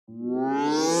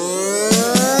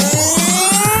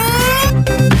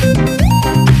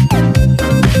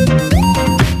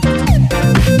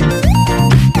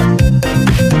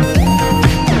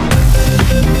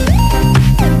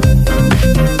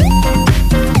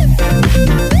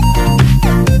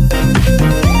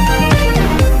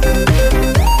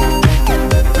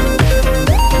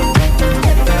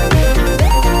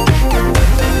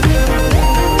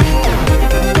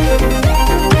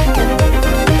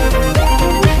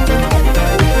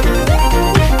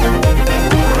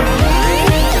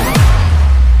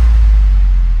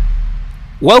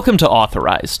Welcome to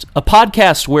Authorized, a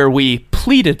podcast where we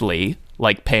pleatedly,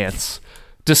 like pants,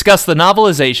 discuss the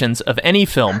novelizations of any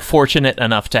film fortunate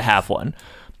enough to have one.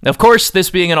 Of course,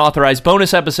 this being an authorized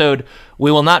bonus episode,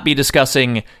 we will not be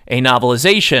discussing a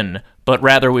novelization, but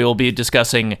rather we will be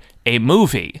discussing a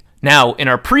movie. Now, in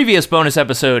our previous bonus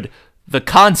episode, the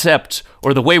concept,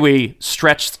 or the way we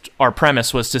stretched our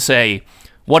premise, was to say,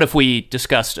 what if we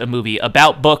discussed a movie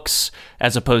about books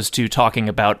as opposed to talking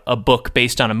about a book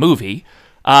based on a movie?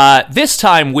 This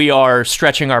time we are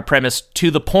stretching our premise to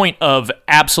the point of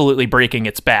absolutely breaking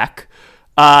its back.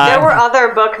 There were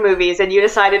other book movies, and you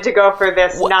decided to go for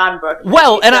this non-book movie.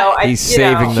 Well, and he's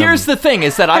saving them. Here's the thing: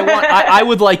 is that I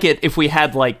would like it if we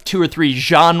had like 2 or 3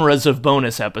 genres of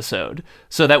bonus episode,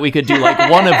 so that we could do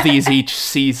like one of these each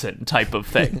season type of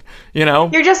thing. You know,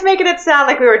 you're just making it sound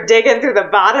like we were digging through the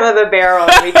bottom of the barrel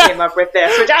and we came up with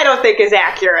this, which I don't think is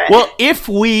accurate. Well, if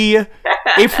we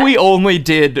only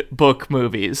did book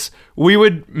movies, we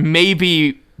would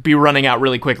maybe be running out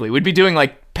really quickly. We'd be doing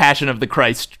like Passion of the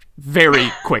Christ very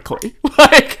quickly.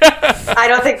 I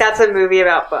don't think that's a movie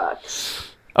about books.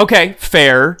 Okay,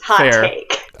 fair.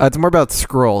 Take. It's more about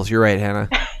scrolls. You're right, Hannah.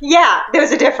 Yeah,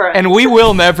 there's a difference. And we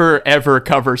will never, ever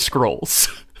cover scrolls.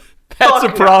 That's a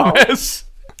promise.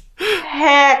 No.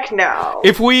 Heck no.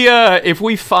 If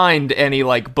we find any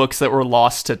like books that were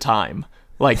lost to time,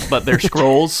 but they're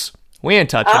scrolls, we ain't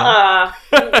touching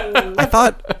them. I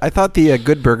thought the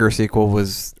Good Burger sequel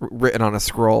was written on a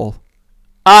scroll.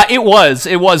 It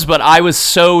was, but I was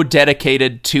so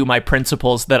dedicated to my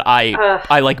principles that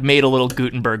I like made a little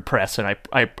Gutenberg press and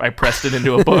I pressed it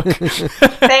into a book.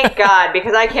 Thank God,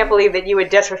 because I can't believe that you would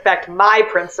disrespect my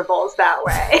principles that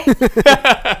way.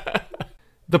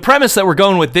 The premise that we're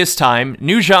going with this time,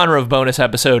 new genre of bonus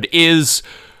episode, is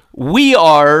we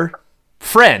are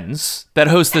friends that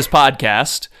host this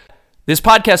podcast. This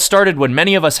podcast started when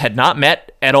many of us had not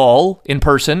met at all in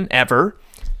person, ever,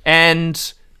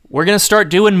 and we're going to start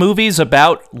doing movies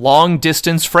about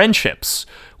long-distance friendships,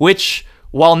 which,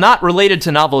 while not related to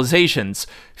novelizations,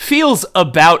 feels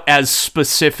about as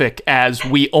specific as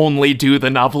we only do the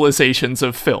novelizations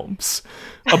of films.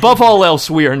 Above all else,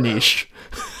 we are niche.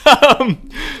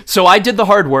 So I did the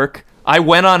hard work. I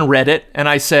went on Reddit and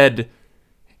I said,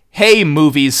 hey,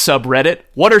 movies subreddit,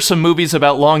 what are some movies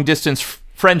about long-distance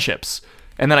friendships?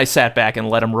 And then I sat back and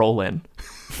let them roll in.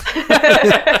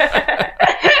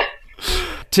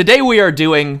 Today we are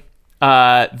doing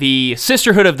the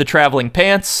Sisterhood of the Traveling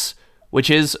Pants, which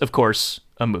is, of course,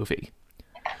 a movie.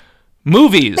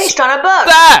 Movies. Based on a book.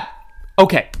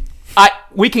 Okay,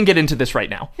 we can get into this right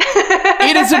now.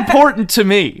 It is important to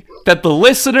me that the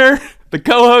listener, the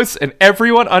co-host, and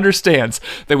everyone understands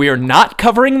that we are not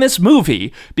covering this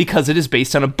movie because it is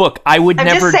based on a book. I would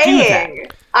never do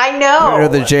that. I know.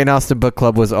 The Jane Austen Book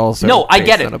Club was also. No, I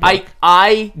get it.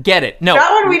 I get it. No,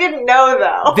 that one we didn't know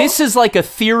though. This is like a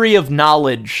theory of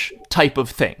knowledge type of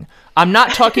thing. I'm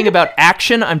not talking about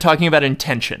action. I'm talking about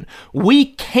intention. We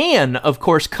can, of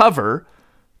course, cover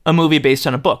a movie based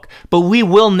on a book, but we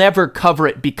will never cover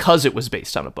it because it was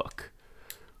based on a book.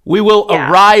 We will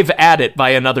arrive at it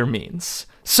by another means.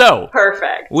 So,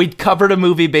 perfect. We covered a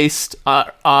movie based, or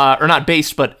not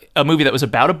based, but a movie that was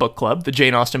about a book club, the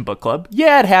Jane Austen Book Club.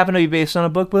 Yeah, it happened to be based on a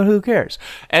book, but who cares?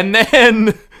 And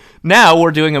then now we're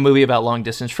doing a movie about long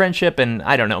distance friendship, and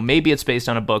I don't know, maybe it's based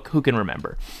on a book. Who can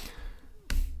remember?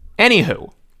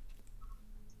 Anywho,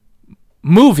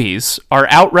 movies are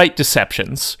outright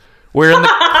deceptions. Wherein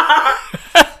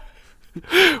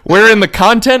the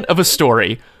content of a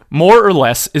story, more or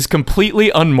less, is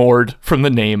completely unmoored from the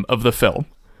name of the film.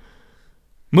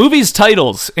 Movies'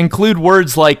 titles include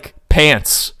words like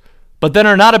pants, but then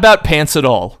are not about pants at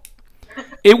all.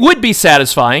 It would be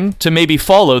satisfying to maybe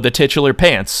follow the titular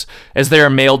pants, as they are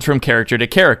mailed from character to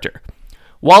character.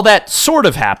 While that sort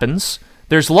of happens,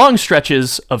 there's long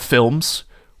stretches of films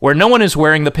where no one is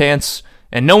wearing the pants,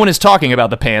 and no one is talking about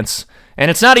the pants, and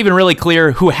it's not even really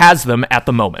clear who has them at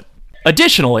the moment.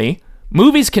 Additionally,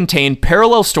 movies contain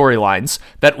parallel storylines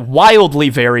that wildly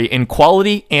vary in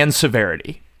quality and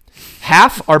severity.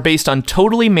 Half are based on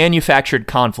totally manufactured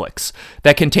conflicts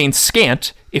that contain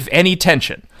scant, if any,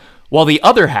 tension, while the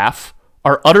other half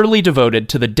are utterly devoted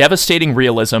to the devastating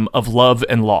realism of love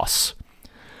and loss.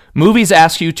 Movies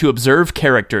ask you to observe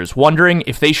characters wondering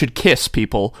if they should kiss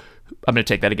people. I'm going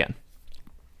to take that again.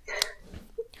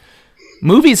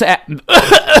 Movies I'm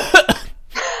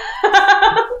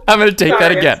going to take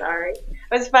that again. Sorry.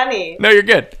 It was funny. No, you're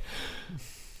good.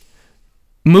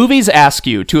 Movies ask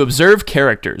you to observe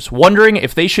characters wondering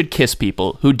if they should kiss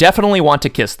people who definitely want to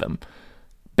kiss them.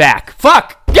 Back.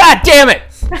 Fuck! God damn it!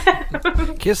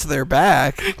 Kiss their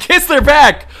back. Kiss their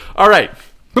back! All right.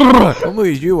 What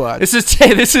movies you watch? This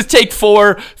is take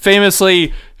 4.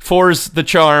 Famously, 4's the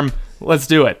charm. Let's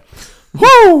do it.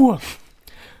 Woo!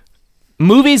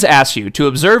 Movies ask you to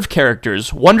observe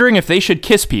characters wondering if they should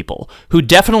kiss people who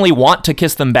definitely want to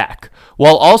kiss them back,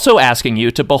 while also asking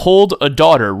you to behold a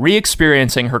daughter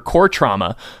re-experiencing her core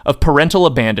trauma of parental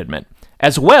abandonment,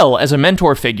 as well as a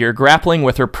mentor figure grappling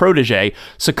with her protege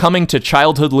succumbing to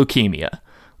childhood leukemia.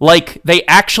 Like, they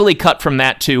actually cut from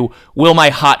that to, will my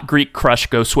hot Greek crush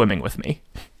go swimming with me?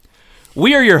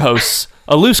 We are your hosts,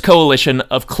 a loose coalition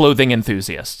of clothing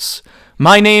enthusiasts.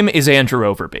 My name is Andrew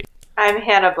Overby. I'm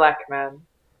Hannah Blackman.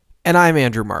 And I'm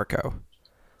Andrew Marco.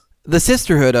 The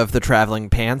Sisterhood of the Traveling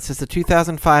Pants is a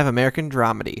 2005 American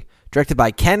dramedy directed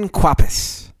by Ken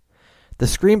Kwapis. The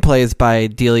screenplay is by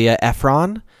Delia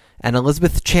Ephron and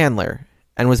Elizabeth Chandler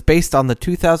and was based on the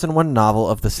 2001 novel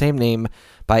of the same name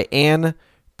by Anne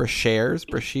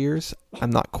Brashears.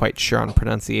 I'm not quite sure on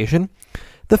pronunciation.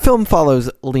 The film follows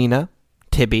Lena,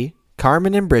 Tibby,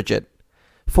 Carmen, and Bridget,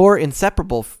 4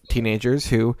 inseparable teenagers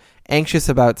who, anxious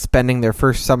about spending their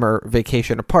first summer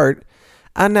vacation apart,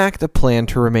 enact a plan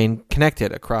to remain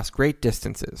connected across great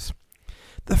distances.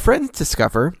 The friends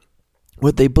discover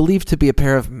what they believe to be a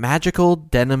pair of magical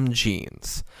denim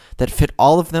jeans that fit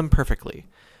all of them perfectly,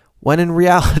 when in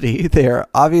reality they are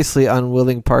obviously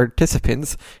unwilling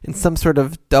participants in some sort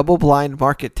of double-blind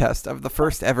market test of the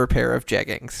first ever pair of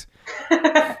jeggings.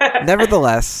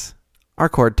 Nevertheless, our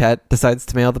quartet decides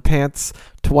to mail the pants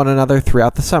to one another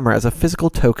throughout the summer as a physical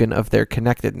token of their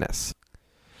connectedness.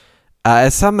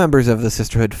 As some members of the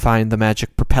sisterhood find the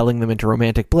magic propelling them into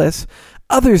romantic bliss,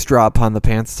 others draw upon the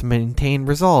pants to maintain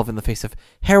resolve in the face of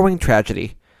harrowing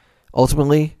tragedy.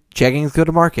 Ultimately, jeggings go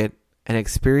to market and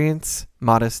experience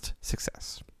modest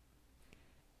success.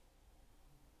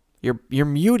 You're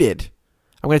muted.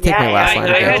 I'm going to take my last line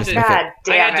again.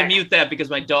 I had to mute that because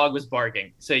my dog was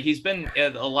barking. So he's been a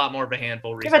lot more of a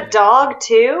handful recently. You have a dog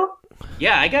too?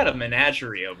 Yeah, I got a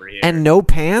menagerie over here. And no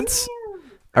pants?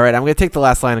 All right, I'm going to take the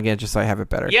last line again just so I have it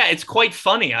better. Yeah, it's quite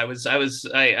funny. I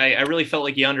really felt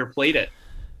like you underplayed it.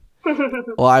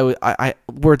 Well, I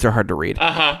words are hard to read.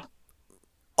 Uh-huh.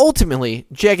 Ultimately,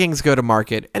 jeggings go to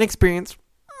market and experience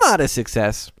modest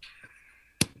success.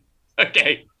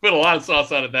 Okay, put a lot of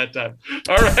sauce on it that time.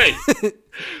 All right.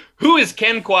 Who is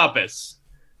Ken Kwapis?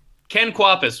 Ken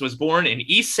Kwapis was born in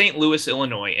East St. Louis,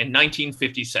 Illinois in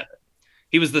 1957.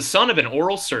 He was the son of an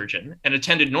oral surgeon and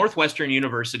attended Northwestern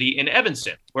University in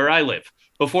Evanston, where I live,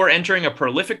 before entering a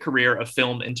prolific career of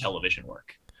film and television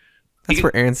work. That's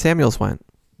where Aaron Samuels went.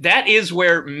 That is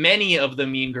where many of the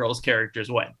Mean Girls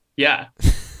characters went. Yeah.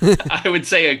 I would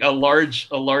say a large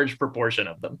proportion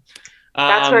of them.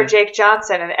 That's where Jake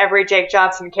Johnson and every Jake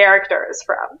Johnson character is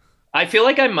from. I feel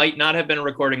like I might not have been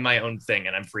recording my own thing,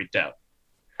 and I'm freaked out.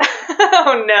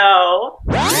 Oh, no.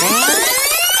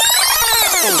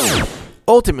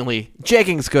 Ultimately,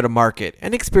 jeggings go to market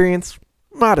and experience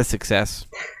modest success.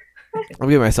 I'll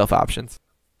give myself options.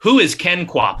 Who is Ken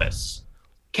Kwapis?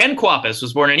 Ken Kwapis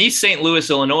was born in East St. Louis,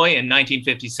 Illinois in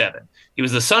 1957. He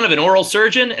was the son of an oral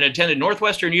surgeon and attended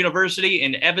Northwestern University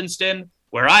in Evanston,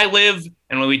 where I live.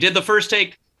 And when we did the first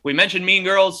take, we mentioned Mean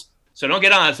Girls, so don't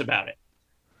get on us about it.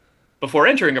 Before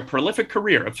entering a prolific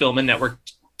career of film and network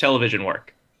television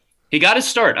work, he got his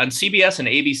start on CBS and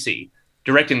ABC,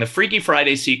 directing the Freaky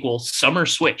Friday sequel, Summer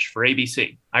Switch, for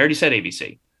ABC. I already said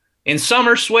ABC. In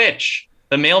Summer Switch,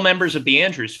 the male members of the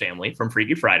Andrews family from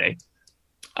Freaky Friday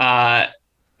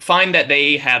find that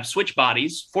they have switch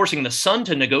bodies, forcing the son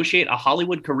to negotiate a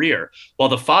Hollywood career while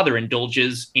the father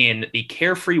indulges in the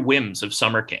carefree whims of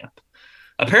summer camp.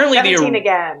 Apparently, 17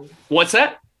 again. What's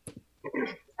that?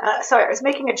 Sorry, I was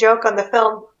making a joke on the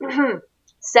film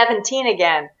 17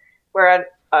 Again, where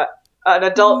an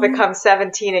adult becomes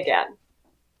 17 again.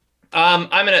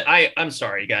 I'm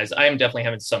sorry, guys. I am definitely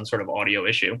having some sort of audio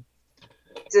issue.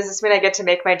 Does this mean I get to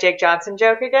make my Jake Johnson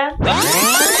joke again?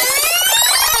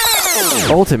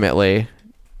 Ultimately,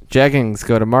 jeggings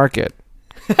go to market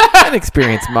and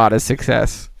experience modest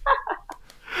success.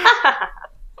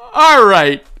 All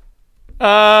right.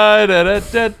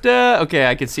 Okay,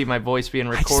 I can see my voice being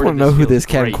recorded. I just want to know who this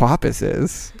Ken Kwapis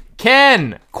is.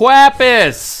 Ken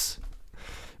Kwapis!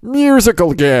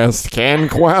 Musical guest, Ken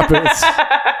Kwapis.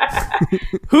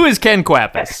 Who is Ken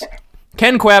Kwapis?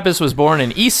 Ken Kwapis was born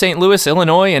in East St. Louis,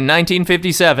 Illinois in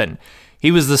 1957. He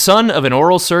was the son of an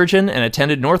oral surgeon and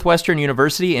attended Northwestern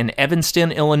University in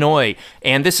Evanston, Illinois.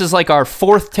 And this is like our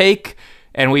 4th take,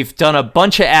 and we've done a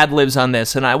bunch of ad-libs on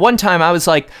this. And one time I was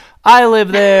like, I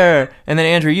live there. And then,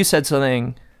 Andrew, you said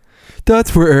something.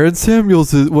 That's where Aaron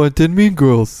Samuels went in Mean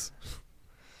Girls.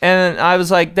 And I was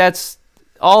like, that's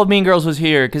all of Mean Girls was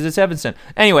here because it's Evanston.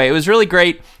 Anyway, it was really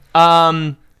great.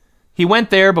 He went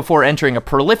there before entering a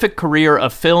prolific career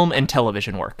of film and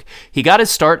television work. He got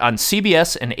his start on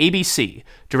CBS and ABC,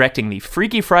 directing the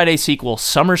Freaky Friday sequel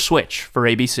Summer Switch for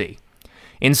ABC.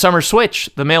 In Summer Switch,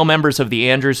 the male members of the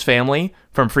Andrews family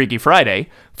from Freaky Friday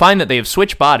find that they have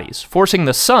switched bodies, forcing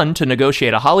the son to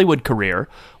negotiate a Hollywood career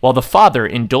while the father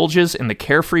indulges in the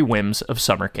carefree whims of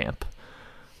summer camp.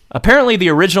 Apparently, the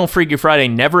original Freaky Friday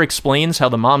never explains how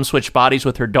the mom switched bodies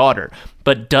with her daughter,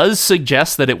 but does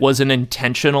suggest that it was an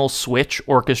intentional switch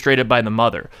orchestrated by the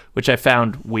mother, which I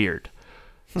found weird.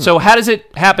 So how does it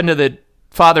happen to the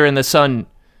father and the son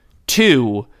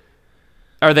too?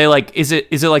 Are they like, is it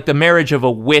like the marriage of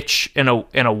a witch and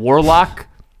a warlock?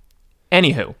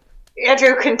 Anywho.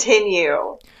 Andrew,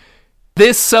 continue.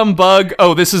 This some bug.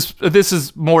 Oh, this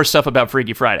is more stuff about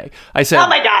Freaky Friday. I said, oh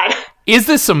my God. Is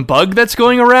this some bug that's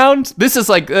going around? This is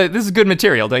like this is good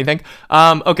material, don't you think?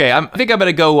 Okay, I think I'm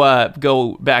gonna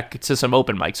go back to some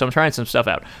open mic. So I'm trying some stuff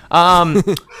out.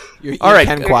 You're all right,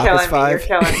 Ken Kwapis 5. You're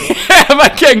killing me. My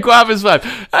Ken Kwapis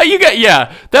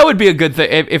 5. That would be a good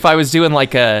thing if I was doing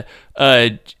like a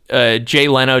Jay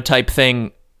Leno type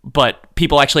thing, but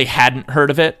people actually hadn't heard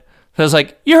of it. So I was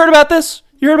like, you heard about this?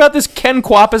 You heard about this Ken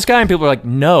Kwapis guy? And people are like,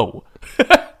 no,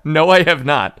 no, I have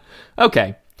not.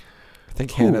 Okay. I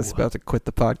think Hannah's about to quit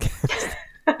the podcast.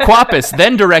 Kwapis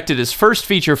then directed his first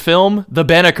feature film, The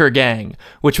Banneker Gang,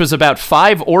 which was about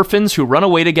 5 orphans who run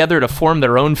away together to form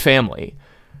their own family.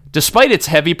 Despite its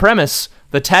heavy premise,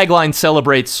 the tagline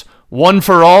celebrates one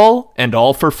for all and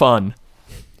all for fun.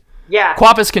 Yeah.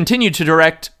 Kwapis continued to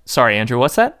direct... Sorry, Andrew,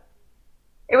 what's that?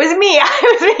 It was me.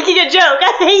 I was making a joke.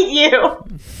 I hate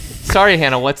you. Sorry,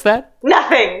 Hannah, what's that?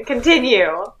 Nothing.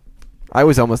 Continue. I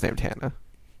was almost named Hannah.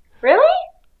 Really?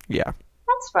 Yeah.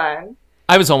 That's fun.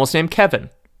 I was almost named Kevin.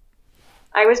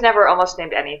 I was never almost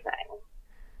named anything.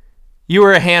 You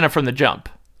were a Hannah from the jump.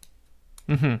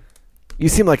 Mm-hmm. You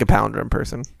seem like a palindrome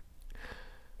person.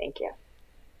 Thank you.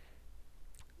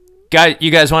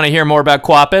 You guys want to hear more about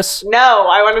Kwapis? No,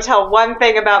 I want to tell one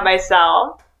thing about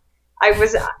myself. I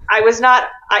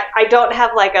don't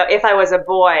have like a if I was a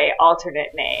boy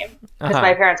alternate name because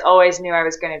my parents always knew I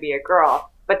was going to be a girl,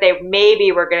 but they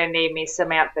maybe were going to name me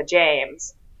Samantha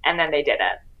James, and then they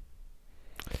didn't.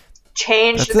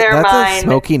 Changed their mind. That's a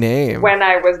smoky name. When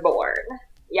I was born.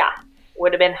 Yeah,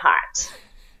 would have been hot.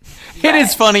 It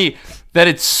is funny that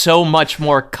it's so much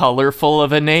more colorful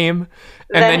of a name,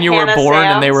 and then you Hannah were born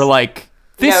Sam's? and they were like,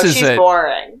 she's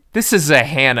boring. This is a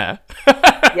Hannah.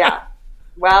 Yeah.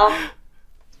 Well,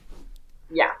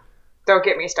 yeah. Don't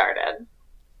get me started.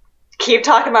 Keep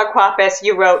talking about Kwapis.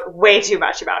 You wrote way too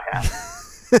much about him.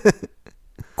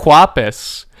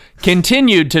 Kwapis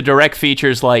continued to direct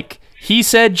features like He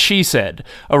Said, She Said,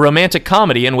 a romantic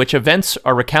comedy in which events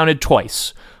are recounted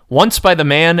twice, once by the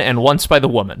man and once by the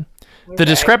woman. Okay. The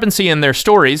discrepancy in their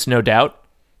stories, no doubt,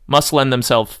 must lend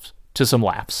themselves to some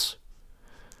laughs.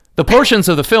 The portions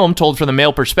of the film told from the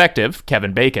male perspective,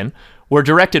 Kevin Bacon, were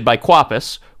directed by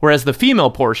Kwapis, whereas the female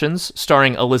portions,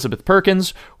 starring Elizabeth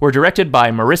Perkins, were directed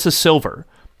by Marissa Silver.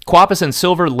 Kwapis and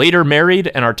Silver later married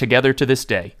and are together to this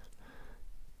day.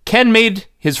 Ken made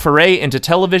his foray into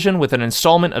television with an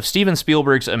installment of Steven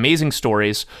Spielberg's Amazing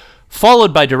Stories,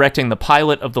 followed by directing the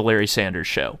pilot of The Larry Sanders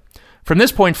Show. From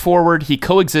this point forward, he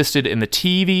coexisted in the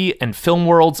TV and film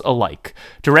worlds alike,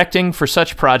 directing for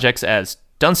such projects as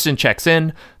Dunstan Checks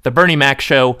In, The Bernie Mac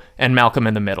Show, and Malcolm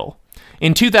in the Middle.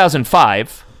 In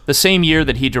 2005, the same year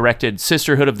that he directed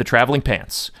Sisterhood of the Traveling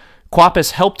Pants,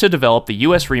 Kwapis helped to develop the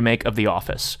U.S. remake of The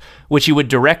Office, which he would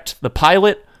direct the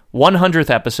pilot, 100th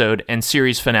episode, and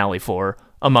series finale for,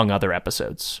 among other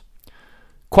episodes.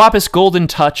 Kwapis' golden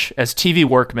touch as TV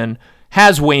workman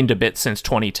has waned a bit since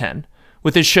 2010,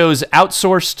 with his shows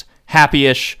Outsourced,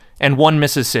 Happy-ish, and One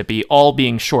Mississippi all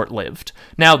being short-lived.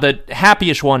 Now, the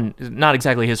Happy-ish one is not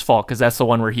exactly his fault, because that's the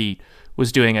one where he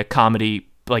was doing a comedy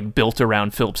like built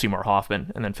around Philip Seymour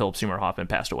Hoffman, and then Philip Seymour Hoffman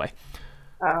passed away.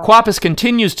 Oh. Kwapis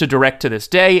continues to direct to this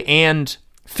day, and,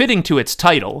 fitting to its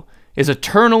title, is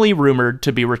eternally rumored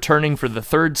to be returning for the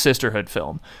third Sisterhood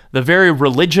film, the very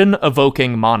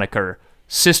religion-evoking moniker,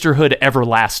 Sisterhood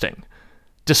Everlasting,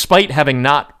 despite having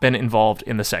not been involved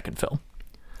in the second film.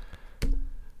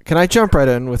 Can I jump right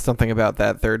in with something about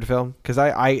that third film? Because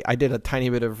I did a tiny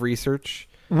bit of research.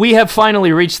 We have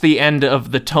finally reached the end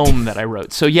of the tome that I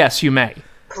wrote, so yes, you may.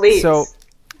 Please. So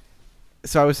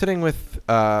I was sitting with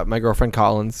my girlfriend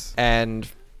Collins, and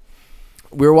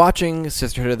we were watching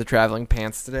Sisterhood of the Traveling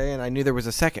Pants today, and I knew there was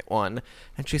a second one.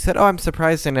 And she said, "Oh, I'm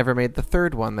surprised they never made the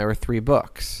third one. There were 3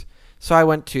 books." So I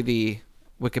went to the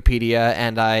Wikipedia,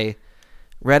 and I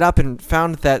read up and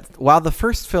found that while the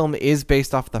first film is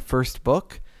based off the first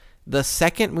book, the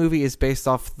second movie is based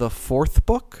off the fourth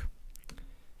book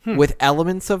with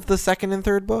elements of the second and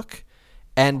third book.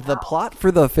 And the plot for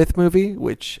the fifth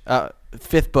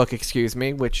book,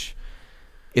 which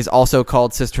is also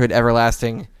called Sisterhood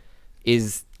Everlasting,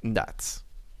 is nuts.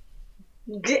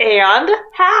 And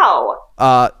how?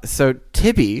 So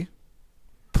Tibby,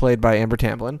 played by Amber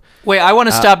Tamblyn. Wait, I want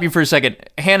to stop you for a second.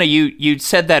 Hannah, you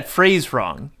said that phrase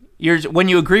wrong. When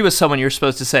you agree with someone, you're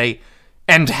supposed to say,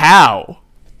 and how?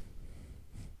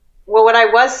 Well, what I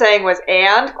was saying was,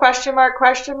 and, ?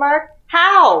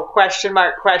 How? ? Mr.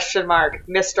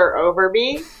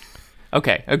 Overby.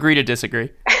 Okay, agree to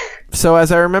disagree. So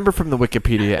as I remember from the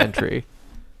Wikipedia entry,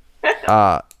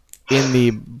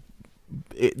 in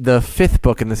the fifth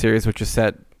book in the series, which is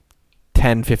set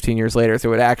 10, 15 years later, so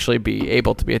it would actually be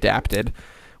able to be adapted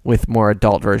with more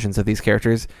adult versions of these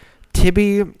characters,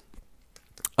 Tibby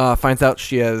finds out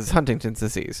she has Huntington's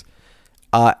disease,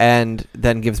 and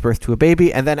then gives birth to a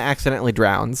baby, and then accidentally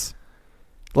drowns,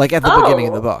 like at the beginning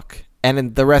of the book. And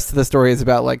then the rest of the story is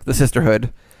about like the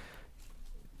sisterhood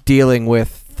dealing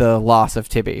with the loss of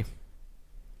Tibby.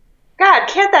 God,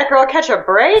 can't that girl catch a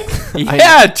break?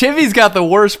 Yeah, Tibby's got the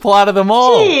worst plot of them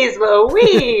all. Jeez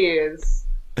Louise.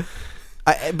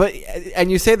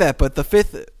 And you say that, but the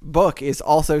fifth book is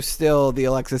also still the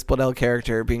Alexis Bledel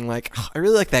character being like, I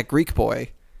really like that Greek boy.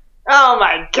 Oh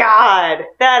my God,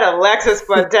 that Alexis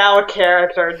Bledel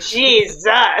character,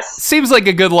 Jesus. Seems like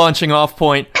a good launching off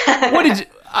point. What did you...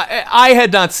 I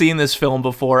had not seen this film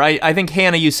before. I think,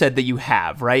 Hannah, you said that you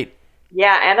have, right?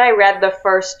 Yeah, and I read the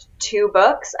first 2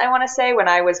 books, I want to say, when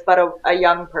I was but a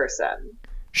young person.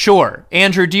 Sure.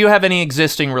 Andrew, do you have any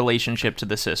existing relationship to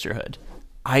the Sisterhood?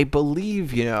 I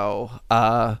believe,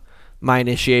 my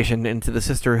initiation into the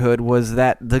Sisterhood was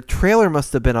that the trailer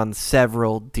must have been on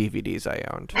several DVDs I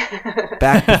owned.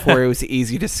 Back before it was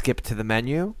easy to skip to the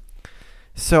menu.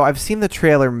 So I've seen the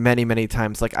trailer many, many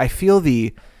times. Like, I feel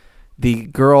the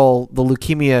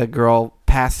leukemia girl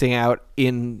passing out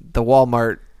in the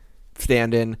Walmart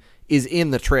stand-in is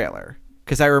in the trailer.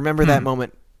 Because I remember that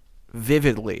moment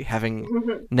vividly,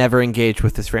 having never engaged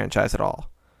with this franchise at all.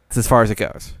 It's as far as it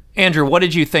goes. Andrew, what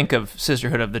did you think of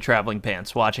Sisterhood of the Traveling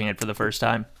Pants, watching it for the first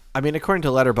time? I mean, according to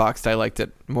Letterboxd, I liked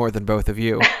it more than both of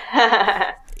you.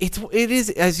 It is,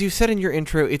 as you said in your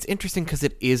intro, it's interesting because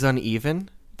it is uneven.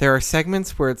 There are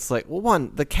segments where it's like, well,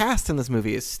 one, the cast in this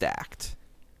movie is stacked.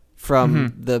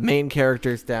 From the main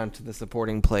characters down to the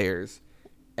supporting players.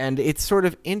 And it's sort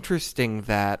of interesting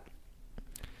that,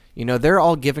 they're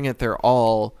all giving it their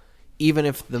all, even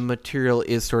if the material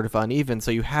is sort of uneven.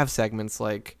 So you have segments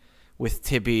like with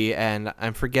Tibby and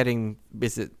I'm forgetting,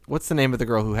 what's the name of the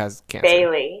girl who has cancer?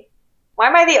 Bailey. Why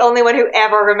am I the only one who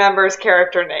ever remembers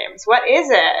character names? What is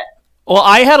it? Well,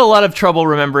 I had a lot of trouble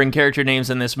remembering character names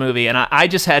in this movie, and I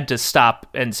just had to stop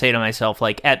and say to myself,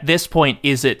 like, at this point,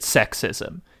 is it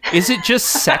sexism? Is it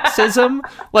just sexism?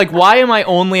 Like, why am I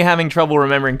only having trouble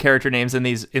remembering character names in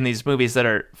these movies that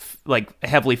are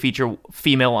heavily feature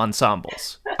female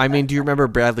ensembles? I mean, do you remember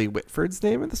Bradley Whitford's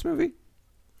name in this movie?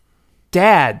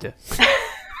 Dad.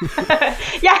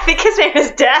 Yeah, I think his name is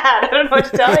Dad. I don't know what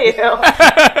to tell you.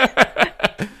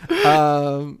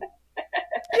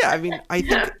 Yeah, I mean, I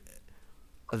think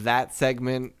that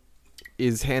segment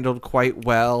is handled quite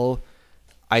well.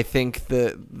 I think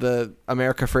the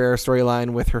America Ferrera storyline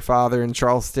with her father in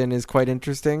Charleston is quite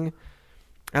interesting.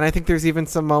 And I think there's even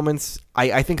some moments,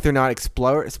 I think they're not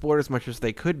explored as much as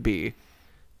they could be.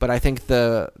 But I think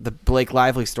the Blake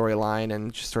Lively storyline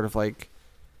and just sort of like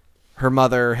her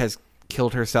mother has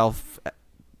killed herself.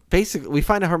 Basically, we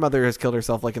find out her mother has killed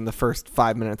herself like in the first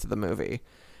 5 minutes of the movie.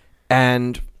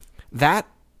 And that,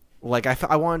 like,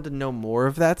 I wanted to know more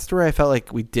of that story. I felt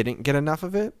like we didn't get enough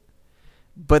of it.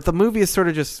 But the movie is sort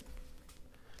of just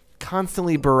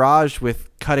constantly barraged with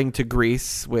cutting to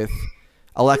Greece with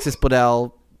Alexis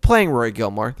Bledel playing Rory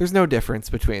Gilmore. There's no difference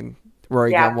between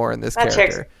Rory Gilmore and this character.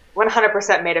 That chick's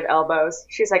 100% made of elbows.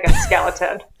 She's like a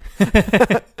skeleton.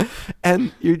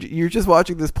 And you're just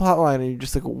watching this plot line and you're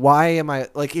just like, why am I...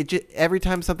 Like, every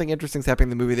time something interesting's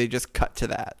happening in the movie, they just cut to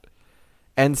that.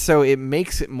 And so it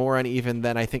makes it more uneven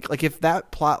than I think. Like, if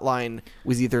that plot line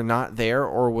was either not there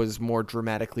or was more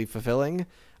dramatically fulfilling,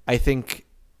 I think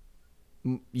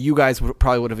you guys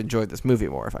probably would have enjoyed this movie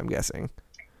more, if I'm guessing.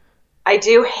 I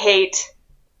do hate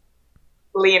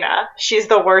Lena. She's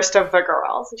the worst of the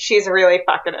girls. She's really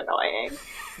fucking annoying.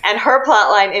 And her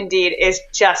plotline, indeed, is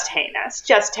just heinous.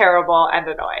 Just terrible and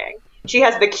annoying. She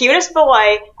has the cutest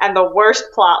boy and the worst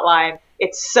plotline.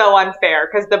 It's so unfair,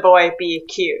 because the boy be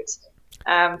cute.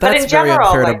 But That's in general, very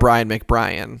unfair to Brian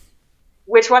McBrien.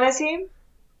 Which one is he?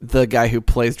 the guy who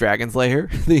plays Dragon's Lair.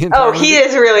 The entire Oh, he movie.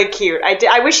 is really cute.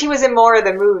 I wish he was in more of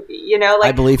the movie. You know, I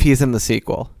like believe he's in the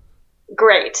sequel.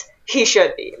 great. He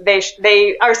should be.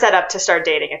 They are set up to start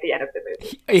dating at the end of the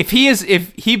movie.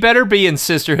 If he better be in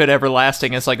Sisterhood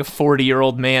Everlasting as like a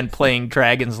 40-year-old man playing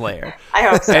Dragon's Lair. I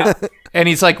hope so. And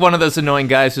he's like one of those annoying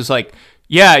guys who's like,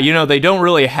 yeah, you know, they don't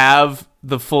really have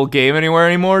the full game anywhere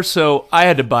anymore, so I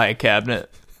had to buy a cabinet.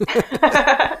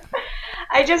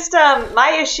 I just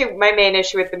my main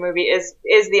issue with the movie is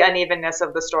the unevenness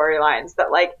of the storylines.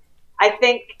 That like I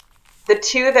think the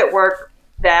two that work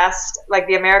best, like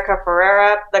the America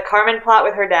Ferrera, the Carmen plot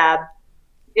with her dad,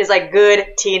 is like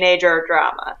good teenager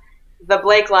drama. The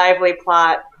Blake Lively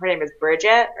plot, her name is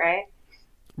Bridget, right?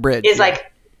 Bridge Is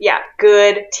like, yeah,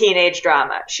 good teenage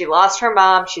drama. She lost her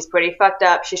mom. She's pretty fucked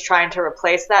up. She's trying to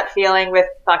replace that feeling with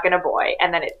fucking a boy,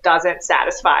 and then it doesn't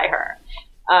satisfy her.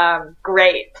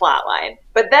 Great plot line.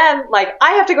 But then, like,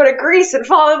 I have to go to Greece and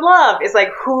fall in love. Is like,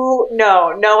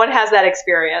 no one has that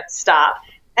experience. Stop.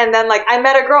 And then, like, I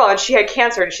met a girl and she had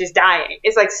cancer and she's dying.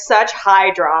 It's like such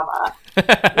high drama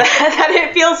that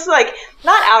it feels like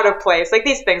not out of place. Like,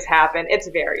 these things happen. It's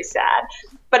very sad.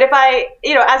 But if I,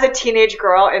 as a teenage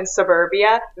girl in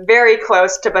suburbia, very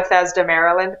close to Bethesda,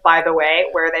 Maryland, by the way,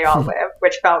 where they all live,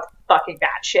 which felt fucking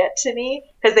batshit to me,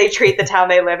 because they treat the town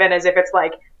they live in as if it's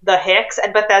like the Hicks,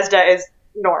 and Bethesda is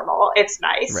normal. It's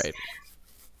nice. Right.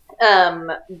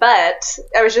 But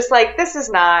I was just like, this is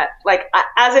not, like,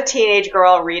 as a teenage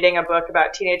girl reading a book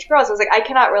about teenage girls, I was like, I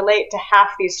cannot relate to half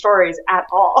these stories at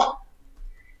all.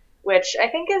 Which I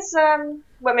think is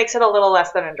what makes it a little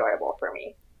less than enjoyable for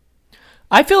me.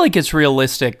 I feel like it's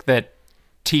realistic that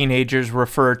teenagers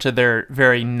refer to their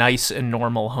very nice and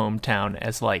normal hometown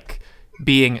as like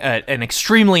being an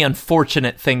extremely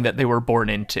unfortunate thing that they were born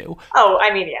into. Oh,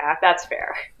 I mean, yeah, that's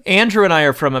fair. Andrew and I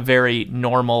are from a very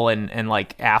normal and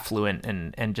like affluent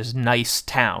and just nice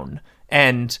town.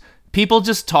 And people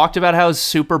just talked about how it's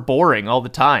super boring all the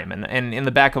time. And in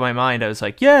the back of my mind, I was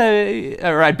like, yeah,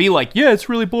 or I'd be like, yeah, it's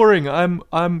really boring.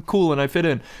 I'm cool and I fit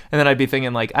in. And then I'd be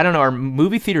thinking like, I don't know, our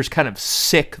movie theater's kind of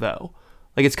sick though.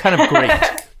 Like it's kind of great.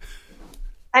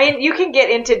 I mean, you can get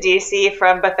into DC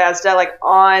from Bethesda, like,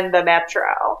 on the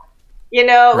metro. You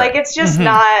know, Right. like, it's just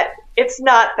not, it's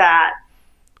not that.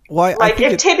 Why? Like,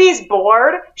 if Tibby's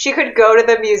bored, she could go to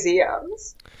the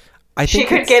museums. She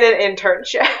could get an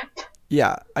internship.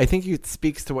 Yeah, I think it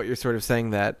speaks to what you're sort of saying,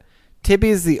 that Tibby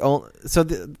is the only... So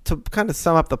to kind of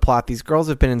sum up the plot, these girls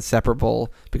have been inseparable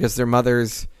because their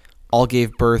mothers all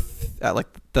gave birth at, like,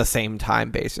 the same time,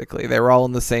 basically. They were all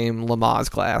in the same Lamaze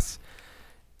class.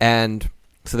 And...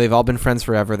 so they've all been friends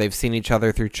forever. They've seen each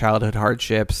other through childhood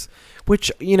hardships,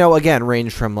 which, again,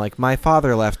 range from, like, my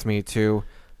father left me to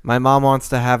my mom wants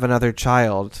to have another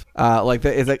child.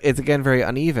 It's again, very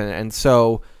uneven. And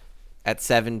so at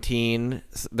 17,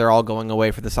 they're all going away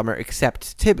for the summer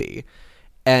except Tibby.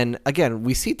 And, again,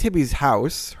 we see Tibby's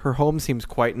house. Her home seems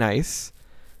quite nice.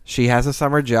 She has a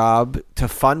summer job to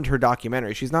fund her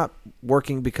documentary. She's not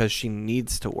working because she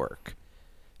needs to work.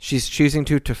 She's choosing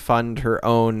to fund her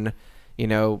own...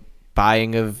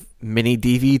 buying of mini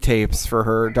DV tapes for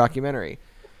her documentary.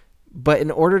 But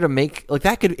in order to make, like,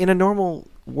 that could, in a normal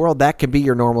world, that could be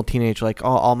your normal teenage, like, oh,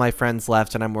 all my friends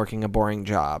left and I'm working a boring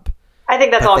job. I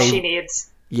think that's all she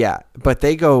needs. Yeah, but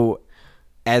they go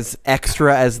as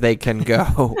extra as they can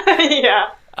go. Yeah.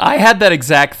 I had that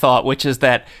exact thought, which is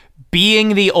that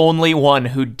being the only one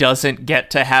who doesn't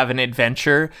get to have an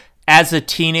adventure as a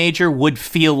teenager would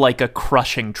feel like a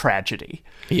crushing tragedy.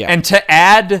 Yeah. And to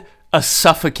add a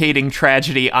suffocating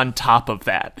tragedy on top of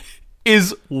that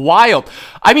is wild.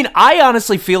 I mean, I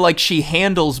honestly feel like she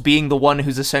handles being the one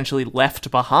who's essentially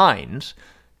left behind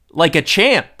like a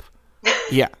champ.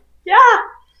 Yeah. Yeah.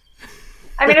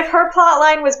 I mean, if her plot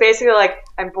line was basically like,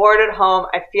 I'm bored at home,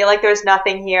 I feel like there's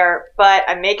nothing here, but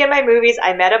I'm making my movies,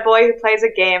 I met a boy who plays a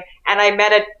game, and I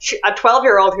met a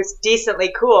 12-year-old who's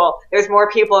decently cool, there's more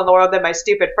people in the world than my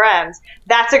stupid friends,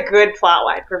 that's a good plot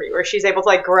line for me, where she's able to,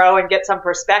 like, grow and get some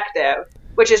perspective,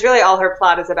 which is really all her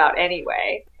plot is about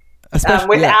anyway.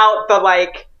 Without the,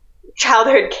 like,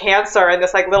 childhood cancer and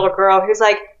this, like, little girl who's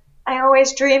like, I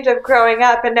always dreamed of growing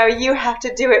up, and now you have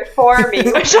to do it for me.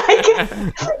 Which, like,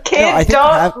 kids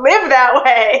don't live that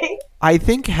way. I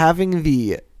think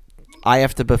having I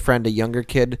have to befriend a younger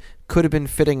kid could have been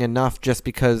fitting enough, just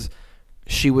because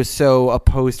she was so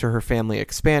opposed to her family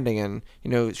expanding.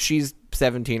 And, she's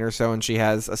 17 or so, and she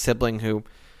has a sibling who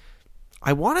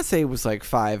I want to say was like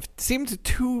 5. Seemed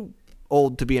too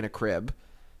old to be in a crib.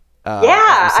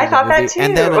 Yeah, I thought that too.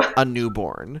 And then a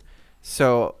newborn.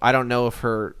 So I don't know if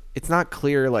it's not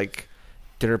clear, like,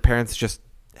 did her parents just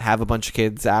have a bunch of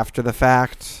kids after the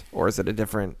fact, or is it a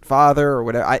different father or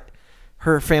whatever?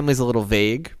 Her family's a little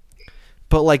vague,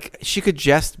 but like she could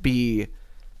just be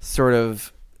sort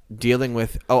of dealing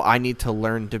with, oh, I need to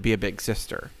learn to be a big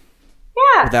sister.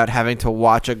 Yeah. Without having to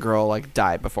watch a girl like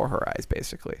die before her eyes,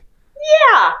 basically.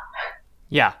 Yeah.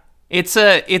 Yeah. It's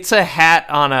a hat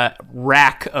on a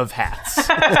rack of hats.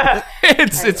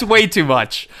 It's way too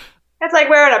much. It's like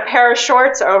wearing a pair of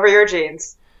shorts over your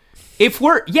jeans.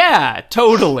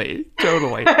 Totally.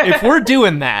 If we're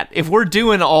doing that, if we're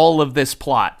doing all of this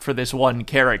plot for this one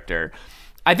character,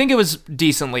 I think it was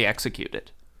decently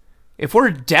executed. If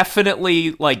we're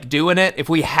definitely like doing it, if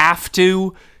we have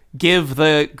to give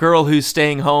the girl who's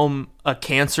staying home a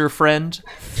cancer friend,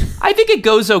 I think it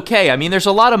goes okay. I mean, there's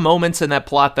a lot of moments in that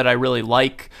plot that I really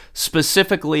like,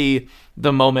 specifically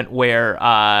the moment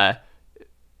where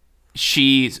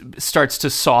she starts to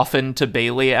soften to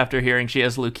Bailey after hearing she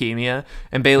has leukemia,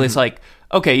 and Bailey's like,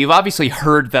 okay, you've obviously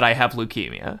heard that I have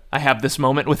leukemia. I have this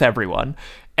moment with everyone,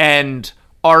 and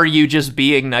are you just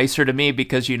being nicer to me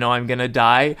because you know I'm gonna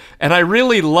die? And I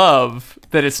really love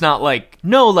that it's not like,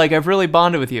 no, like I've really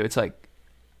bonded with you. It's like,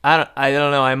 I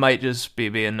don't know, I might just be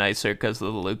being nicer because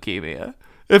of the leukemia.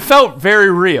 It felt very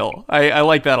real. I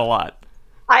like that a lot.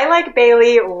 I like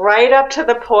Bailey right up to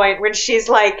the point when she's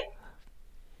like,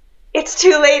 it's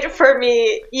too late for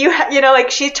me. You know,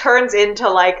 like she turns into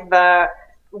like the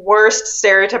worst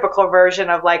stereotypical version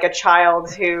of like a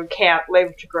child who can't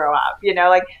live to grow up, you know,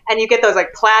 like, and you get those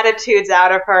like platitudes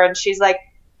out of her, and she's like,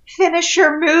 finish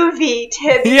your movie,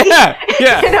 Tibby. Yeah.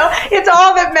 You know, it's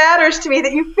all that matters to me,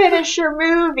 that you finish your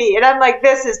movie. And I'm like,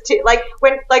 this is like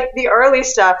when like the early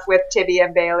stuff with Tibby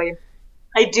and Bailey,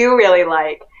 I do really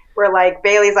like. Where like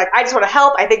Bailey's like, I just want to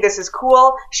help. I think this is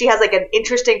cool. She has like an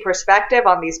interesting perspective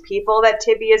on these people that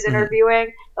Tibby is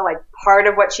interviewing. And like part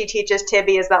of what she teaches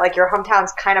Tibby is that like your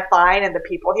hometown's kind of fine and the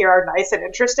people here are nice and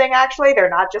interesting. Actually, they're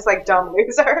not just like dumb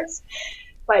losers.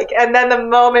 Like, and then the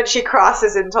moment she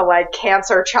crosses into like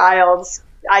cancer childs,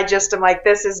 I just am like,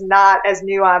 this is not as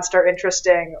nuanced or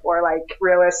interesting or like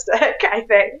realistic, I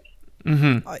think.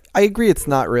 Mm-hmm. I agree it's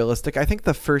not realistic. I think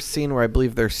the first scene where I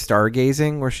believe they're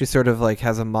stargazing, where she sort of like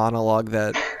has a monologue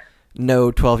that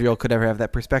no 12-year-old could ever have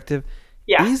that perspective,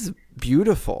 is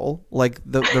beautiful. Like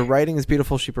the writing is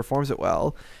beautiful. She performs it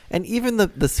well. And even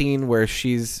the scene where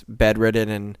she's bedridden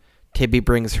and Tibby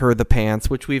brings her the pants,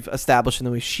 which we've established in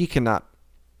the way she cannot,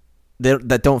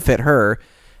 that don't fit her.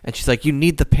 And she's like, you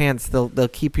need the pants. They'll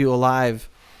keep you alive.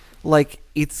 Like,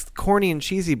 it's corny and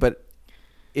cheesy, but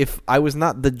if I was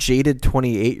not the jaded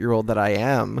 28-year-old that I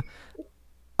am,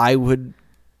 I would,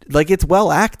 like, it's well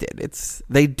acted.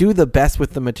 They do the best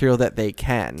with the material that they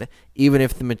can, even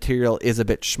if the material is a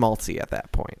bit schmaltzy at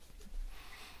that point.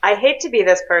 I hate to be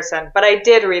this person, but I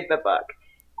did read the book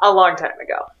a long time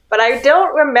ago. But I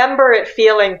don't remember it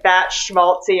feeling that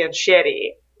schmaltzy and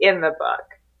shitty in the book.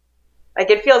 Like,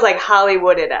 it feels like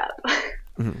Hollywooded up.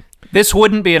 Mm-hmm. This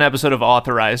wouldn't be an episode of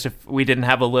Authorized if we didn't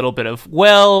have a little bit of,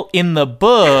 well, in the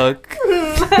book.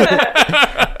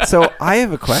 So I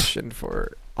have a question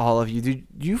for all of you. Do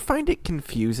you find it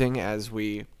confusing as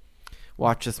we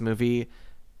watch this movie?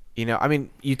 You know, I mean,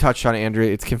 you touched on it, Andrew.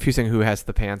 It's confusing who has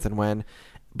the pants and when.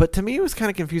 But to me, it was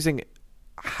kind of confusing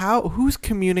who's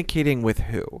communicating with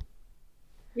who.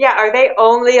 Yeah, are they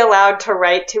only allowed to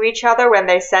write to each other when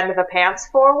they send the pants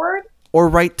forward? Or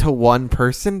write to one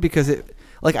person? Because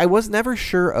like, I was never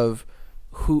sure of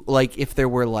who, like, if there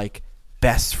were, like,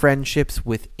 best friendships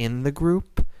within the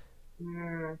group.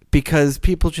 Because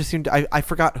people just seemed to, I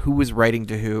forgot who was writing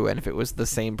to who, and if it was the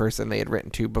same person they had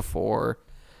written to before.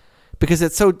 Because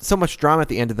it's so much drama at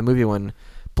the end of the movie when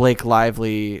Blake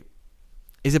Lively,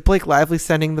 is it Blake Lively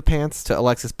sending the pants to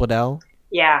Alexis Bledel?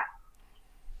 Yeah.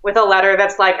 With a letter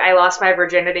that's like, I lost my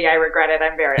virginity, I regret it,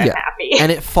 I'm very unhappy.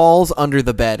 And it falls under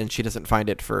the bed and she doesn't find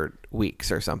it for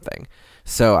weeks or something.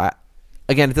 So,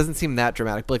 again, it doesn't seem that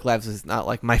dramatic. Blake Lively is not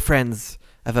like, my friends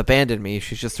have abandoned me.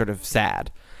 She's just sort of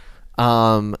sad.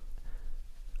 But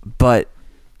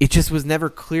it just was never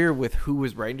clear with who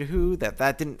was writing to who,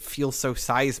 that didn't feel so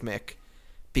seismic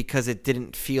because it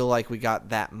didn't feel like we got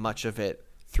that much of it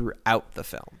throughout the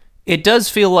film. It does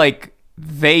feel like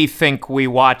they think we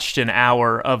watched an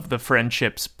hour of the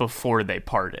friendships before they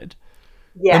parted.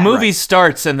 Yeah, the movie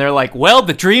starts and they're like, well,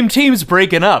 the dream team's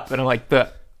breaking up. And I'm like,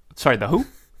 the who?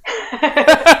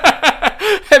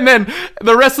 And then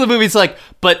the rest of the movie's like,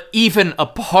 but even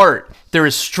apart, they're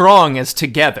as strong as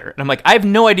together. And I'm like, I have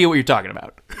no idea what you're talking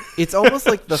about. It's almost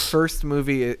like the first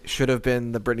movie it should have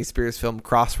been the Britney Spears film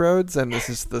Crossroads, and this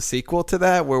is the sequel to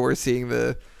that, where we're seeing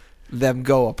them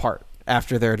go apart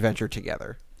after their adventure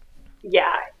together.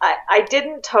 Yeah, I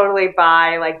didn't totally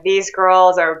buy, like, these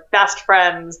girls are best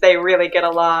friends, they really get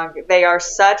along. They are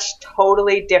such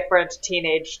totally different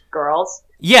teenage girls.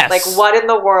 Yes. Like, what in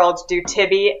the world do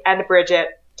Tibby and Bridget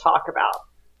talk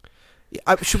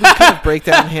about? Should we kind of break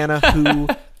down,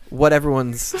 Hannah, what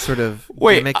everyone's sort of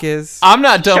gimmick is? I'm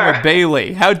not done with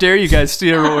Bailey. How dare you guys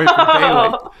steer away from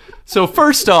Bailey? So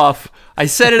first off, I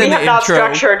said it in the intro. We have not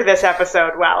structured this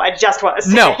episode well, I just want to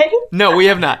say. No, we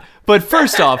have not. But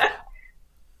first off,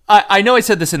 I know I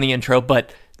said this in the intro,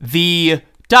 but the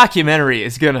documentary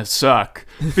is going to suck.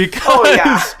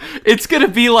 Because it's going to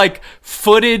be like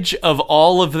footage of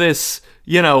all of this,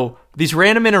 these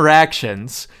random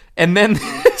interactions. And then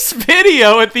this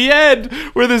video at the end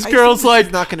where this girl's like...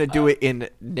 She's not going to do it in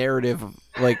narrative,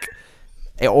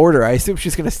 order. I assume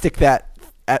she's going to stick that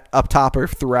up top or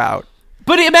throughout.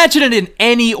 But imagine it in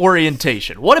any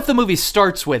orientation. What if the movie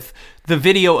starts with the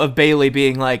video of Bailey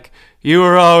being like, "You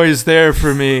were always there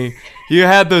for me. You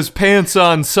had those pants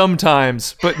on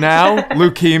sometimes, but now,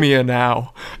 leukemia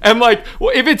now." And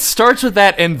if it starts with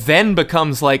that and then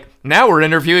becomes like, "Now we're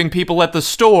interviewing people at the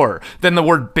store," then the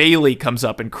word Bailey comes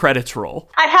up and credits roll.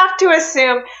 I have to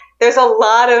assume there's a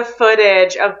lot of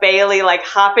footage of Bailey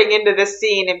hopping into the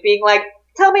scene and being like,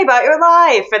 "Tell me about your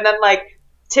life," and then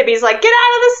Tibby's like, "Get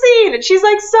out of the scene," and she's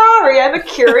like, "Sorry, I'm a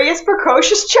curious,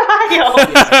 precocious child." Is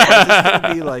this going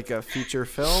to be like a feature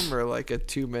film or like a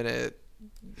 2-minute?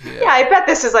 Yeah, I bet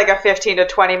this is like a 15 to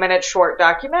 20 minute short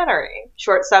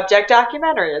subject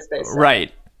documentary, as they say.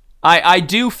 Right. I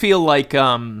do feel like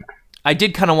I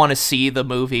did kind of want to see the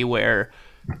movie where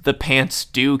the pants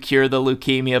do cure the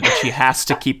leukemia, but she has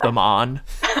to keep them on.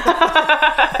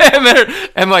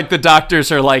 and the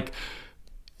doctors are like,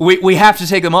 We have to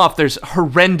take them off. There's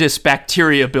horrendous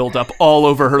bacteria buildup all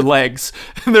over her legs.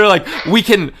 And they're like, we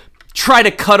can try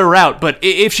to cut her out, but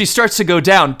if she starts to go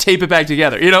down, tape it back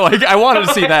together. I wanted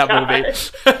to see that movie.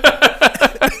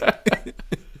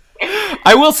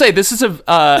 I will say this is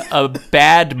a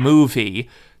bad movie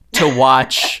to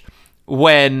watch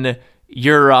when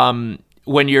your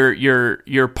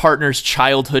partner's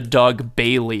childhood dog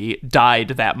Bailey died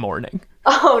that morning.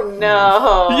 Oh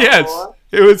no. Yes.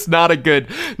 It was not a good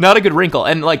wrinkle.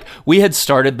 And we had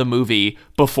started the movie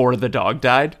before the dog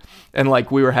died. And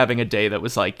we were having a day that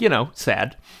was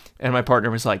sad. And my partner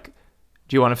was like,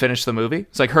 "Do you want to finish the movie?"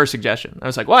 It's her suggestion. I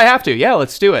was like, "Well, I have to. Yeah,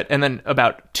 let's do it." And then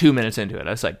about 2 minutes into it,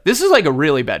 I was like, "This is a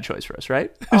really bad choice for us, right?"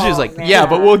 And she's like, man. "Yeah,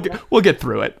 but we'll get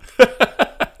through it."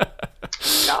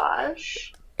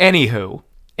 Gosh. Anywho,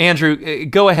 Andrew,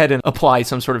 go ahead and apply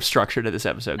some sort of structure to this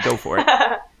episode. Go for it.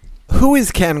 Who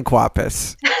is Ken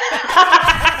Kwapis?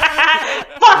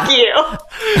 Fuck you.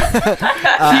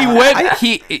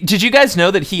 Did you guys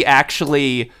know that he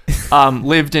actually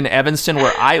lived in Evanston,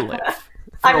 where I live,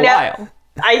 for a while?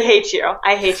 I hate you.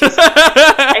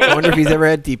 I wonder if he's ever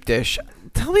had deep dish.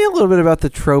 Tell me a little bit about the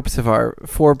tropes of our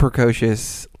 4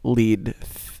 precocious lead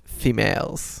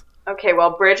females. Okay,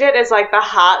 well, Bridget is the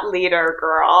hot leader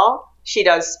girl. She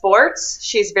does sports.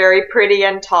 She's very pretty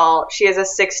and tall. She is a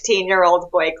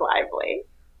 16-year-old Blake Lively.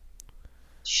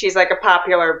 She's a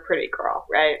popular, pretty girl,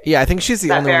 right? Yeah, I think she's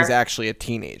the only one who's actually a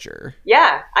teenager.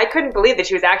 Yeah, I couldn't believe that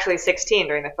she was actually 16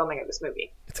 during the filming of this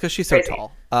movie. It's because she's so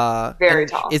tall. Very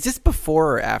tall. Is this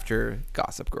before or after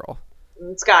Gossip Girl?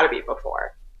 It's got to be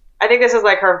before. I think this is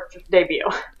her debut.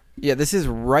 Yeah, this is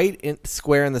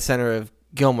square in the center of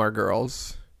Gilmore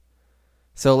Girls.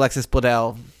 So Alexis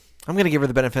Bledel, I'm going to give her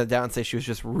the benefit of the doubt and say she was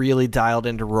just really dialed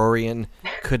into Rory and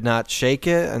could not shake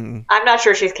it. And I'm not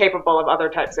sure she's capable of other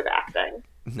types of acting.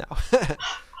 No.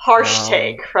 Harsh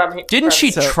take from... Didn't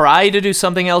she try to do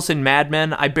something else in Mad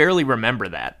Men? I barely remember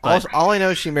that. All I know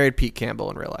is she married Pete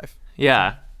Campbell in real life.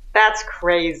 Yeah. That's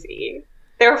crazy.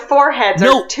 Their foreheads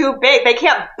are too big. They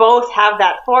can't both have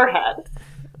that forehead.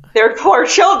 They're poor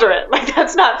children.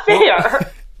 That's not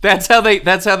fair. That's how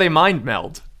they mind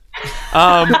meld.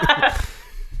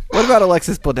 What about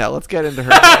Alexis Bledel? Let's get into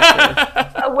her.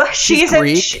 Well, she's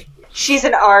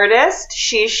an artist.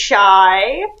 She's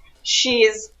shy.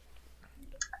 She's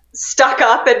stuck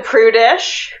up and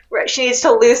prudish. She needs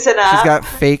to loosen up. She's got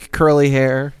fake curly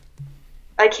hair.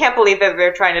 I can't believe that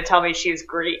they're trying to tell me she's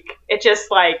Greek. It just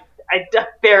I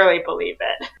barely believe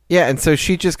it. Yeah, and so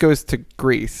she just goes to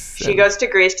Greece. She goes to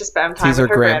Greece to spend time with her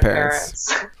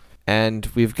grandparents. And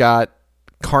we've got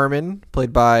Carmen,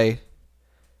 played by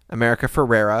America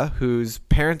Ferrera, whose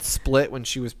parents split when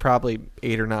she was probably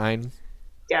 8 or 9.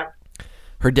 Yeah.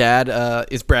 Her dad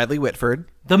is Bradley Whitford.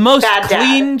 The most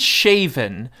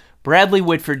clean-shaven Bradley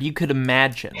Whitford you could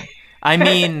imagine. I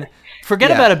mean, forget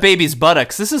Yeah. about a baby's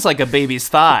buttocks. This is like a baby's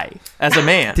thigh as a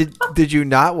man. Did you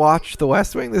not watch The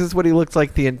West Wing? This is what he looked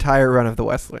like the entire run of The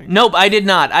West Wing. Nope, I did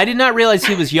not. I did not realize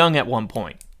he was young at one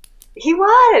point. He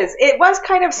was. It was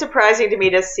kind of surprising to me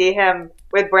to see him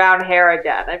with brown hair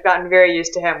again. I've gotten very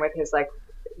used to him with his like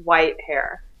white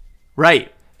hair.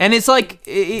 Right. And it's like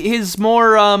his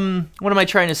more, what am I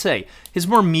trying to say? His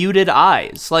more muted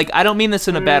eyes. Like, I don't mean this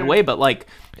in a bad way, but like,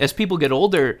 as people get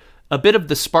older, a bit of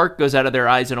the spark goes out of their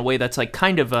eyes in a way that's like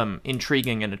kind of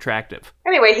intriguing and attractive.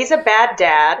 Anyway, he's a bad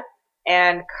dad,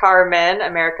 and Carmen,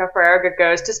 America Ferrera,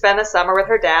 goes to spend the summer with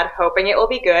her dad, hoping it will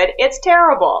be good. It's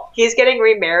terrible. He's getting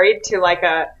remarried to like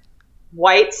a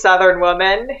white Southern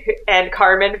woman, and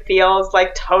Carmen feels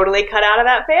like totally cut out of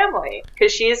that family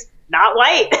because she's not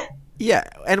white. Yeah,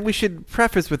 and we should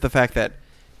preface with the fact that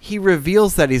he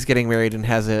reveals that he's getting married and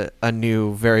has a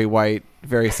new, very white,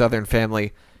 very Southern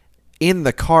family in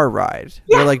the car ride.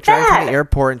 Yeah, They're like driving from bad. the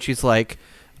airport, and she's like,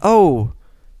 "Oh,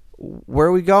 where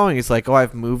are we going?" He's like, "Oh,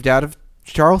 I've moved out of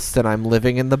Charleston. I'm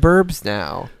living in the burbs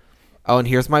now. Oh, and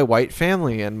here's my white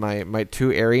family and my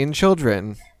two Aryan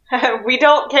children." We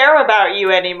don't care about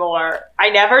you anymore.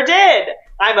 I never did.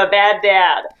 I'm a bad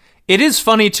dad. It is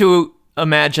funny to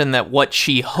imagine that what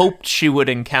she hoped she would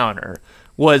encounter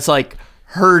was like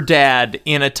her dad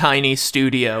in a tiny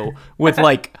studio with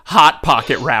like Hot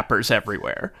Pocket wrappers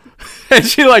everywhere. And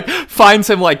she like finds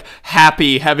him like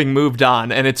happy having moved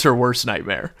on, and it's her worst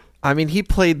nightmare. I mean, he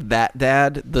played that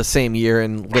dad the same year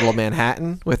in Little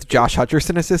Manhattan with Josh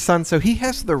Hutcherson as his son, so he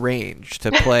has the range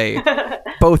to play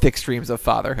both extremes of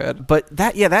fatherhood. But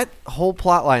that whole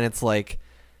plot line, it's like,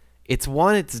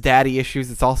 it's daddy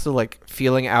issues. It's also like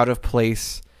feeling out of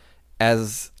place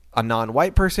as a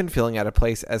non-white person, feeling out of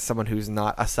place as someone who's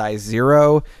not a size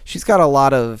 0. She's got a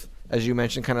lot of, as you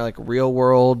mentioned, kind of like real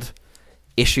world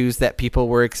issues that people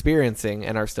were experiencing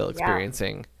and are still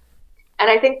experiencing. And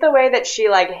I think the way that she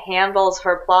like handles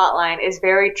her plot line is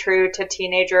very true to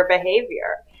teenager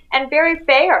behavior and very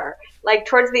fair. Like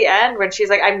towards the end when she's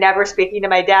like, "I'm never speaking to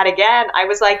my dad again," I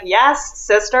was like, yes,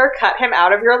 sister, cut him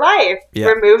out of your life. Yeah.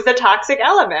 Remove the toxic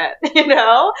element, you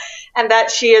know? And that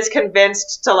she is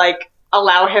convinced to like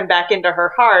allow him back into her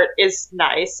heart is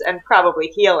nice and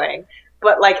probably healing.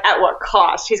 But like at what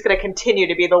cost? He's going to continue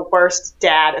to be the worst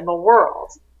dad in the world.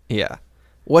 Yeah.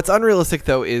 What's unrealistic,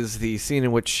 though, is the scene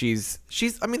in which she's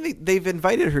I mean, they've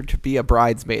invited her to be a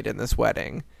bridesmaid in this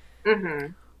wedding.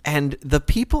 Mm-hmm. And the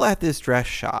people at this dress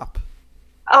shop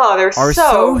they're are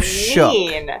so shook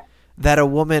mean that a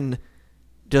woman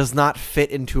does not fit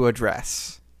into a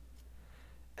dress.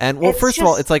 And, well, first of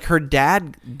all, it's like her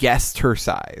dad guessed her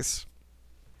size.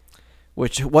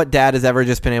 Which, what dad has ever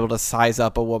just been able to size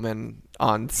up a woman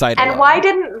on sight alone? And why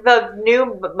didn't the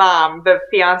new mom, the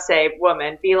fiance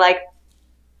woman, be like,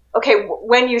 okay,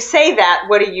 when you say that,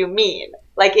 what do you mean?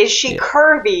 Like, is she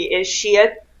curvy? Is she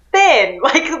a thin?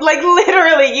 Like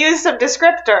literally use some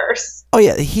descriptors. Oh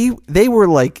yeah, they were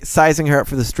like sizing her up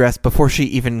for this dress before she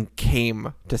even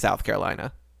came to South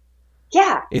Carolina.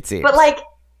 Yeah. It seems. But like,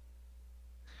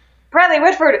 Bradley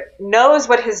Whitford knows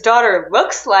what his daughter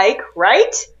looks like,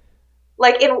 right?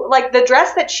 Like the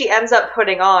dress that she ends up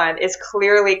putting on is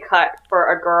clearly cut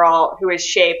for a girl who is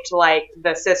shaped like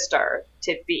the sister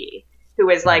to be, who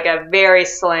is like a very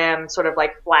slim, sort of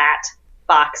like flat,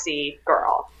 boxy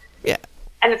girl. Yeah.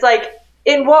 And it's like,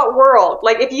 in what world?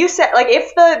 Like, if you said, like,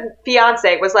 if the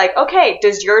fiance was like, okay,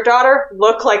 does your daughter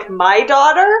look like my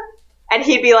daughter? And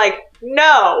he'd be like,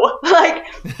 no. Like,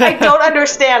 I don't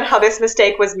understand how this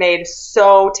mistake was made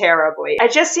so terribly.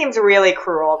 It just seems really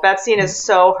cruel. That scene is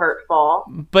so hurtful.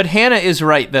 But Hannah is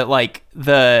right that, like,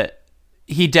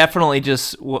 he definitely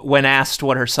just, when asked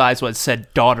what her size was,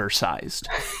 said daughter-sized.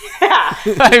 Yeah.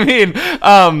 I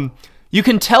mean, you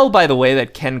can tell by the way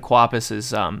that Ken Kwapis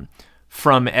is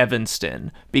from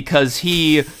Evanston, because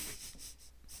he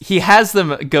has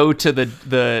them go to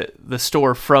the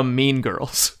store from Mean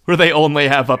Girls, where they only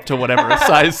have up to whatever, a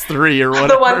size 3 or whatever.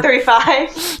 The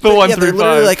 135. The 135. They're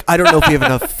literally like, I don't know if we have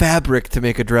enough fabric to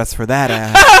make a dress for that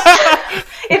ass.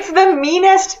 It's the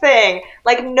meanest thing.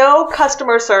 Like, no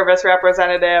customer service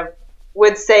representative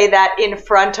would say that in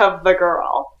front of the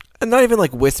girl. And not even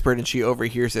like whispered and she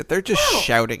overhears it. They're just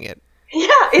shouting it. Yeah,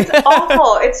 it's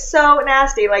awful. It's so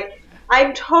nasty. Like,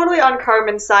 I'm totally on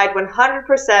Carmen's side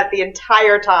 100% the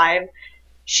entire time.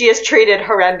 She is treated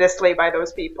horrendously by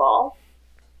those people.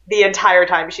 The entire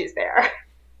time she's there.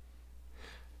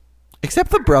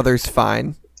 Except the brother's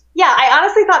fine. Yeah, I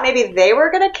honestly thought maybe they were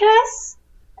going to kiss.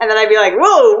 And then I'd be like,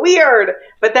 whoa, weird.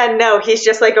 But then no, he's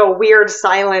just like a weird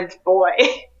silent boy.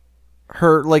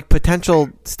 Her like potential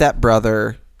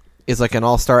stepbrother is like an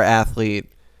all-star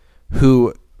athlete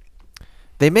who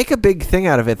They make a big thing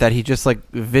out of it that he just like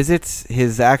visits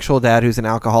his actual dad, who's an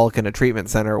alcoholic in a treatment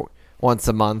center, once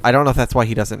a month. I don't know if that's why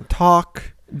he doesn't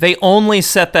talk. They only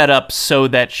set that up so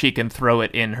that she can throw it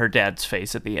in her dad's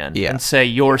face at the end and say,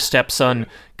 your stepson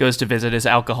goes to visit his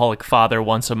alcoholic father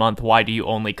once a month. Why do you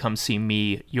only come see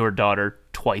me, your daughter,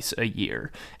 twice a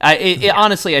year?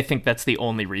 Honestly, I think that's the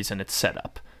only reason it's set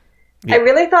up. Yeah. I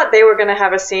really thought they were going to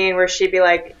have a scene where she'd be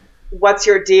like, what's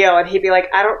your deal? And he'd be like,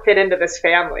 I don't fit into this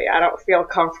family. I don't feel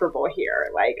comfortable here.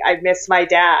 Like, I miss my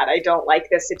dad. I don't like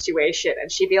this situation. And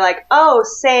she'd be like, oh,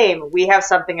 same. We have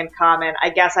something in common. I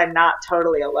guess I'm not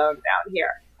totally alone down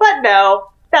here. But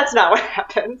no, that's not what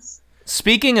happens.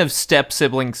 Speaking of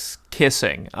step-siblings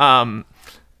kissing, don't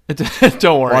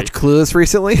worry. Watch Clueless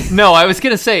recently? No, I was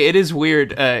going to say, it is weird,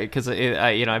 because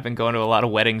I've been going to a lot of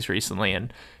weddings recently,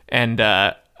 and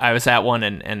I was at one,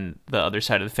 and the other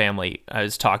side of the family, I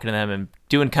was talking to them and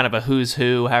doing kind of a who's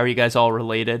who, how are you guys all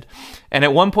related? And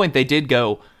at one point they did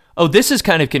go, oh, this is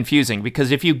kind of confusing, because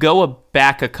if you go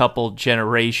back a couple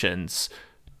generations,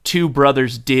 two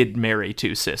brothers did marry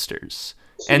two sisters.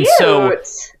 Cute. And so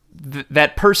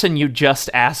that person you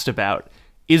just asked about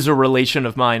is a relation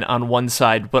of mine on one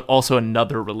side, but also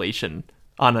another relation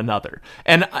on another.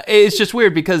 And it's just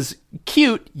weird because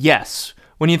cute, yes.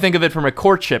 When you think of it from a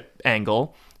courtship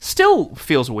angle, still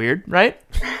feels weird, right?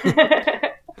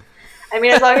 I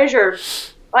mean, as long as you're,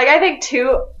 like, I think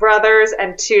two brothers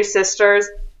and two sisters,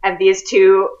 and these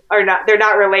two they're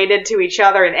not related to each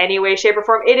other in any way, shape, or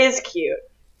form, it is cute.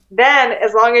 Then,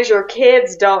 as long as your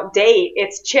kids don't date,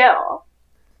 it's chill.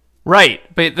 Right.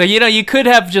 But, you could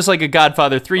have just like a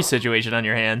Godfather 3 situation on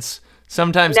your hands.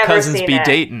 Sometimes Never cousins be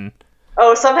dating.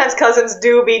 Oh, sometimes cousins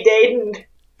do be dating.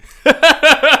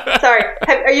 Sorry.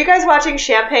 Are you guys watching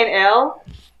Champagne Ale?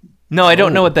 No, I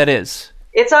don't know what that is.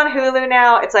 It's on Hulu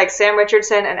now. It's like Sam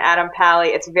Richardson and Adam Pally.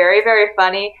 It's very, very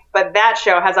funny, but that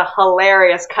show has a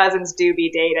hilarious cousins do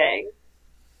be dating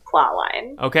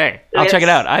plotline. Okay, I'll check it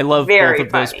out. I love both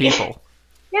of those people.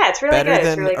 Yeah, it's really Better good.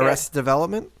 than really Arrested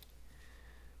Development?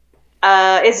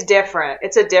 It's different.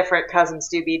 It's a different cousins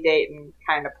do be dating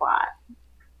kind of plot.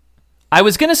 I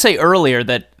was going to say earlier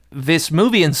that this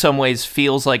movie in some ways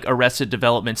feels like Arrested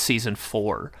Development Season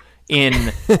 4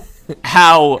 in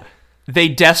how they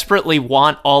desperately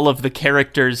want all of the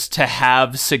characters to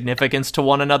have significance to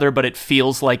one another, but it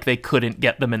feels like they couldn't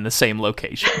get them in the same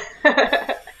location.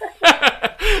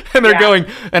 And they're going,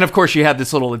 and of course you have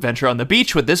this little adventure on the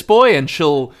beach with this boy, and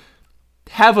she'll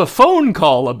have a phone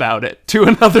call about it to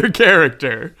another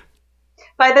character.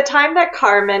 By the time that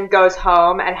Carmen goes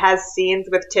home and has scenes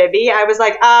with Tibby, I was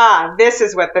like, this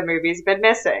is what the movie's been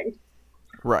missing.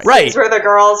 Right. It's where the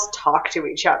girls talk to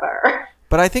each other.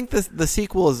 But I think the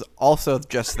sequel is also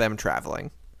just them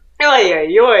traveling. Oy,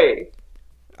 oy, oy.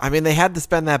 I mean, they had to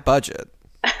spend that budget.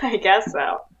 I guess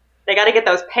so. They got to get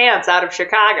those pants out of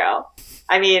Chicago.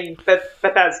 I mean,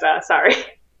 Bethesda, sorry.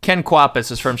 Ken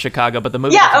Kwapis is from Chicago, but the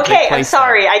movie I'm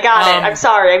sorry. I got it. I'm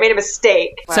sorry. I made a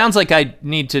mistake. Sounds like I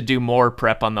need to do more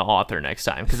prep on the author next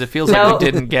time, because it feels like we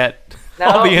didn't get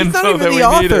all the info that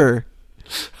we needed.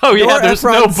 Oh, yeah, there's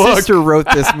no book. Sister wrote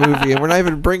this movie, and we're not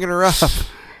even bringing her up.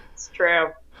 It's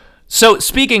true. So,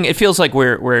 it feels like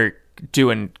we're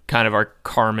doing kind of our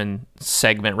Carmen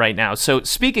segment right now. So,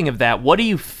 speaking of that, how do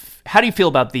you feel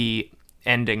about the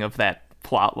ending of that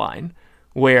plot line,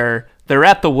 where they're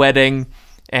at the wedding,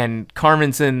 and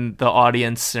Carmen's in the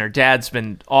audience, and her dad's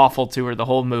been awful to her the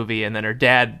whole movie, and then her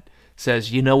dad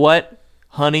says, you know what,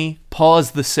 honey,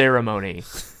 pause the ceremony.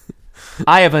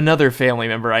 I have another family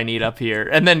member I need up here.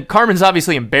 And then Carmen's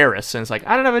obviously embarrassed, and it's like,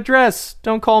 I don't have a dress,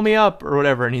 don't call me up, or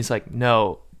whatever. And he's like,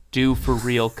 no, do for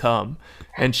real come.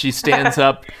 And she stands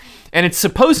up, and it's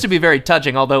supposed to be very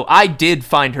touching, although I did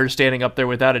find her standing up there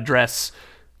without a dress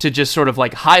to just sort of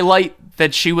like highlight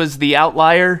that she was the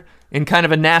outlier in kind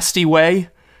of a nasty way.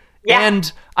 Yeah.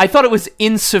 And I thought it was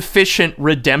insufficient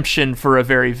redemption for a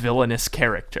very villainous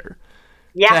character.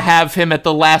 Yeah. To have him at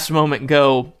the last moment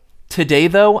go, today,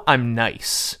 though, I'm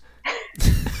nice.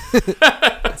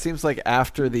 It seems like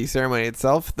after the ceremony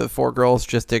itself, the four girls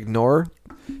just ignore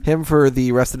him for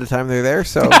the rest of the time they're there,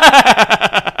 so...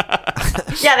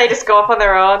 Yeah, they just go off on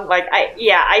their own. Like,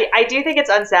 I do think it's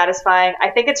unsatisfying.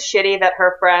 I think it's shitty that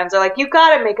her friends are like, you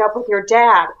gotta make up with your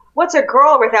dad. What's a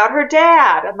girl without her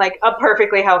dad? I'm like, a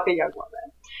perfectly healthy young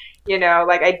woman. You know,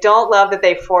 like, I don't love that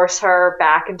they force her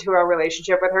back into a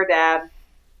relationship with her dad.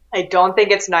 I don't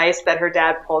think it's nice that her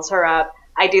dad pulls her up.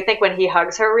 I do think when he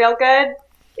hugs her real good,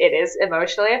 it is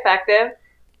emotionally effective.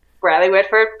 Bradley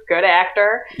Whitford, good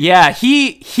actor. Yeah,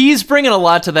 he's bringing a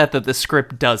lot to that the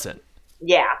script doesn't.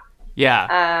 Yeah.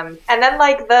 Yeah. And then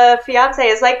like the fiance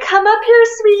is like, "Come up here,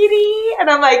 sweetie," and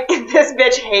I'm like, this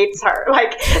bitch hates her.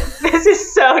 Like, this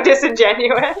is so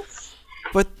disingenuous.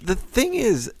 But the thing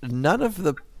is, none of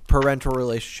the parental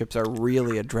relationships are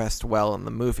really addressed well in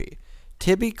the movie.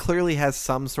 Tibby clearly has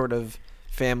some sort of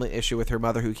family issue with her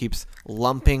mother who keeps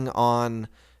lumping on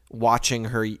watching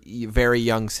her very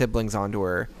young siblings onto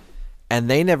her, and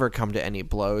they never come to any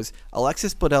blows.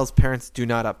 Alexis Bledel's parents do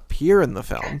not appear in the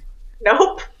film.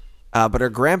 Nope. But her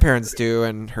grandparents do,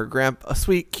 and her a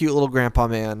sweet, cute little grandpa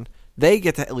man, they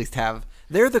get to at least have...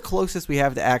 They're the closest we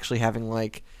have to actually having,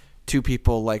 like, two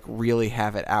people, like, really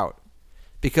have it out.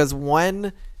 Because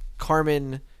when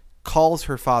Carmen calls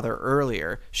her father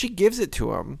earlier, she gives it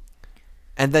to him,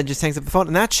 and then just hangs up the phone,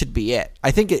 and that should be it.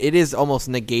 I think it is almost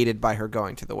negated by her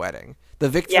going to the wedding. The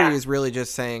victory is really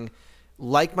just saying,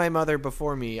 like my mother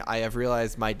before me, I have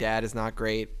realized my dad is not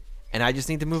great, and I just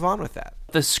need to move on with that.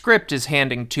 The script is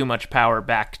handing too much power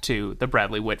back to the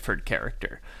Bradley Whitford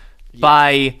character.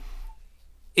 Yeah.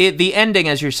 The ending,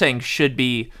 as you're saying, should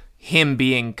be him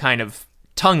being kind of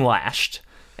tongue-lashed.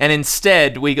 And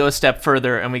instead, we go a step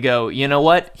further and we go, you know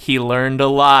what? He learned a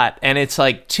lot. And it's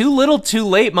like, too little, too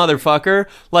late, motherfucker.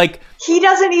 Like, he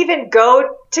doesn't even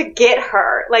go to get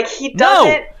her. Like, he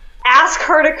doesn't ask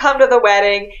her to come to the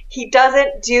wedding. He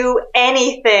doesn't do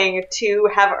anything to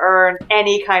have earned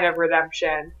any kind of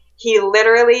redemption. He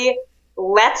literally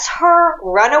lets her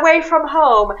run away from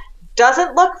home,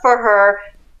 doesn't look for her,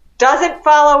 doesn't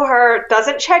follow her,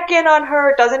 doesn't check in on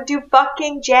her, doesn't do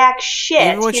fucking jack shit.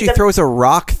 Even when she throws a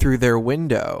rock through their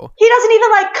window. He doesn't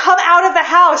even, like, come out of the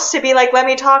house to be like, let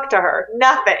me talk to her.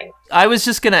 Nothing. I was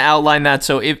just going to outline that.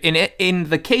 So if in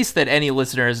the case that any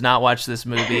listener has not watched this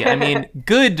movie, I mean,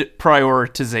 good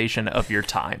prioritization of your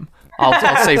time.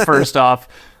 I'll say first off,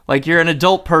 like, you're an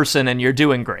adult person and you're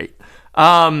doing great.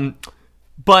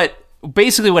 But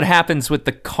basically what happens with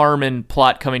the Carmen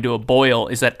plot coming to a boil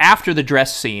is that after the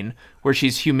dress scene, where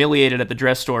she's humiliated at the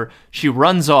dress store, she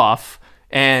runs off,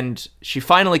 and she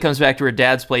finally comes back to her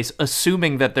dad's place,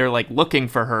 assuming that they're, like, looking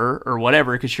for her or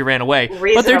whatever because she ran away.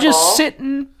 Reasonable. But they're just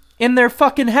sitting in their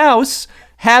fucking house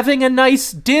having a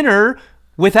nice dinner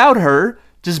without her,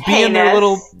 just being their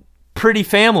little pretty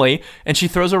family, and she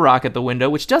throws a rock at the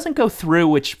window, which doesn't go through,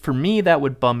 which for me, that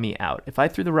would bum me out. If I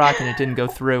threw the rock and it didn't go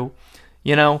through...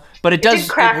 You know, but it does.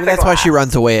 Maybe that's why she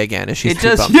runs away again. Is she's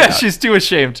too bummed out. She's too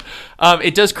ashamed.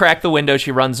 It does crack the window. She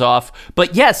runs off.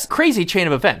 But yes, crazy chain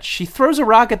of events. She throws a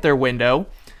rock at their window,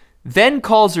 then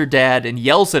calls her dad and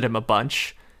yells at him a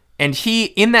bunch. And he,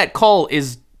 in that call,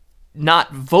 is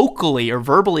not vocally or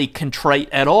verbally contrite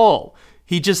at all.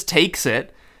 He just takes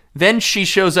it. Then she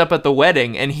shows up at the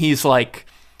wedding, and he's like,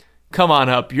 "Come on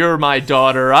up. You're my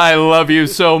daughter. I love you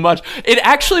so much." It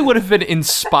actually would have been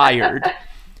inspired.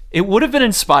 It would have been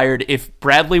inspired if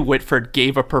Bradley Whitford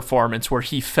gave a performance where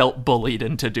he felt bullied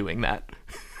into doing that.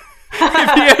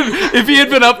 if he had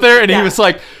been up there and he was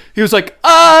like,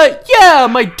 yeah,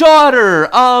 my daughter,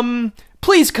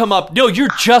 please come up. No, you're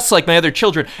just like my other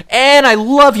children, and I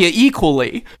love you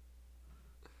equally.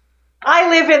 I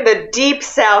live in the deep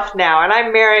South now, and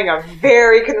I'm marrying a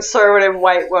very conservative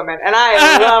white woman, and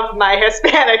I love my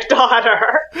Hispanic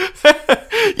daughter.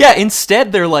 Yeah,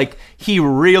 instead they're like, he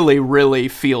really, really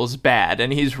feels bad,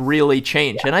 and he's really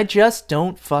changed, and I just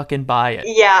don't fucking buy it.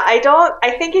 Yeah,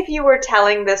 I think if you were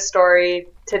telling this story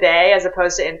today, as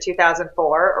opposed to in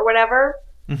 2004 or whatever,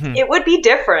 it would be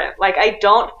different. Like, I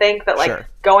don't think that, like,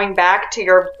 going back to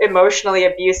your emotionally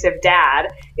abusive dad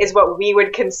is what we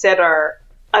would consider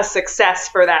a success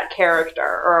for that character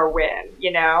or a win,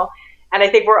 you know? And I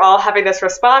think we're all having this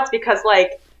response because,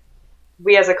 like,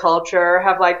 we as a culture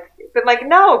have, like, been like,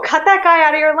 no, cut that guy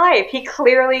out of your life. He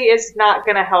clearly is not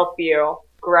going to help you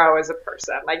grow as a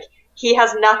person. Like, he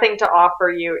has nothing to offer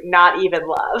you, not even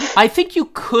love. I think you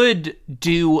could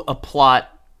do a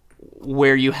plot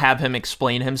where you have him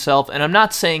explain himself, and I'm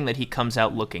not saying that he comes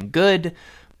out looking good,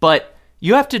 but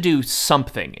you have to do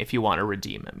something if you want to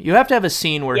redeem him. You have to have a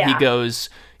scene where he goes,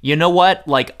 you know what?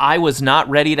 Like, I was not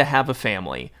ready to have a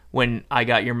family when I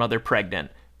got your mother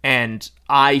pregnant, and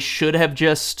I should have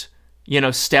just, you know,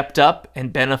 stepped up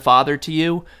and been a father to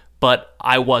you, but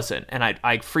I wasn't. And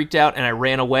I freaked out and I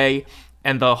ran away.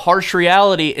 And the harsh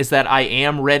reality is that I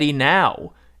am ready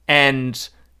now. And,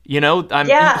 you know,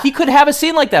 he could have a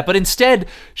scene like that, but instead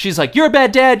she's like, you're a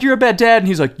bad dad. And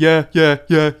he's like, yeah.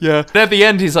 And at the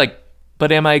end, he's like,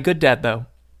 but am I a good dad, though?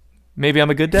 Maybe I'm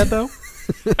a good dad, though?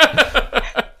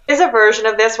 There's a version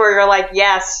of this where you're like,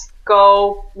 yes,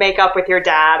 go make up with your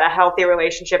dad. A healthy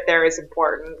relationship there is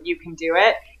important. You can do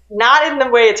it. Not in the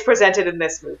way it's presented in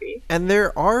this movie. And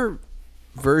there are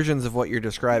versions of what you're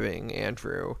describing,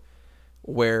 Andrew,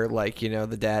 where like, you know,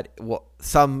 the dad, well,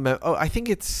 I think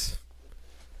it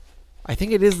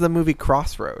is the movie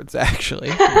Crossroads,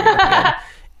 actually,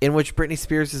 in which Britney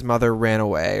Spears' mother ran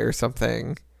away or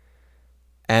something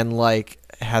and like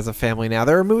has a family now.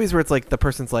 There are movies where it's like the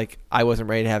person's like, I wasn't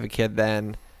ready to have a kid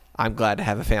then, I'm glad to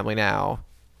have a family now.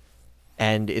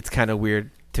 And it's kind of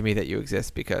weird to me that you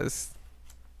exist because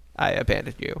I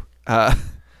abandoned you.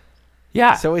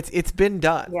 Yeah. So it's been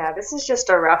done. Yeah, this is just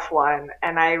a rough one.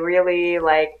 And I really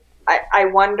I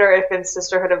wonder if in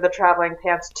Sisterhood of the Traveling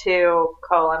Pants 2,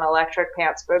 Electric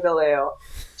Pants Boogaloo,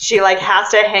 she like has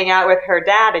to hang out with her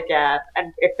dad again,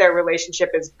 and if their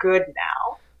relationship is good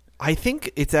now. I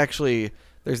think it's actually,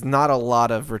 there's not a lot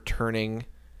of returning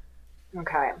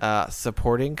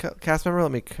supporting cast member.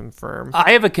 Let me confirm.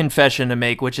 I have a confession to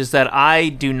make, which is that I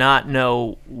do not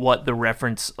know what the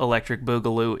reference Electric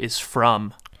Boogaloo is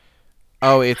from.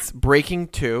 Oh, it's Breaking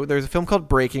 2. There's a film called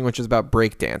Breaking, which is about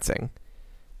breakdancing.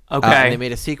 Okay. And they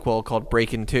made a sequel called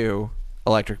Breaking 2,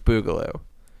 Electric Boogaloo.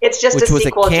 It's just a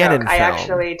sequel joke. Canon I film.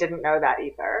 actually didn't know that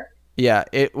either. Yeah,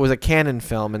 it was a Canon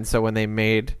film, and so when they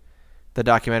made the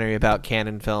documentary about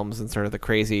Canon films and sort of the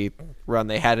crazy run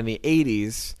they had in the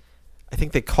 80s, I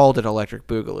think they called it Electric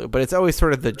Boogaloo, but it's always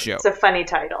sort of the joke. It's a funny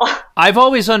title. I've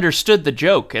always understood the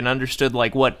joke and understood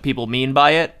like what people mean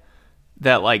by it,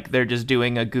 that like they're just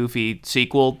doing a goofy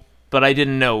sequel, but I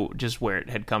didn't know just where it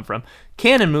had come from.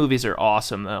 Canon movies are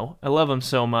awesome, though. I love them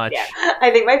so much. Yeah.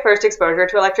 I think my first exposure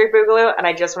to Electric Boogaloo, and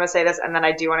I just want to say this, and then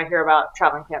I do want to hear about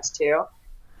Traveling Pants 2,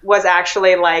 was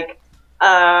actually like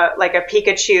a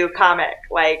Pikachu comic.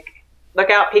 Like, look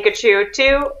out, Pikachu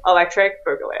 2, Electric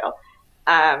Boogaloo.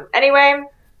 Anyway,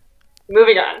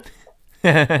 moving on.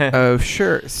 Oh,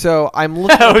 sure. So I'm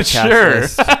looking at the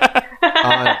cast list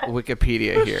on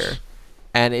Wikipedia here,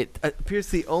 and it appears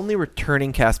the only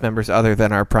returning cast members other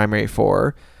than our primary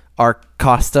four are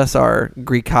Costas, our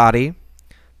Greekati,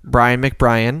 Brian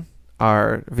McBrien,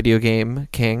 our video game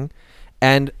king,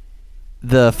 and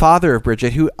the father of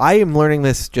Bridget, who I am learning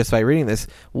this just by reading this,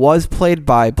 was played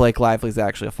by Blake Lively's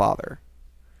actual father.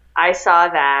 I saw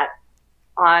that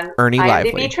on Ernie IMDb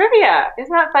Lively. Trivia.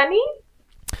 Isn't that funny?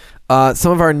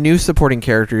 Some of our new supporting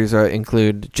characters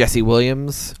include Jesse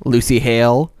Williams, Lucy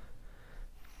Hale,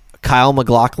 Kyle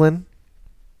MacLachlan,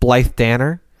 Blythe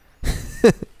Danner.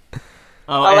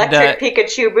 Electric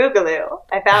Pikachu Boogaloo.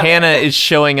 I found Hannah is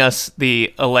showing us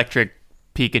the Electric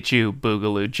Pikachu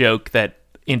Boogaloo joke that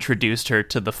introduced her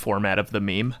to the format of the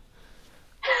meme.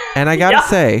 And I gotta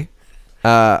say,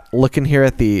 looking here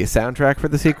at the soundtrack for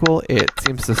the sequel, it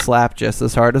seems to slap just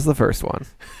as hard as the first one.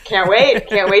 Can't wait.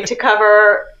 Can't wait to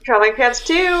cover Traveling Pants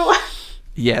 2.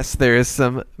 Yes, there is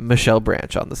some Michelle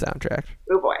Branch on the soundtrack.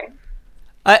 Oh boy.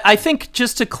 I think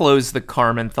just to close the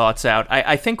Carmen thoughts out,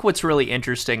 I think what's really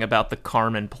interesting about the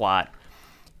Carmen plot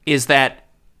is that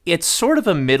it's sort of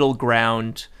a middle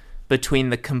ground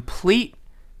between the complete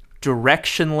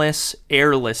directionless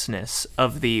airlessness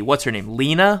of the, what's her name,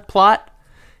 Lena plot,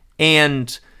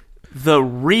 and the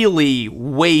really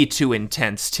way too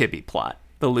intense Tibby plot,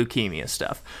 the leukemia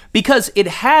stuff. Because it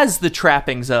has the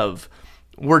trappings of,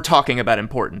 we're talking about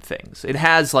important things. It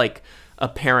has like a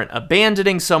parent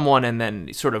abandoning someone and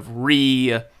then sort of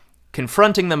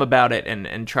confronting them about it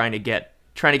and trying to get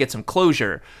some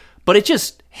closure, but it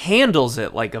just handles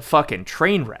it like a fucking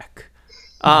train wreck.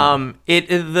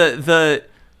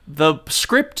 The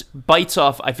script bites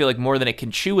off, I feel like, more than it can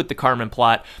chew with the Carmen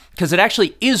plot, because it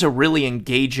actually is a really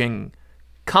engaging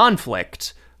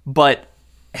conflict, but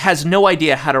has no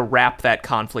idea how to wrap that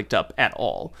conflict up at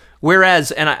all.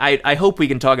 Whereas, and I hope we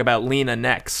can talk about Lena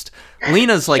next,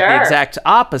 Lena's like the exact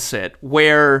opposite,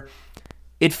 where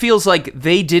it feels like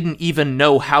they didn't even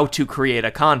know how to create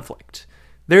a conflict.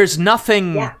 There's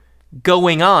nothing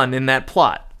going on in that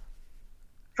plot.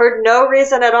 For no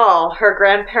reason at all, her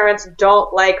grandparents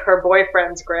don't like her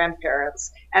boyfriend's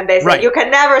grandparents. And they say, you can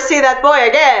never see that boy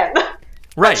again.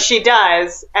 Right. But she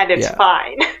does, and it's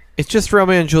fine. It's just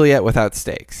Romeo and Juliet without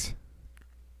stakes.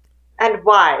 And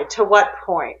why? To what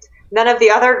point? None of the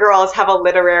other girls have a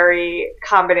literary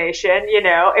combination, you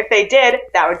know? If they did,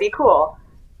 that would be cool.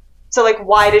 So, like,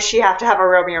 why does she have to have a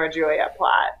Romeo and Juliet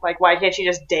plot? Like, why can't she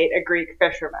just date a Greek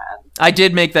fisherman? I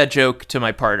did make that joke to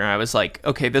my partner. I was like,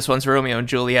 okay, this one's Romeo and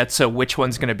Juliet, so which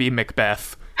one's going to be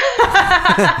Macbeth?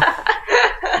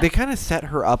 They kind of set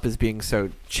her up as being so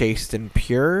chaste and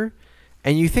pure,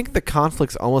 and you think the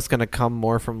conflict's almost going to come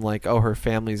more from, like, oh, her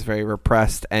family's very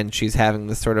repressed, and she's having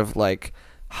this sort of, like,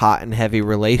 hot and heavy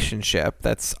relationship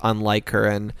that's unlike her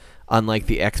and unlike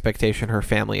the expectation her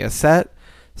family has set.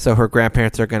 So her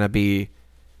grandparents are going to be,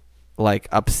 like,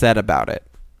 upset about it.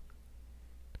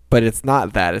 But it's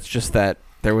not that. It's just that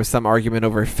there was some argument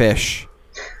over fish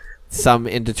some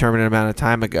indeterminate amount of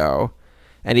time ago.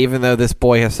 And even though this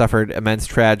boy has suffered immense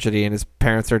tragedy and his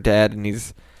parents are dead and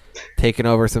he's taken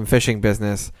over some fishing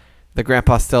business, the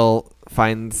grandpa still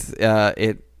finds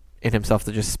it in himself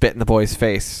to just spit in the boy's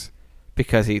face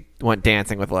because he went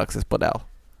dancing with Alexis Bledel.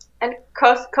 And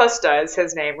Costa is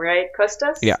his name, right?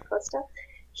 Costas? Yeah. Costa?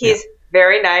 He's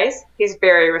very nice. He's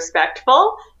very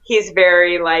respectful. He's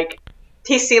very,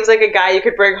 he seems like a guy you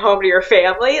could bring home to your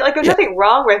family. Like, there's nothing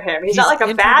wrong with him. He's not like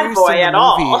a bad boy at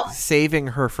all. Saving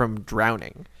her from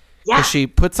drowning. Yeah. Because she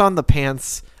puts on the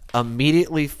pants,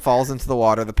 immediately falls into the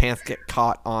water. The pants get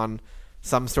caught on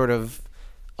some sort of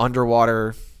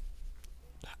underwater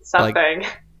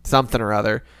something or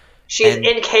other. She's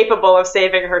incapable of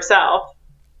saving herself.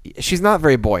 She's not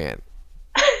very buoyant.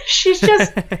 She's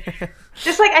just I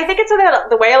think it's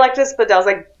the way Alexis Bledel's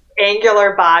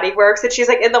angular body works, that she's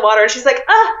in the water and she's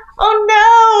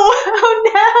oh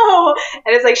no,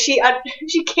 and it's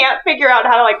she can't figure out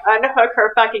how to unhook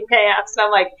her fucking pants,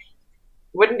 and I'm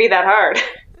wouldn't be that hard.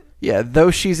 Yeah,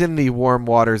 though she's in the warm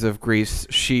waters of Greece,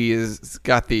 she's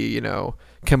got the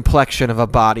complexion of a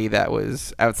body that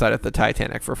was outside of the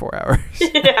Titanic for 4 hours.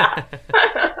 Yeah.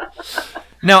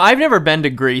 Now, I've never been to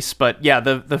Greece, but yeah,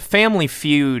 the family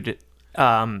feud,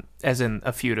 as in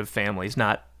a feud of families,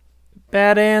 not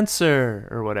bad answer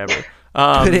or whatever.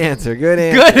 Good answer. Good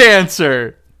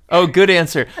answer. Oh, good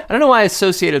answer. I don't know why I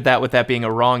associated that with that being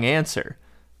a wrong answer.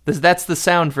 That's the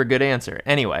sound for good answer.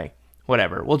 Anyway,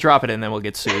 whatever. We'll drop it and then we'll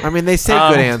get sued. I mean, they say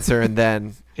good answer and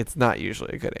then it's not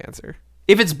usually a good answer.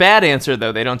 If it's bad answer,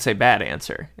 though, they don't say bad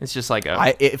answer. It's just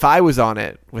if I was on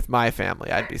it with my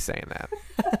family, I'd be saying that.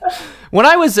 When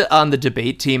I was on the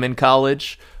debate team in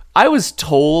college, I was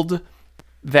told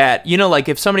that,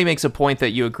 if somebody makes a point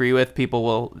that you agree with, people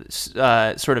will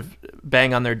sort of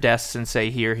bang on their desks and say,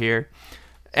 hear, hear.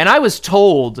 And I was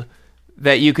told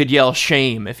that you could yell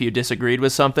shame if you disagreed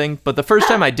with something. But the first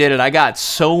time I did it, I got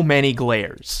so many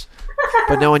glares.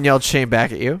 But no one yelled shame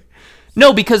back at you?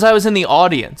 No, because I was in the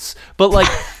audience. But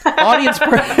audience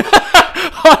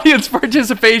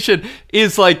participation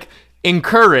is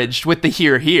encouraged with the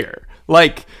hear, hear.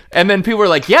 And then people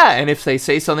were yeah, and if they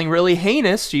say something really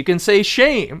heinous, you can say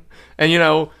shame. And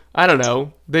I don't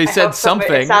know. They said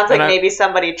something. It sounds maybe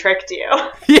somebody tricked you.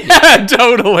 Yeah,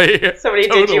 totally. Somebody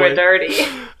did you a dirty.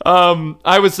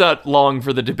 I was not long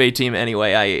for the debate team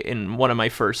anyway. In one of my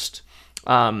first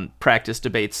practice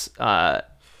debates,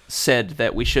 said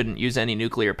that we shouldn't use any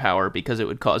nuclear power because it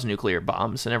would cause nuclear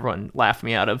bombs, and everyone laughed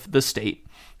me out of the state.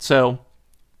 So,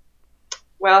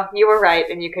 well, you were right,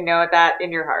 and you can know that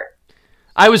in your heart.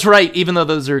 I was right, even though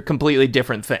those are completely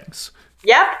different things.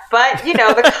 Yep, but,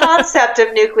 the concept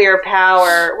of nuclear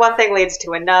power, one thing leads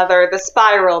to another, the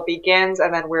spiral begins,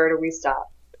 and then where do we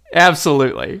stop?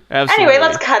 Absolutely. Anyway,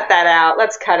 let's cut that out.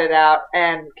 Let's cut it out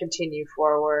and continue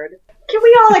forward. Can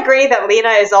we all agree that Lena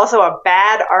is also a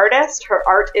bad artist? Her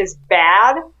art is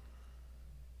bad?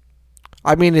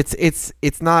 I mean,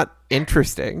 it's not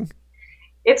interesting.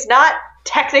 It's not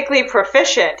technically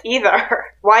proficient either.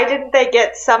 Why didn't they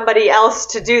get somebody else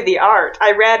to do the art?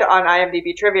 I read on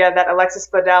IMDb trivia that Alexis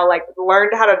Bledel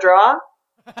learned how to draw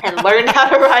and learned how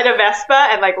to ride a Vespa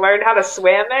and learned how to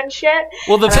swim and shit.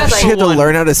 Well, the Vespa she had to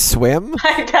learn how to swim?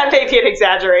 That may be an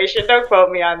exaggeration. Don't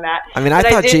quote me on that. I mean, I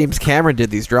thought James Cameron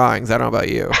did these drawings. I don't know about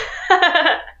you.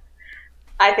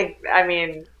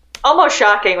 Almost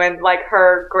shocking when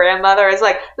her grandmother is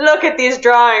look at these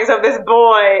drawings of this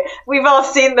boy. We've all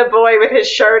seen the boy with his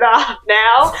shirt off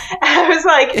now. And I was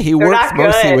he works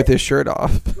mostly with his shirt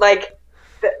off.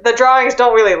 The drawings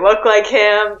don't really look like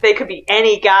him. They could be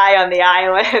any guy on the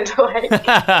island.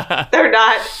 They're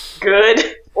not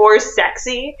good or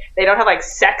sexy. They don't have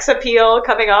sex appeal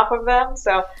coming off of them.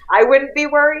 So I wouldn't be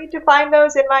worried to find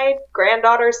those in my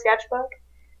granddaughter's sketchbook.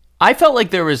 I felt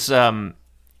like there was a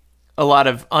lot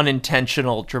of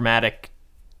unintentional dramatic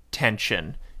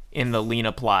tension in the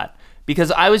Lena plot because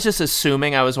I was just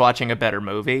assuming I was watching a better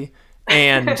movie.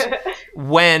 And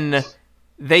when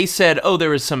they said, oh, there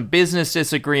was some business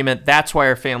disagreement, that's why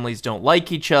our families don't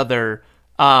like each other,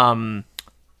 I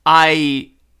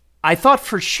thought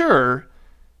for sure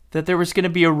that there was going to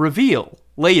be a reveal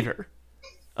later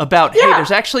about, hey, there's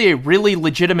actually a really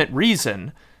legitimate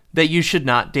reason that you should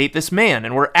not date this man,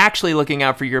 and we're actually looking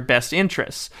out for your best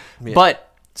interests. Yeah.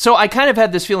 But, so I kind of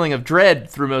had this feeling of dread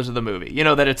through most of the movie,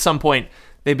 that at some point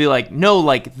they'd be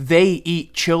no, they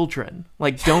eat children.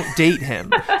 Don't date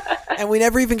him. And we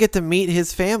never even get to meet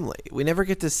his family. We never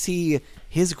get to see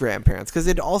his grandparents, because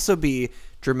it'd also be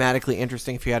dramatically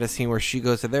interesting if you had a scene where she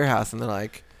goes to their house and they're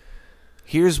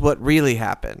here's what really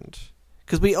happened.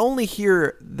 Because we only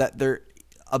hear that they're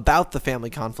about the family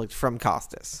conflict from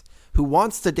Costas. who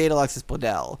wants to date Alexis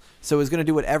Bledel, so is going to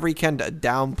do whatever he can to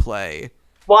downplay.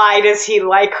 Why does he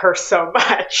like her so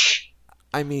much?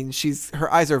 I mean,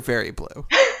 her eyes are very blue.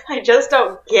 I just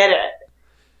don't get it.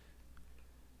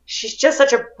 She's just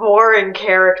such a boring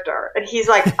character. And he's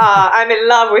like, I'm in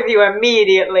love with you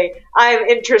immediately. I'm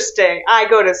interesting. I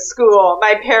go to school.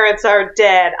 My parents are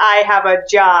dead. I have a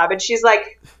job. And she's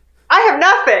like, I have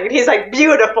nothing. And he's like,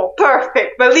 beautiful,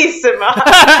 perfect, bellissima.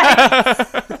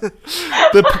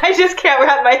 I just can't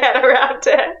wrap my head around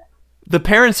it. The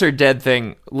parents are dead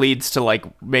thing leads to like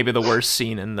maybe the worst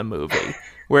scene in the movie,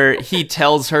 where he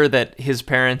tells her that his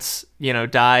parents,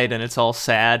 died and it's all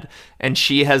sad. And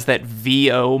she has that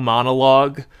VO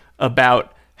monologue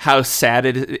about how sad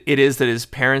it is that his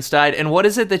parents died. And what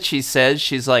is it that she says?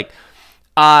 She's like,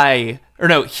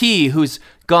 he who's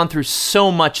gone through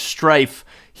so much strife,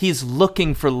 he's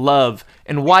looking for love.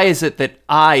 And why is it that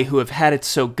I, who have had it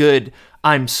so good,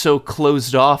 I'm so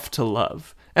closed off to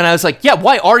love? And I was like, yeah,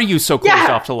 why are you so closed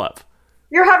off to love?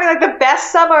 You're having like the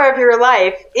best summer of your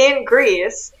life in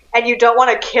Greece, and you don't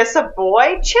want to kiss a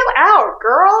boy? Chill out,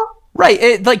 girl. Right.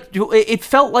 It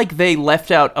felt like they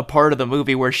left out a part of the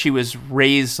movie where she was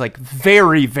raised like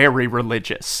very, very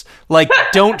religious. Like,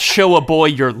 don't show a boy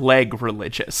your leg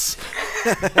religious.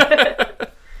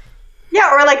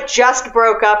 Yeah, or like just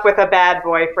broke up with a bad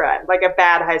boyfriend, like a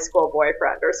bad high school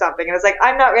boyfriend or something. And it's like,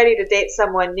 I'm not ready to date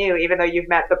someone new, even though you've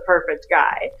met the perfect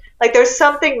guy. Like, there's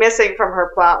something missing from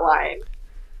her plot line.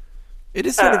 It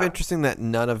is sort of interesting that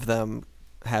none of them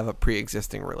have a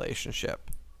pre-existing relationship.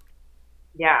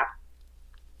 Yeah.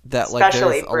 That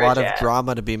Especially there's a lot of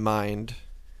drama to be mined.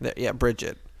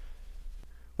 Bridget.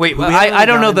 Wait, I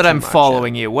don't know that I'm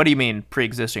following you. What do you mean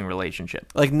pre-existing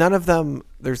relationship? Like, none of them,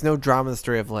 there's no drama in the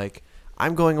story of like,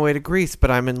 I'm going away to Greece,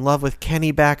 but I'm in love with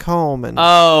Kenny back home. And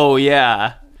oh,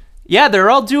 yeah. Yeah,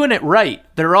 they're all doing it right.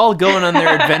 They're all going on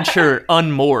their adventure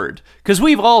unmoored. Because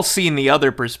we've all seen the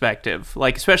other perspective.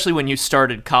 Like, especially when you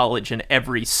started college and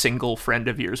every single friend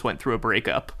of yours went through a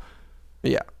breakup.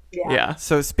 Yeah.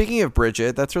 So speaking of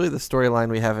Bridget, that's really the storyline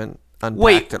we haven't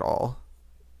unpacked at all.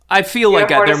 I feel like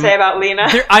more to say about Lena.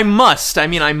 I must,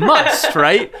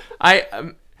 right?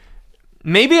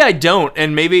 Maybe I don't,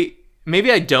 and maybe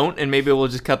I don't, and maybe we'll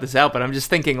just cut this out. But I'm just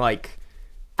thinking, like,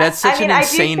 that's such an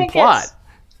insane plot.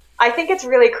 I think it's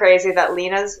really crazy that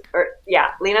Lena's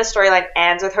storyline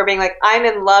ends with her being like, I'm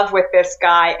in love with this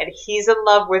guy, and he's in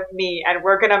love with me, and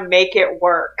we're gonna make it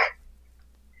work.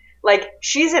 Like,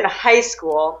 she's in high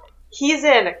school. He's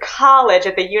in college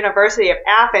at the University of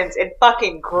Athens in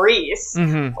fucking Greece.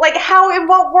 Mm-hmm. Like, in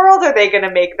what world are they going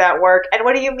to make that work? And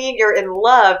what do you mean you're in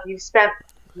love? You've spent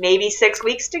maybe 6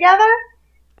 weeks together?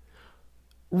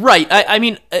 Right. I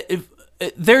mean,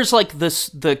 there's like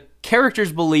the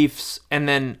character's beliefs, and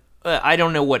then I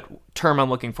don't know what term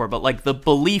I'm looking for, but like the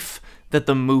belief that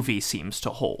the movie seems to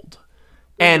hold.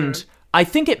 Mm-hmm. And I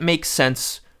think it makes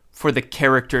sense for the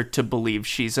character to believe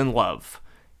she's in love,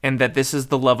 and that this is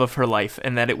the love of her life,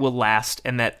 and that it will last,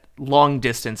 and that long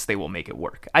distance they will make it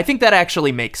work. I think that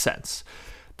actually makes sense.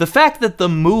 The fact that the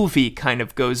movie kind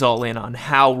of goes all in on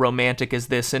how romantic is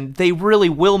this, and they really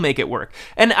will make it work.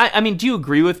 And I mean, do you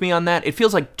agree with me on that? It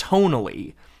feels like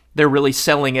tonally they're really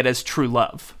selling it as true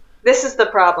love. This is the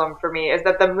problem for me, is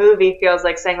that the movie feels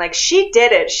like saying, like, she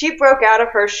did it. She broke out of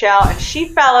her shell, and she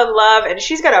fell in love, and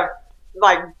she's going to,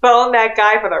 like, bone that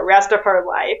guy for the rest of her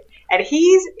life. And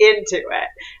he's into it.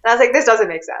 And I was like, this doesn't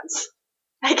make sense.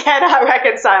 I cannot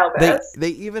reconcile this. They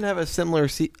even have a similar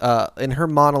in her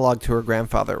monologue to her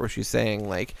grandfather, where she's saying,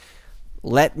 like,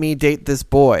 let me date this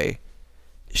boy.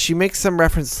 She makes some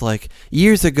reference like,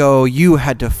 years ago, you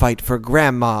had to fight for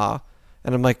grandma.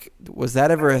 And I'm like, was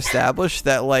that ever established?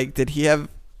 That, like, did he have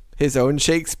his own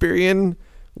Shakespearean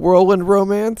whirlwind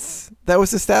romance that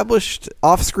was established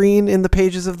off screen in the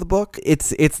pages of the book?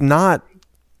 It's not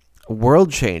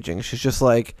world changing. She's just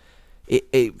like,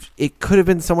 it could have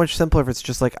been so much simpler if it's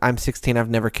just like, I'm 16, I've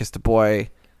never kissed a boy,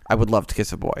 I would love to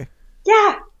kiss a boy.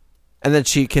 Yeah. And then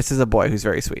she kisses a boy who's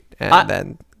very sweet, and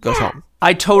then goes home.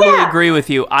 I totally agree with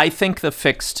you. I think the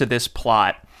fix to this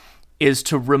plot is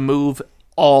to remove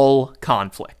all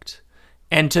conflict,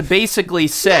 and to basically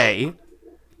say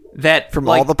that from,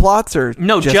 like, all the plots, or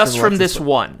no, just from this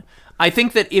one. I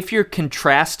think that if you're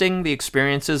contrasting the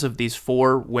experiences of these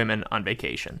 4 women on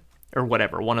vacation, or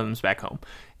whatever, one of them's back home,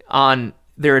 on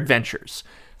their adventures,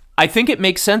 I think it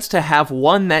makes sense to have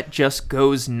one that just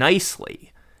goes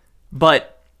nicely.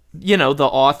 But, the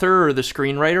author or the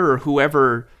screenwriter or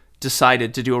whoever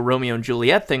decided to do a Romeo and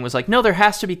Juliet thing was like, no, there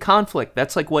has to be conflict.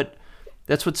 That's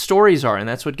what stories are, and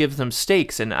that's what gives them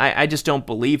stakes, and I just don't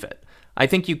believe it. I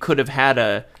think you could have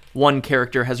had one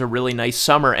character has a really nice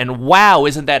summer, and wow,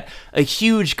 isn't that a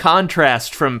huge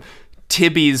contrast from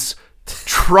Tibby's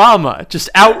trauma, just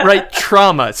outright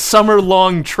trauma,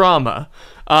 summer-long trauma.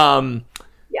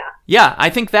 Yeah, I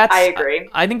think that's... I agree.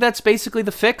 I think that's basically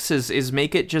the fix, is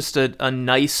make it just a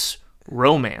nice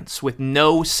romance with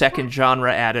no second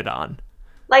genre added on.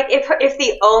 Like, if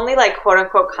the only, like,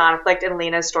 quote-unquote conflict in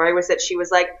Lena's story was that she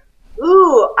was like,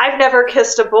 ooh, I've never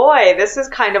kissed a boy. This is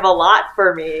kind of a lot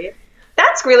for me.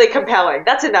 That's really compelling.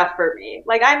 That's enough for me.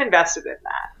 Like, I'm invested in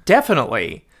that.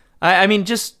 Definitely. I mean,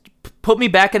 just put me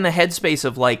back in the headspace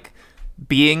of, like,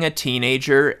 being a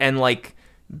teenager and, like,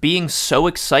 being so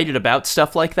excited about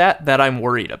stuff like that I'm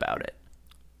worried about it.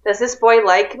 Does this boy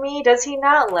like me? Does he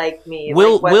not like me?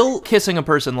 Will kissing a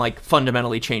person, like,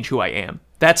 fundamentally change who I am?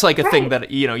 That's, like, a thing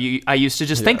that, you know, I used to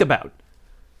just think about.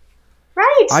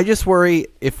 Right. I just worry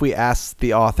if we asked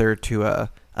the author to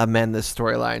amend this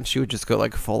storyline, she would just go,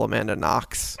 like, full Amanda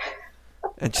Knox.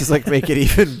 And just, like, make it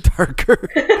even darker.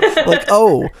 Like,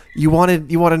 oh, you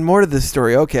wanted more to this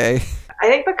story. Okay. I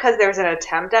think because there's an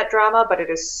attempt at drama, but it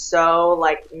is so,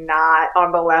 like, not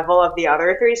on the level of the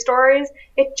other three stories,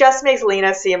 it just makes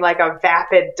Lena seem like a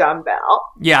vapid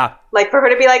dumbbell. Yeah. Like, for her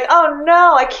to be like, oh,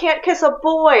 no, I can't kiss a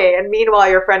boy. And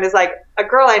meanwhile, your friend is like, a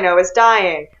girl I know is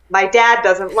dying. My dad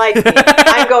doesn't like me.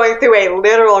 I'm going through a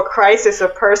literal crisis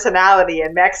of personality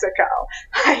in Mexico.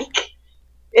 Like,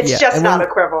 it's just not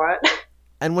equivalent.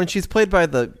 And when she's played by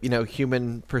the, you know,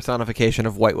 human personification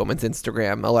of white woman's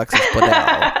Instagram, Alexis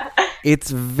Bledel,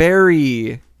 it's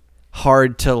very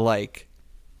hard to, like,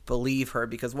 believe her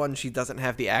because, one, she doesn't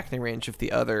have the acting range of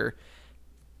the other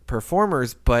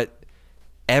performers, but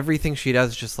everything she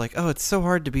does is just like, oh, it's so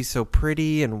hard to be so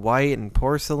pretty and white and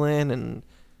porcelain. And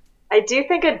I do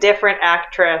think a different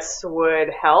actress would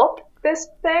help this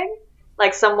thing.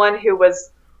 Like, someone who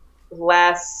was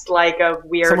less like a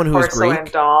weird porcelain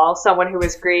doll, someone who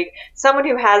is Greek, someone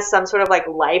who has some sort of, like,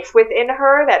 life within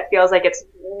her that feels like it's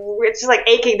just, like,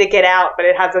 aching to get out, but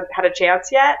it hasn't had a chance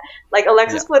yet. Like,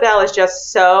 Alexis Bledel is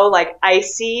just so, like,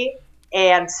 icy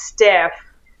and stiff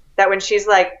that when she's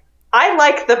like, I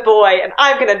like the boy and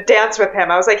I'm going to dance with him,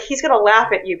 I was like, he's going to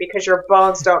laugh at you because your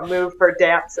bones don't move for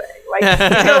dancing. Like,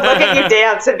 he's going to look at you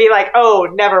dance and be like, oh,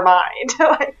 never mind.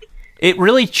 Like, it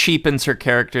really cheapens her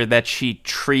character that she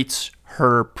treats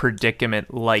her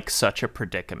predicament like such a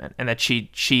predicament, and that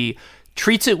she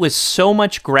treats it with so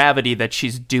much gravity that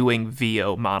she's doing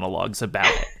VO monologues about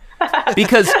it.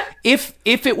 Because if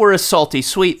it were a salty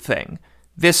sweet thing,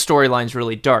 this storyline's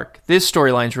really dark, this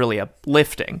storyline's really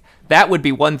uplifting, that would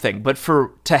be one thing. But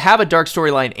to have a dark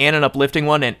storyline and an uplifting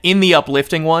one, and in the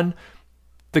uplifting one,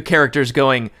 the character's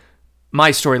going,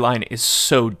 my storyline is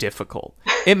so difficult.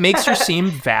 It makes her seem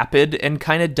vapid and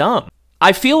kind of dumb.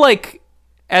 I feel like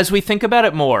as we think about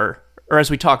it more, or as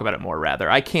we talk about it more, rather,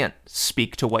 I can't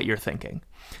speak to what you're thinking.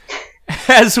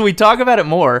 As we talk about it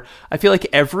more, I feel like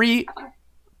every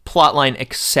plotline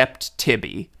except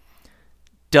Tibby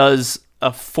does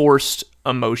a forced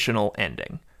emotional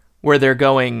ending, where they're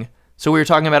going, so we were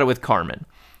talking about it with Carmen,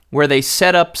 where they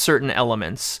set up certain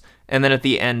elements, and then at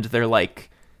the end they're like,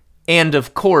 and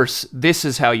of course, this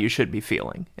is how you should be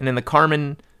feeling. And in the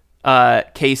Carmen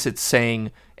case, it's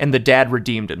saying, and the dad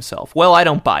redeemed himself. Well, I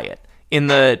don't buy it. In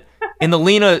the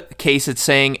Lena case, it's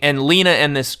saying, and Lena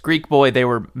and this Greek boy, they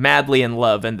were madly in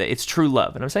love, and it's true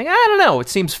love. And I'm saying, I don't know. It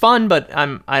seems fun, but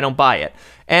I don't buy it.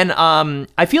 And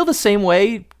I feel the same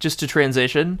way, just to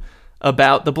transition,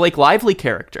 about the Blake Lively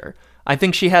character. I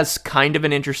think she has kind of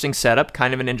an interesting setup,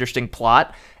 kind of an interesting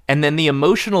plot, and then the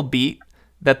emotional beat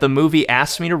that the movie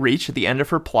asks me to reach at the end of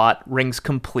her plot rings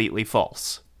completely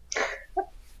false.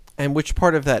 And which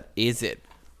part of that is it?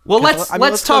 Well,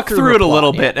 let's talk through it a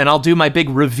little bit, and I'll do my big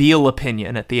reveal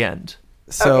opinion at the end.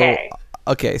 So,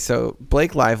 okay, so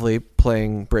Blake Lively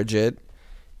playing Bridget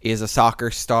is a soccer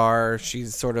star.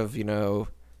 She's sort of, you know,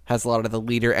 has a lot of the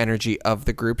leader energy of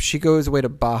the group. She goes away to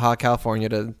Baja California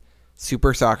to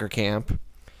super soccer camp,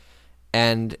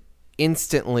 and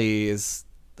instantly is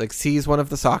like sees one of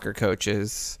the soccer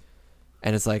coaches,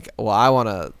 and is like, "Well, I want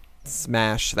to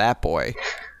smash that boy,"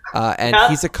 and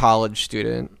he's a college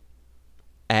student.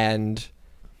 And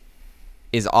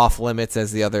is off limits,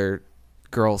 as the other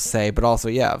girls say, but also,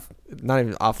 not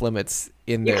even off limits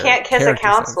in their. You can't kiss a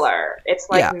counselor. Sense. It's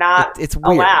like it's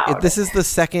weird. allowed. This is the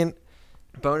second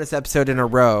bonus episode in a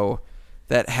row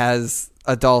that has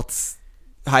adults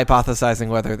hypothesizing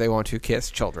whether they want to kiss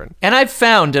children. And I've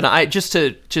found, and I just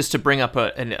to bring up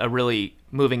a really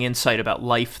moving insight about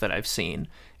life that I've seen,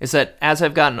 is that as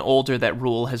I've gotten older, that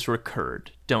rule has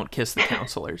recurred: don't kiss the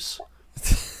counselors.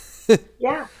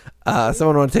 Yeah.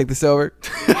 Someone want to take this over?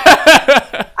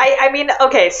 I I mean,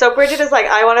 okay, so Bridget is like,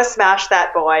 I want to smash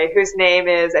that boy whose name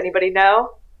is, anybody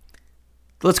know?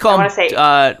 Let's call him say,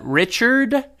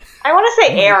 Richard. I want to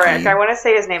say Eric. I want to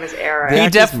say his name is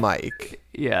Eric. He Mike.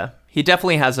 Yeah, he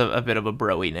definitely has a bit of a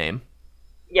bro-y name.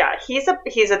 Yeah, he's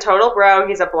a total bro.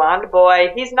 He's a blonde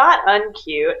boy. He's not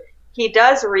uncute. He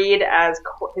does read as,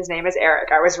 his name is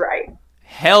Eric. I was right.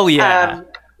 Hell yeah.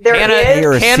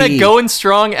 Hannah going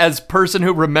strong as person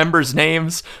who remembers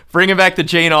names, bringing back the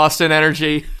Jane Austen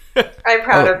energy. I'm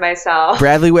proud of myself.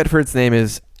 Bradley Whitford's name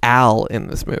is Al in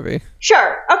this movie.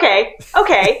 Sure. Okay.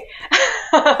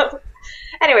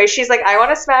 Anyway, she's like, I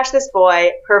want to smash this boy.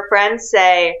 Her friends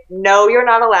say, no, you're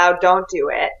not allowed. Don't do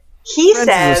it. He friends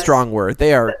says... is a strong word.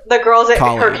 They are the girls at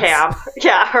colleagues. Her camp.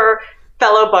 Yeah, her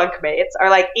fellow bunkmates are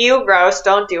like, ew, gross.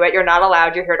 Don't do it. You're not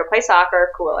allowed. You're here to play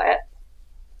soccer. Cool it.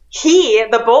 He,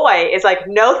 the boy, is like,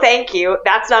 no, thank you.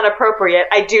 That's not appropriate.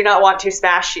 I do not want to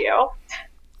smash you.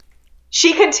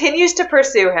 She continues to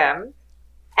pursue him,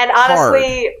 and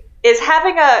honestly is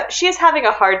having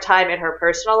a hard time in her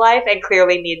personal life and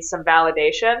clearly needs some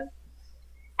validation,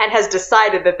 and has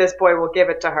decided that this boy will give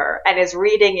it to her and is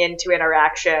reading into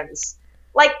interactions.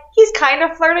 Like, he's kind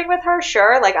of flirting with her,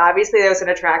 sure. Like, obviously there's an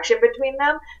attraction between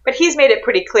them, but he's made it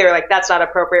pretty clear, like, that's not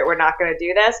appropriate. We're not going to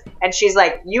do this. And she's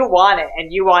like, you want it,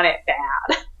 and you want it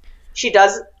bad. She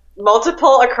does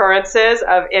multiple occurrences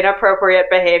of inappropriate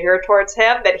behavior towards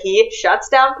him that he shuts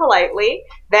down politely.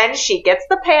 Then she gets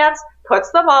the pants,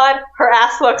 puts them on. Her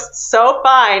ass looks so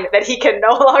fine that he can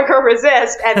no longer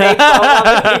resist, and they go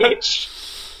on the beach.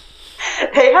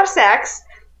 They have sex.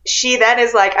 She then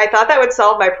is like, I thought that would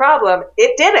solve my problem.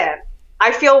 It didn't.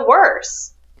 I feel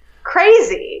worse.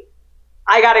 Crazy.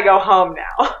 I gotta go home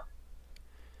now.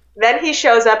 Then he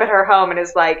shows up at her home and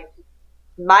is like,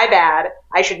 my bad.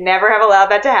 I should never have allowed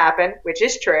that to happen, which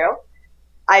is true.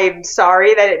 I'm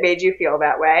sorry that it made you feel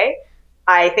that way.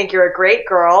 I think you're a great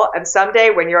girl, and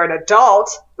someday when you're an adult,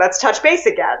 let's touch base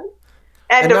again.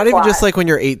 And not even just like when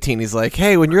you're 18. He's like,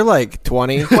 hey, when you're like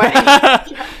 20.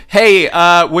 Hey,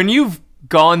 when you've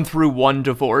gone through one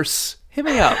divorce, hit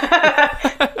me up.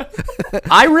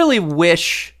 I really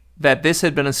wish that this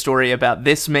had been a story about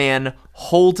this man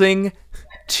holding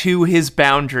to his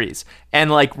boundaries and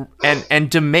like and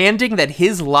demanding that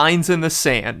his lines in the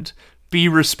sand be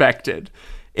respected.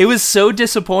 It was so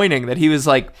disappointing that he was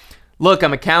like, look,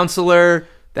 I'm a counselor,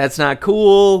 that's not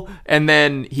cool, and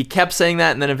then he kept saying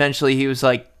that, and then eventually he was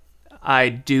like, I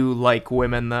do like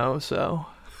women though, so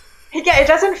yeah, it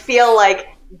doesn't feel like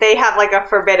they have like a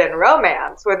forbidden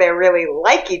romance where they really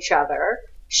like each other.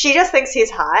 She just thinks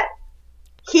he's hot.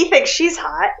 He thinks she's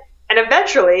hot. And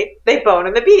eventually they bone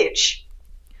on the beach.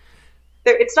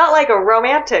 It's not like a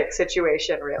romantic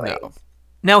situation, really. No.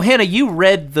 Now, Hannah, you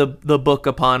read the book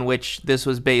upon which this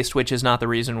was based, which is not the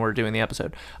reason we're doing the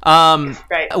episode.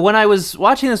 Right. When I was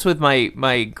watching this with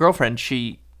my girlfriend,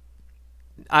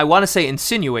 I want to say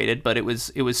insinuated, but it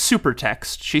was super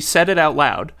text. She said it out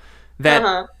loud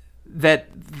that that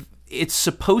it's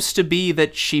supposed to be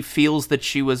that she feels that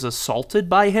she was assaulted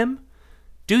by him.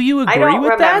 Do you agree with that? I don't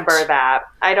remember that.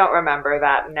 I don't remember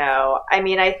that, no. I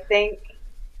mean, I think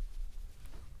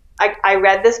I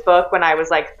read this book when I was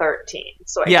like 13.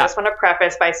 So I just want to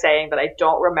preface by saying that I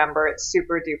don't remember it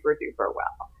super duper duper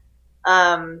well.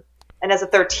 And as a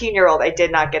 13-year-old, I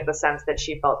did not get the sense that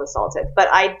she felt assaulted. But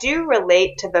I do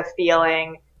relate to the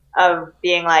feeling of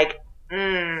being like,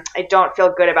 I don't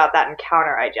feel good about that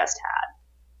encounter I just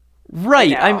had. Right.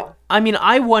 You know? I mean,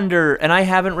 I wonder, and I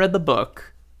haven't read the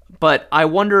book, but I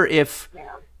wonder if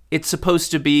it's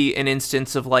supposed to be an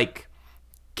instance of like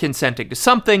consenting to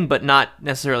something, but not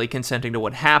necessarily consenting to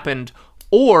what happened,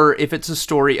 or if it's a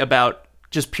story about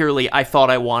just purely, I thought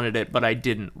I wanted it, but I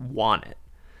didn't want it.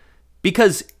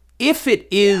 Because if it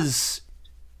is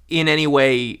in any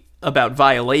way about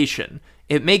violation,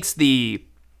 it makes the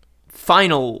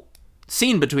final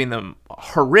scene between them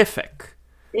horrific.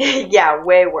 Yeah,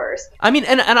 way worse. I mean,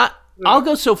 and I'll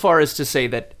go so far as to say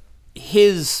that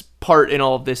his part in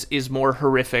all of this is more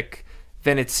horrific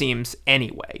than it seems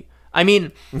anyway. I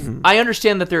mean, I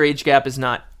understand that their age gap is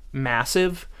not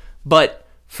massive, but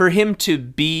for him to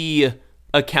be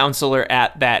a counselor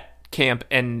at that camp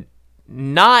and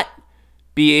not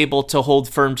be able to hold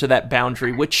firm to that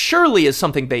boundary, which surely is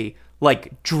something they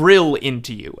like drill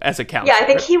into you as a counselor. Yeah, I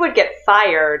think he would get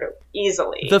fired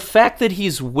easily. The fact that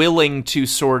he's willing to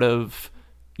sort of,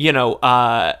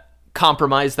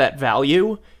 compromise that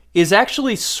value is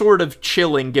actually sort of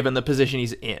chilling given the position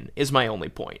he's in, is my only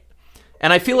point.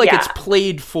 And I feel like it's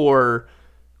played for,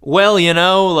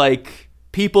 well, like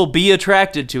people be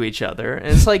attracted to each other. And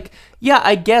it's like, yeah,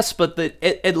 I guess, but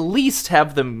at least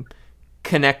have them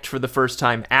connect for the first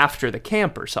time after the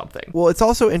camp or something. Well, it's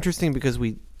also interesting because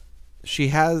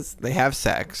they have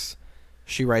sex.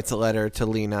 She writes a letter to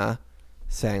Lena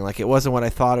saying, like, it wasn't what I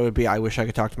thought it would be. I wish I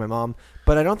could talk to my mom.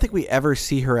 But I don't think we ever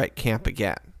see her at camp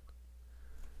again.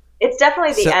 It's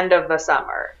definitely the end of the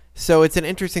summer. So it's an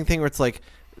interesting thing where it's like,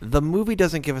 the movie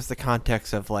doesn't give us the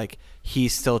context of, like,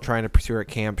 he's still trying to pursue her at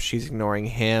camp. She's ignoring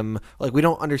him. Like, we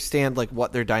don't understand, like,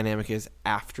 what their dynamic is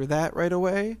after that right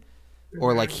away.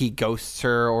 Or, like, he ghosts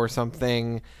her or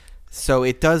something. So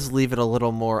it does leave it a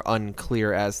little more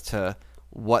unclear as to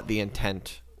what the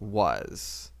intent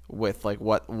was with, like,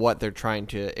 what they're trying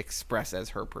to express as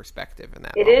her perspective in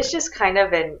that moment. It is just kind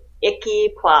of an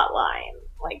icky plot line.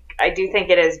 Like, I do think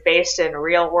it is based in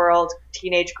real-world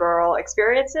teenage girl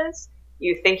experiences.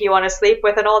 You think you want to sleep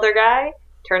with an older guy.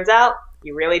 Turns out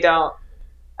you really don't.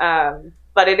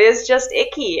 But it is just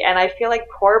icky. And I feel like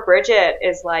poor Bridget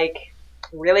is, like,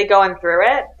 really going through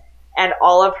it. And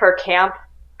all of her camp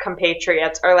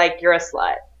compatriots are like, you're a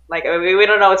slut. Like, we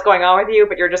don't know what's going on with you,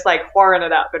 but you're just, like, whoring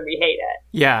it up and we hate it.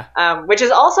 Yeah. Which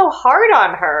is also hard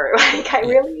on her. Like, I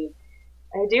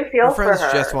do feel for her. Her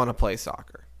friends just want to play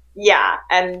soccer. Yeah,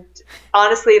 and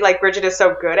honestly, like, Bridget is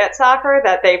so good at soccer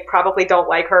that they probably don't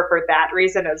like her for that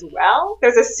reason as well.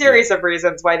 There's a series of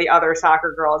reasons why the other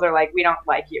soccer girls are like, we don't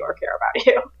like you or care about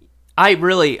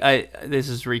you. This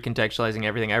is recontextualizing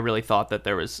everything. I really thought that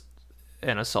there was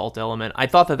an assault element. I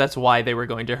thought that that's why they were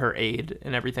going to her aid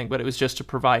and everything, but it was just to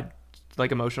provide,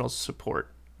 like, emotional support,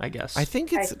 I guess. I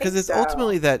think it's because it's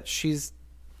ultimately that she's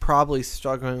probably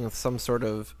struggling with some sort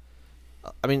of...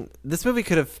 I mean, this movie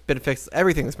could have been fixed.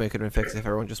 Everything in this movie could have been fixed if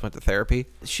everyone just went to therapy.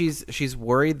 She's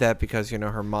worried that because, you know,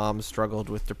 her mom struggled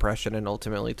with depression and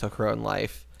ultimately took her own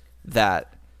life,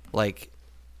 that, like,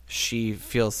 she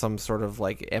feels some sort of,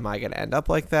 like, am I going to end up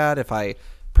like that? If I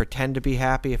pretend to be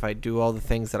happy, if I do all the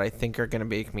things that I think are going to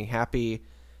make me happy,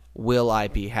 will I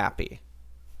be happy?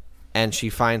 And she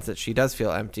finds that she does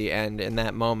feel empty, and in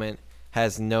that moment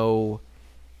has no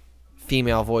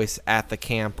female voice at the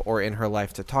camp or in her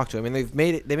life to talk to. I mean,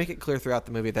 they make it clear throughout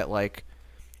the movie that, like,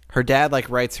 her dad, like,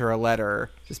 writes her a letter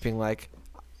just being like,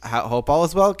 hope all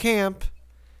is well at camp.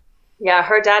 Yeah,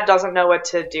 her dad doesn't know what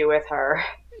to do with her.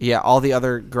 Yeah, all the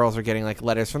other girls are getting, like,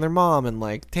 letters from their mom and,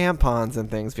 like, tampons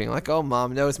and things, being like, oh,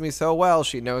 mom knows me so well,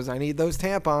 she knows I need those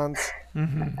tampons.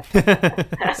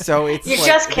 Mm-hmm. So it's you like,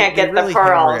 just can't get really the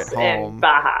pearls in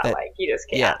Baja. Like, you just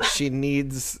can't. Yeah,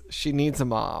 she needs a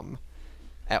mom.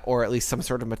 Or at least some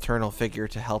sort of maternal figure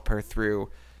to help her through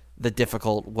the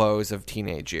difficult woes of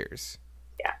teenage years.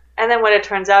 Yeah. And then what it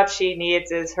turns out she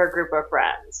needs is her group of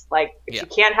friends. Like, if she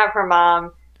can't have her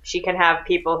mom, she can have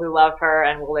people who love her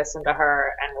and will listen to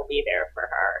her and will be there for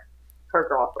her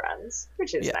girlfriends,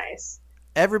 which is nice.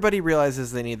 Everybody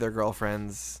realizes they need their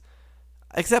girlfriends,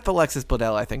 except Alexis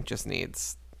Bledel, I think, just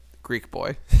needs Greek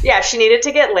boy. Yeah, she needed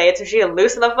to get laid so she could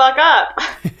loosen the fuck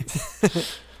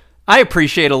up. I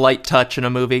appreciate a light touch in a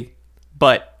movie,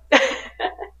 but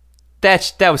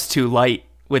that was too light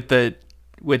with the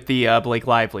Blake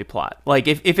Lively plot. Like,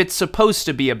 if it's supposed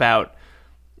to be about,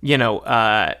 you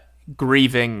know,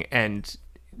 grieving and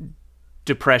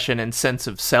depression and sense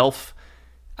of self,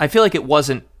 I feel like it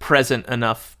wasn't present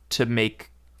enough to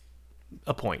make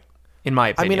a point, in my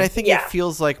opinion. I mean, I think it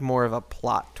feels like more of a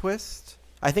plot twist.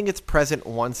 I think it's present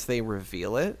once they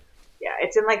reveal it. Yeah,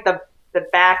 it's in, like, the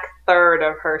back third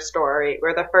of her story,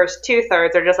 where the first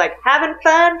 2/3 are just like having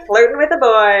fun, flirting with a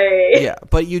boy. Yeah,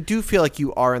 but you do feel like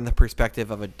you are in the perspective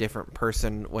of a different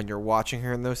person when you're watching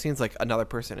her in those scenes, like another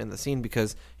person in the scene,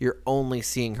 because you're only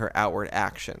seeing her outward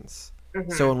actions.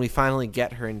 Mm-hmm. So when we finally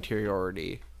get her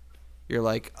interiority, you're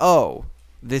like, oh,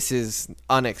 this is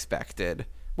unexpected,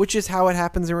 which is how it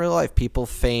happens in real life. People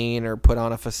feign or put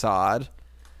on a facade,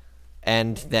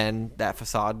 and then that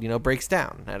facade, you know, breaks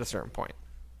down at a certain point.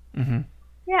 Mm-hmm.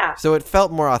 Yeah. So it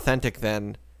felt more authentic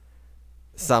than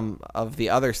some of the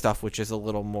other stuff, which is a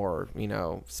little more, you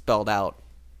know, spelled out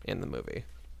in the movie.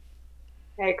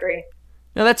 I agree.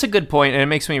 No, that's a good point, and it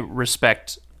makes me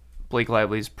respect Blake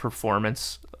Lively's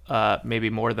performance maybe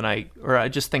more than I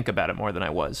just think about it more than I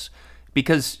was.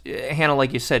 Because, Hannah,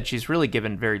 like you said, she's really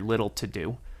given very little to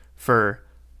do for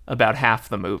about half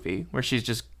the movie, where she's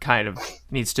just kind of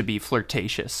needs to be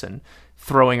flirtatious and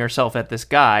throwing herself at this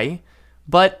guy.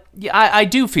 But yeah, I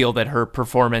do feel that her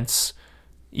performance,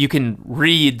 you can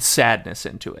read sadness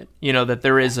into it. You know, that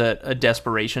there is a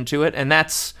desperation to it. And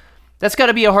that's got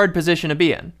to be a hard position to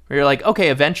be in. Where you're like, okay,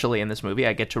 eventually in this movie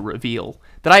I get to reveal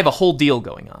that I have a whole deal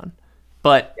going on.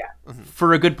 But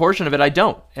for a good portion of it, I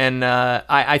don't. And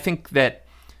I think that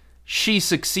she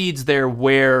succeeds there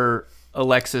where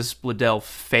Alexis Bledel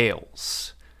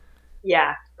fails.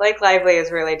 Yeah. Blake Lively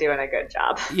is really doing a good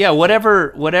job. Yeah,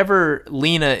 whatever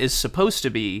Lena is supposed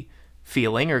to be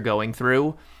feeling or going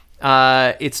through,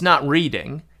 it's not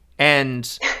reading.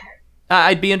 And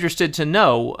I'd be interested to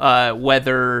know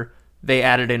whether they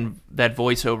added in that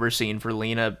voiceover scene for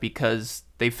Lena because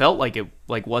they felt like it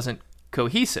wasn't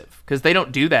cohesive. Because they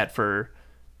don't do that for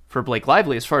Blake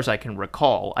Lively, as far as I can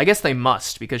recall. I guess they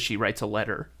must, because she writes a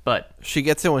letter, but... She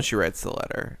gets it when she writes the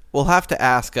letter. We'll have to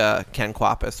ask Ken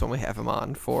Kwapis when we have him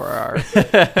on for our,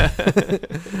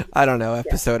 I don't know,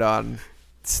 episode on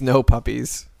snow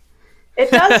puppies. It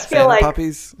does feel like...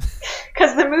 puppies.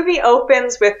 Because the movie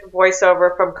opens with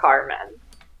voiceover from Carmen.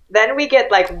 Then we get,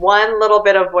 like, one little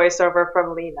bit of voiceover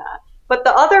from Lena. But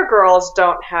the other girls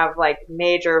don't have, like,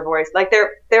 major voice... Like,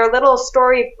 their little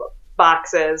story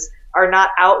boxes are not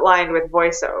outlined with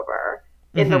voiceover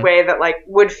in the way that, like,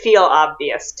 would feel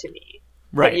obvious to me.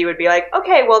 Right. Like, you would be like,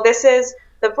 okay, well, this is...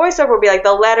 The voiceover would be like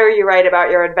the letter you write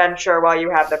about your adventure while you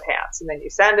have the pants, and then you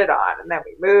send it on, and then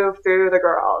we move through the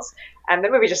girls. And the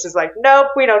movie just is like, nope,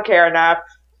 we don't care enough.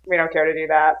 We don't care to do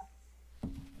that.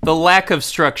 The lack of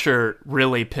structure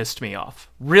really pissed me off.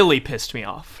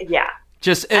 Yeah.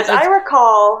 Just As I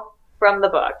recall from the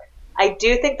book, I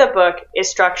do think the book is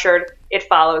structured. It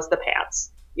follows the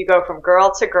pants. You go from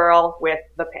girl to girl with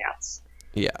the pants.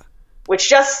 Yeah. Which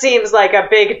just seems like a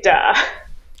big duh.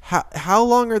 How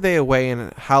long are they away,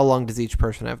 and how long does each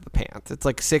person have the pants? It's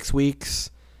like 6 weeks.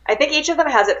 I think each of them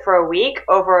has it for a week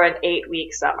over an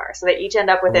 8-week summer. So they each end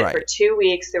up with it for 2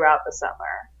 weeks throughout the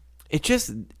summer.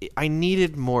 I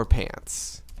needed more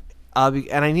pants. And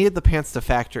I needed the pants to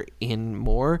factor in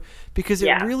more, because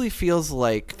it really feels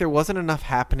like there wasn't enough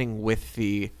happening with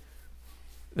the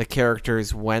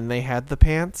characters when they had the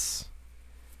pants.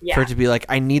 Yeah. For it to be like,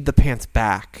 I need the pants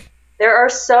back. There are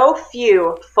so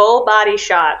few full body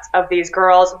shots of these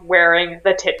girls wearing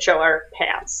the titular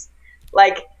pants.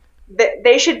 Like,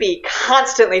 they should be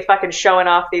constantly fucking showing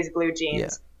off these blue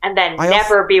jeans and then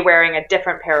never be wearing a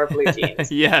different pair of blue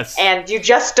jeans. Yes. And you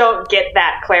just don't get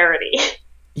that clarity.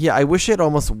 Yeah, I wish it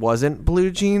almost wasn't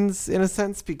blue jeans in a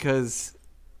sense, because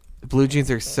blue jeans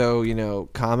are so,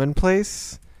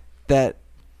 commonplace that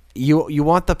you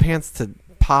want the pants to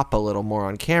pop a little more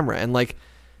on camera. And, like,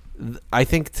 I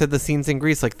think to the scenes in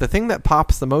Grease, like, the thing that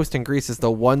pops the most in Grease is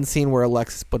the one scene where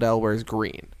Alexis Bledel wears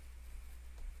green.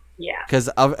 Yeah.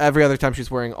 Because every other time she's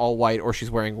wearing all white, or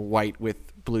she's wearing white with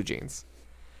blue jeans.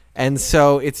 And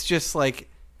so it's just like,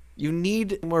 you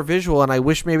need more visual, and I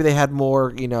wish maybe they had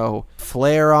more,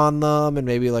 flair on them, and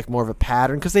maybe like more of a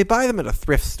pattern, because they buy them at a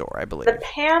thrift store, I believe. The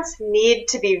pants need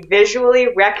to be visually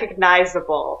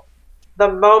recognizable the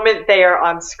moment they are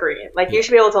on screen. Like, you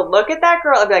should be able to look at that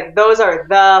girl and be like, those are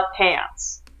the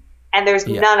pants. And there's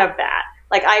none of that.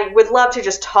 Like, I would love to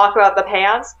just talk about the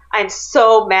pants. I'm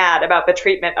so mad about the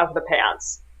treatment of the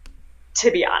pants,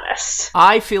 to be honest.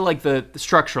 I feel like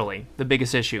structurally, the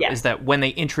biggest issue is that when they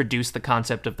introduce the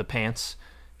concept of the pants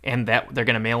and that they're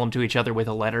going to mail them to each other with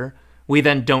a letter, we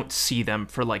then don't see them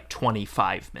for like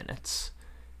 25 minutes.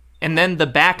 And then the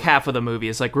back half of the movie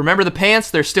is like, remember the pants?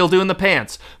 They're still doing the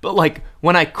pants. But like,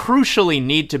 when I crucially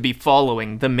need to be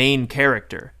following the main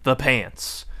character, the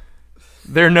pants,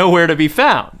 they're nowhere to be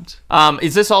found.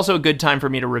 Is this also a good time for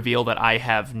me to reveal that I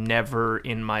have never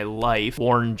in my life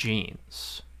worn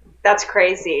jeans? That's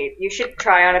crazy. You should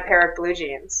try on a pair of blue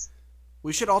jeans.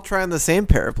 We should all try on the same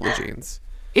pair of blue jeans.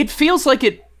 It feels like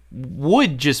it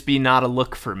would just be not a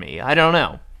look for me. I don't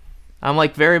know. I'm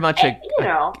like very much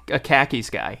a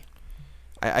khakis guy.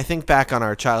 I think back on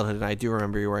our childhood, and I do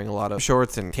remember you wearing a lot of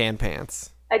shorts and tan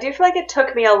pants. I do feel like it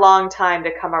took me a long time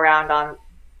to come around on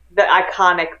the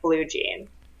iconic blue jean.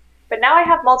 But now I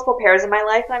have multiple pairs in my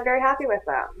life, and I'm very happy with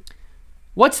them.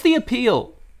 What's the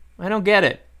appeal? I don't get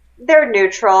it. They're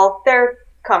neutral. They're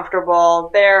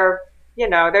comfortable. They're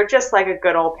just like a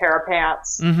good old pair of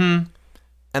pants. Mm-hmm.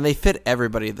 And they fit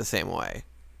everybody the same way.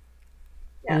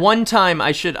 Yeah. One time,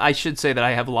 I should say that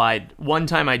I have lied. One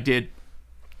time I did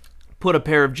put a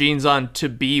pair of jeans on to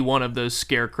be one of those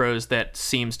scarecrows that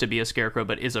seems to be a scarecrow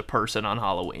but is a person on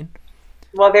Halloween.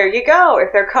 Well, there you go.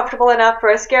 If they're comfortable enough for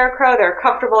a scarecrow, they're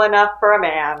comfortable enough for a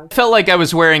man. Felt like I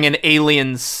was wearing an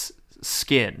alien's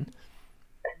skin.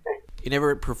 You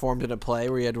never performed in a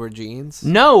play where you had to wear jeans?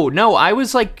 No. I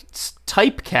was like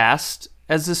typecast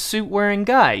as a suit-wearing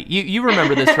guy. You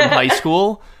remember this from high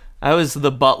school. I was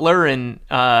the butler and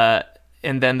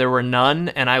then there were none,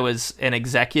 and I was an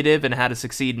executive and had to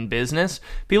succeed in business.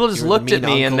 People just looked at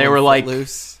me and they were like,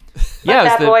 yeah,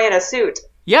 that boy in a suit.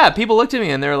 Yeah, people looked at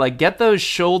me and they were like, get those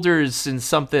shoulders in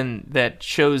something that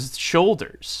shows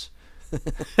shoulders.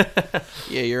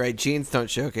 Yeah, you're right. Jeans don't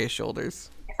showcase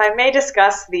shoulders. If I may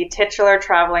discuss the titular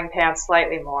traveling pants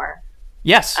slightly more.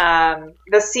 Yes.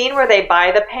 The scene where they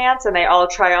buy the pants and they all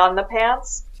try on the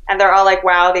pants, and they're all like,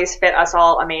 wow, these fit us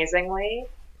all amazingly.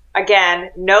 Again,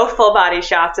 no full body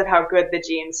shots of how good the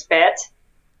jeans fit.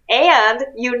 And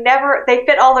they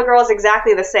fit all the girls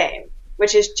exactly the same,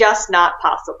 which is just not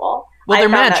possible. Well, they're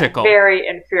I found magical. That very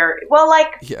infuriating. Well,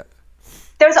 Yeah.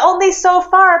 there's only so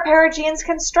far a pair of jeans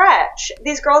can stretch.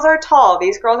 These girls are tall.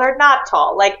 These girls are not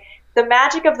tall. Like, the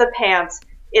magic of the pants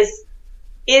is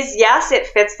yes, it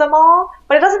fits them all,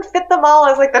 but it doesn't fit them all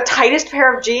as like the tightest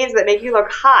pair of jeans that make you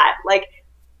look hot. Like,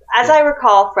 as I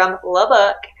recall from the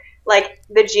book, like,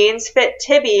 the jeans fit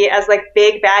Tibby as like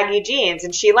big baggy jeans,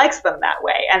 and she likes them that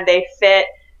way. And they fit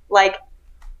like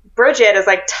Bridget as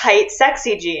like tight,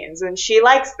 sexy jeans, and she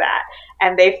likes that.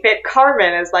 And they fit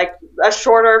Carmen as like a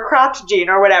shorter cropped jean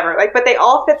or whatever. Like, but they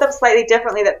all fit them slightly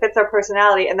differently that fits their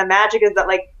personality. And the magic is that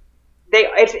like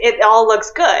it all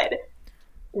looks good.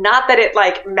 Not that it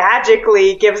like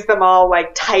magically gives them all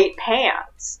like tight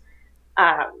pants.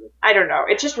 I don't know.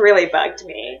 It just really bugged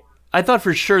me. I thought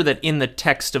for sure that in the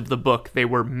text of the book they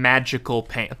were magical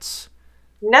pants.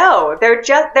 No, they're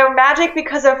magic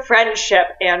because of friendship,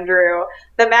 Andrew.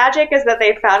 The magic is that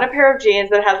they found a pair of jeans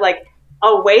that has like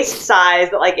a waist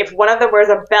size that like if one of them wears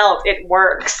a belt, it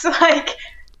works. Like,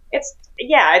 it's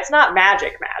not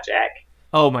magic.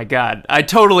 Oh my god, I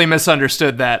totally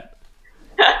misunderstood that.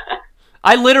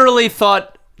 I literally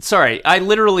thought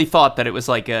that it was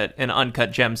like an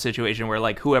uncut gem situation where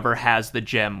like whoever has the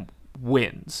gem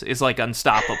wins, is like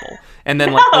unstoppable, and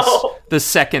then like the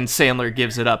second Sandler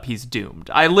gives it up, he's doomed.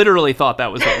 I literally thought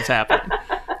that was what was happening.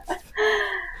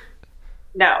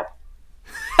 No.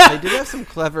 They did have some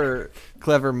clever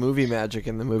movie magic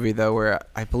in the movie though, where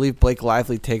I believe Blake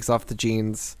Lively takes off the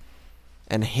jeans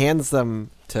and hands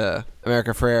them to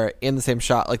America Ferrera in the same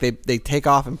shot. Like they take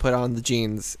off and put on the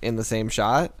jeans in the same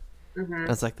shot. Mm-hmm. I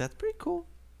was like, that's pretty cool.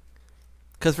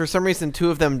 Because for some reason, two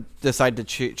of them decide to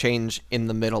change in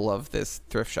the middle of this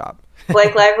thrift shop.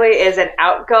 Blake Lively is an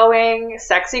outgoing,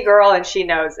 sexy girl, and she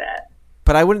knows it.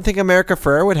 But I wouldn't think America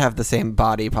Ferrera would have the same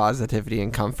body positivity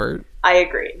and comfort. I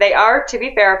agree. They are, to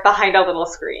be fair, behind a little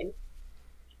screen.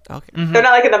 Okay. Mm-hmm. They're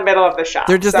not like in the middle of the shop.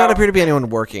 There does not appear to be anyone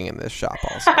working in this shop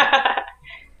also.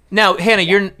 Now, Hannah,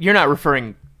 you're not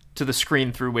referring to the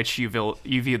screen through which you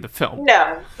viewed the film.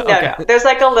 No. There's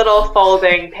like a little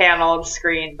folding paneled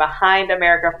screen behind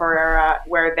America Ferrera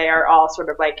where they are all sort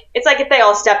of like, it's like if they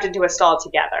all stepped into a stall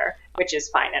together, which is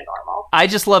fine and normal. I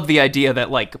just love the idea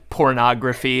that like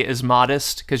pornography is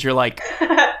modest, because you're like,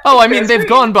 oh, I mean, they've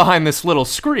gone behind this little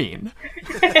screen.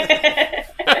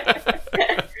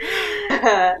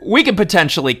 We could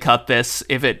potentially cut this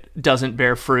if it doesn't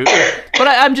bear fruit, but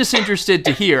I'm just interested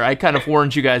to hear. I kind of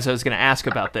warned you guys I was going to ask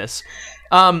about this.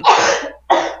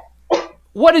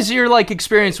 What is your like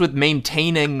experience with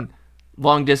maintaining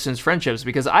long distance friendships?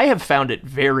 Because I have found it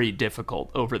very difficult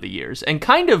over the years, and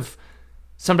kind of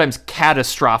sometimes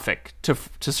catastrophic to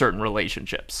certain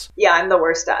relationships. Yeah, I'm the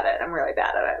worst at it. I'm really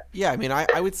bad at it. Yeah, I mean,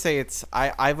 I would say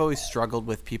I've always struggled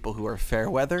with people who are fair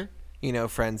weather. You know,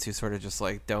 friends who sort of just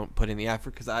like don't put in the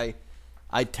effort, because I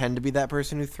tend to be that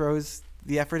person who throws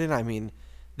the effort in. I mean,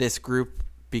 this group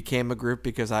became a group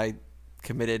because I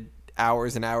committed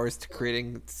hours and hours to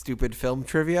creating stupid film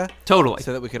trivia. Totally.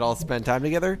 So that we could all spend time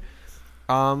together.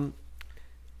 And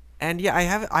yeah, I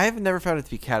have never found it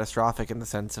to be catastrophic in the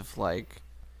sense of like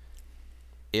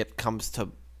it comes to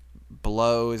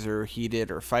blows or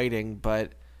heated or fighting,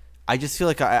 but I just feel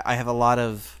like I have a lot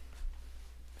of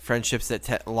friendships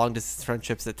long distance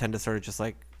friendships that tend to sort of just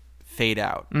like fade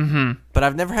out. Mm-hmm. But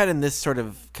I've never had in this sort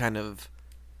of kind of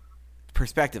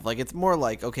perspective. Like, it's more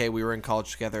like, okay, we were in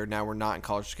college together, now we're not in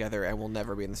college together, and we'll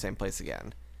never be in the same place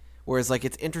again. Whereas like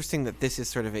it's interesting that this is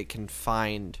sort of a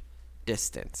confined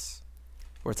distance,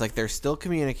 where it's like they're still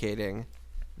communicating,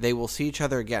 they will see each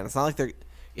other again. It's not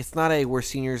like we're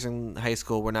seniors in high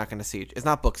school, we're not going to see it's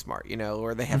not Booksmart, you know,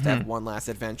 where they have to have one last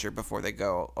adventure before they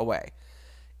go away.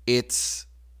 It's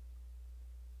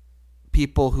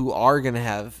people who are going to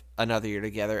have another year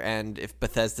together, and if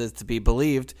Bethesda is to be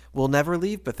believed, will never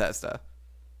leave Bethesda,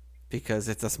 because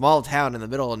it's a small town in the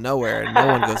middle of nowhere and no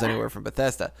one goes anywhere from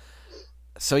Bethesda.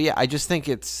 So yeah, I just think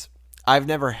I've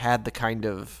never had the kind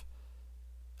of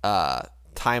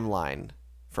timeline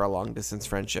for a long distance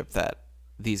friendship that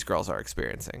these girls are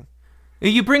experiencing.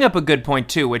 You bring up a good point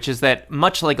too, which is that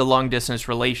much like a long distance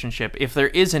relationship, if there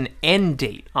is an end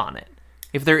date on it,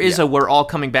 if there is we're all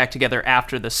coming back together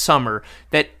after the summer,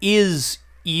 that is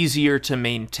easier to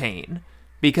maintain,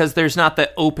 because there's not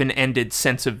that open-ended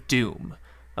sense of doom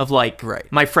of like,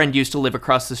 right, my friend used to live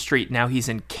across the street, now he's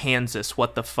in Kansas,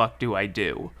 what the fuck do I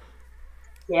do?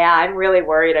 Yeah, I'm really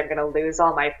worried I'm going to lose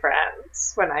all my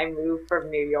friends when I move from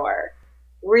New York.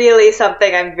 Really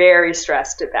something I'm very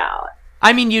stressed about.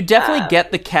 I mean, you definitely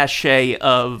get the cachet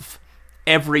of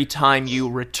every time you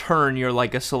return, you're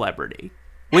like a celebrity,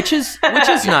 which is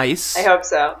nice. I hope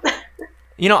so.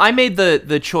 You know, I made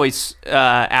the choice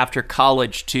after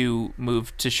college to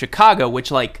move to Chicago, which,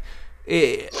 like,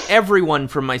 everyone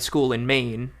from my school in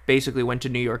Maine basically went to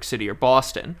New York City or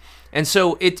Boston. And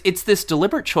so it's this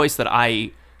deliberate choice that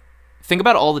I think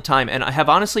about all the time, and I have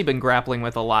honestly been grappling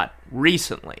with a lot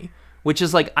recently, which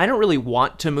is, like, I don't really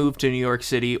want to move to New York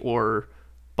City or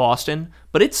Boston,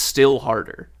 but it's still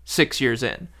harder 6 years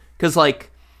in. Because, like,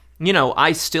 you know,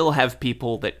 I still have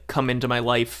people that come into my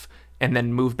life and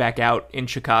then move back out in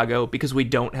Chicago because we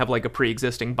don't have, like, a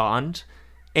pre-existing bond.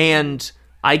 And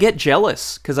I get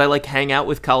jealous because I, like, hang out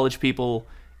with college people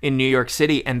in New York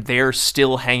City and they're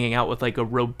still hanging out with, like, a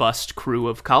robust crew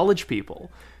of college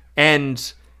people.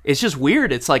 And it's just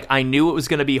weird. It's like, I knew it was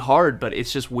going to be hard, but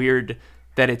it's just weird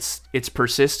that it's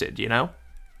persisted, you know?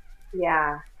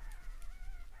 Yeah.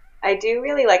 I do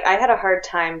really I had a hard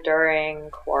time during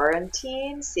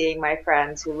quarantine seeing my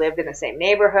friends who lived in the same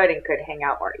neighborhood and could hang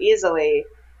out more easily,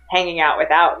 hanging out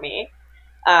without me.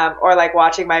 Or, like,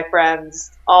 watching my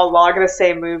friends all log the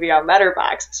same movie on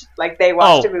Letterboxd. Like, they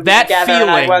watched a movie together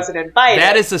and I wasn't invited.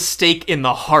 That is a stake in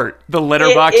the heart, the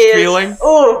Letterboxd feeling.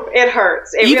 Ooh, it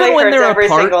hurts. It Even really when hurts they're every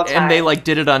apart single time. and they, like,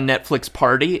 did it on Netflix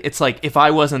Party, it's like, if I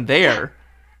wasn't there...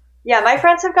 Yeah, my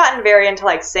friends have gotten very into,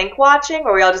 like, sync watching,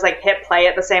 where we all just, like, hit play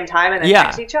at the same time and then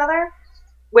text each other,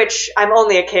 which I'm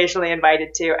only occasionally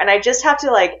invited to. And I just have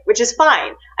to, like, which is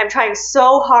fine. I'm trying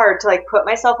so hard to, like, put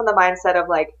myself in the mindset of,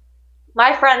 like,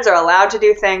 my friends are allowed to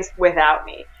do things without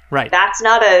me. Right. That's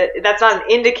not an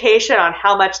indication on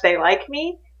how much they like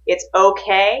me. It's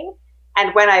okay.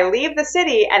 And when I leave the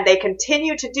city and they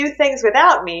continue to do things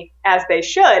without me, as they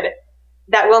should,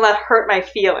 that will not hurt my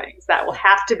feelings. That will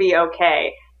have to be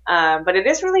okay. But it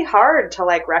is really hard to,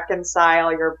 like,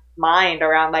 reconcile your mind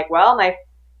around, like, well,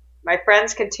 my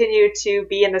friends continue to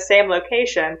be in the same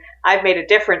location. I've made a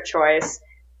different choice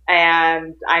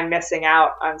and I'm missing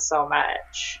out on so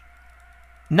much.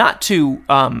 Not to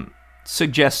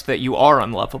suggest that you are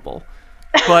unlovable,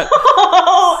 but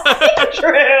oh,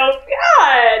 Andrew,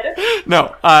 God,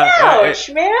 no, ouch,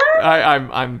 man.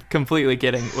 I'm completely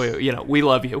kidding. You know, we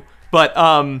love you, but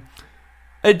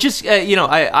you know,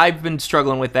 I've been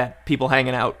struggling with that people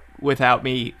hanging out without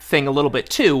me thing a little bit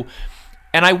too,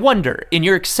 and I wonder in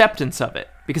your acceptance of it,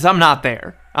 because I'm not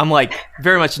there. I'm, like,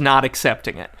 very much not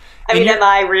accepting it. I mean, am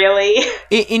I really?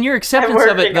 In your acceptance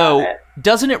of it, though,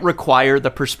 doesn't it require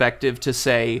the perspective to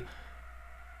say,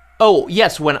 oh,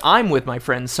 yes, when I'm with my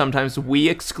friends, sometimes we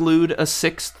exclude a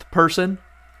sixth person?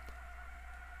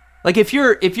 Like, if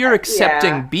you're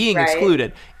accepting being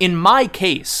excluded, in my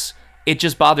case, it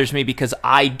just bothers me because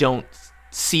I don't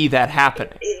see that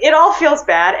happening. It all feels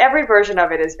bad. Every version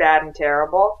of it is bad and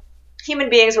terrible.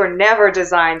 Human beings were never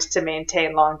designed to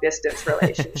maintain long-distance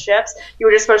relationships. You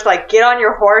were just supposed to, like, get on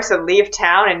your horse and leave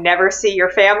town and never see your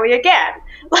family again.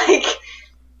 Like,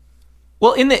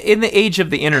 well, in the age of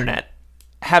the internet,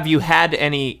 have you had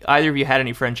either of you had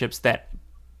any friendships that,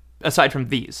 aside from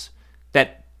these,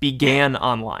 that began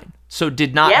online, so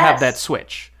did not have that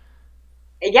switch?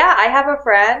 Yeah, I have a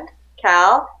friend,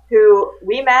 Cal, who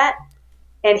we met,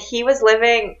 and he was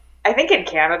living, I think, in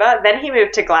Canada. Then he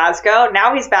moved to Glasgow.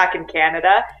 Now he's back in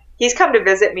Canada. He's come to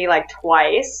visit me, like,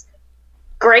 twice.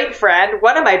 Great friend.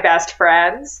 One of my best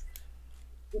friends.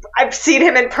 I've seen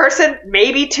him in person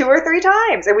maybe 2 or 3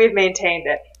 times, and we've maintained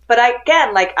it. But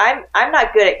again, like, I'm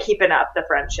not good at keeping up the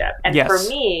friendship. And for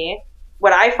me,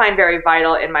 what I find very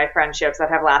vital in my friendships that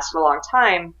have lasted a long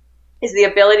time is the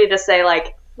ability to say,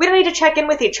 like, we don't need to check in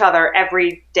with each other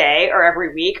every day or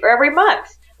every week or every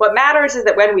month. What matters is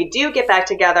that when we do get back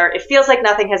together, it feels like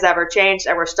nothing has ever changed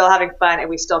and we're still having fun and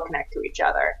we still connect to each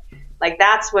other. Like,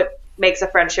 that's what makes a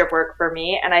friendship work for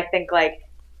me. And I think, like,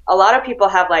 a lot of people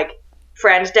have, like,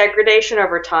 friend degradation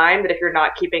over time, that if you're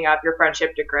not keeping up, your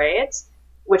friendship degrades,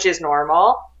 which is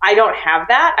normal. I don't have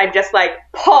that. I'm just like,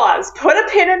 pause, put a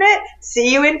pin in it,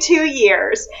 see you in 2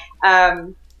 years.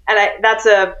 And that's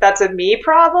a me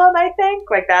problem, I think.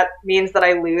 Like, that means that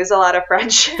I lose a lot of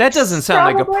friendships. That doesn't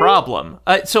sound like a problem.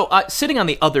 So sitting on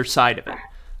the other side of it,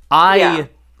 I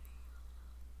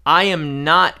am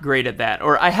not great at that.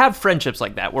 Or I have friendships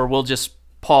like that where we'll just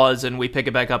pause and we pick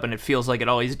it back up and it feels like it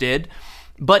always did.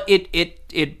 But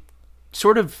it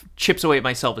sort of chips away at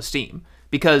my self-esteem.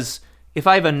 Because if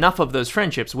I have enough of those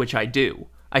friendships, which I do,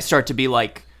 I start to be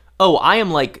like, oh, I am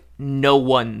like no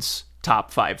one's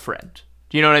top 5 friend.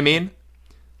 Do you know what I mean?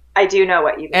 I do know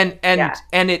what you mean.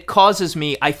 And it causes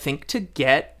me, I think, to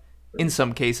get, in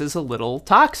some cases, a little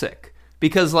toxic.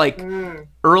 Because, like,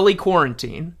 early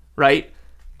quarantine, right,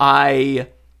 I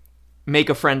make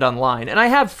a friend online. And I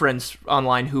have friends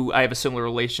online who I have a similar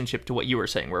relationship to what you were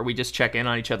saying, where we just check in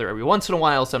on each other every once in a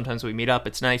while. Sometimes we meet up.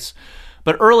 It's nice.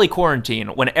 But early quarantine,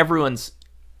 when everyone's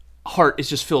heart is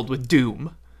just filled with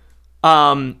doom,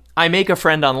 I make a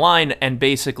friend online, and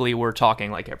basically we're talking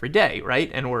like every day,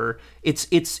 right? And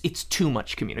it's too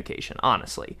much communication,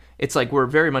 honestly. It's like we're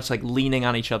very much like leaning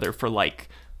on each other for like,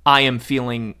 I am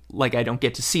feeling like I don't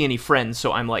get to see any friends,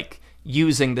 so I'm like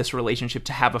using this relationship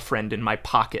to have a friend in my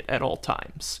pocket at all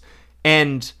times.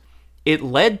 And it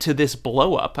led to this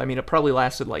blow up. I mean, it probably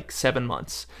lasted like 7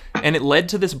 months, and it led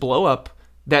to this blow up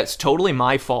that's totally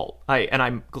my fault. And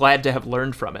I'm glad to have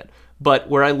learned from it. But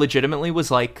where I legitimately was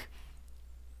like,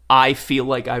 I feel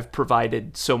like I've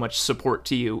provided so much support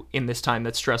to you in this time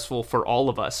that's stressful for all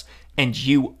of us, and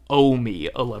you owe me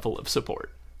a level of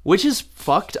support, which is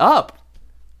fucked up.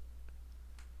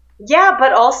 Yeah,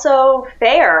 but also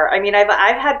fair. I mean, I've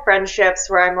had friendships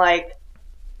where I'm like,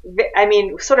 I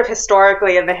mean, sort of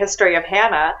historically in the history of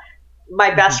Hannah,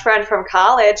 my best friend from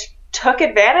college took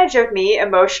advantage of me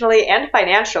emotionally and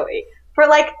financially for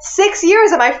like 6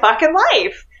 years of my fucking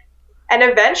life. And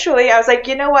eventually I was like,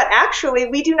 you know what? Actually,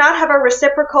 we do not have a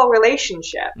reciprocal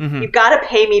relationship. You've got to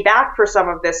pay me back for some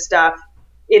of this stuff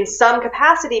in some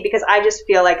capacity because I just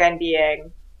feel like I'm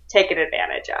being taken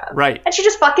advantage of. Right. And she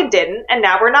just fucking didn't. And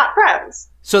now we're not friends.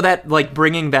 So that, like,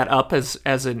 bringing that up as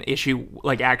an issue,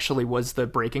 like, actually was the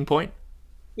breaking point?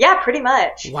 Yeah, pretty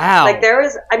much. Wow. Like, there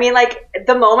was, I mean, like,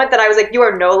 the moment that I was like, you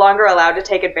are no longer allowed to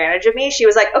take advantage of me, she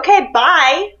was like, okay,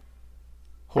 bye.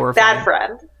 Horrifying. Bad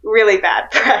friend. Really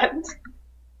bad friend.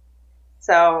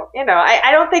 So, you know,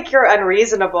 I don't think you're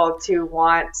unreasonable to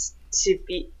want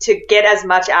to get as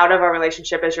much out of a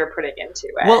relationship as you're putting into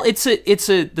it. Well, it's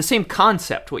the same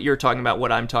concept, what you're talking about,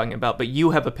 what I'm talking about, but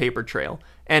you have a paper trail.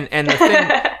 And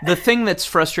the thing that's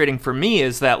frustrating for me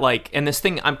is that, like, and this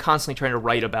thing, I'm constantly trying to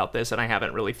write about this and I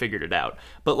haven't really figured it out.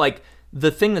 But, like,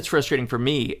 the thing that's frustrating for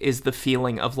me is the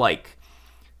feeling of, like,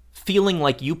 feeling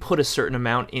like you put a certain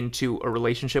amount into a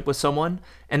relationship with someone,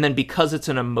 and then because it's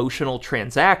an emotional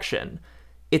transaction,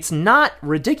 it's not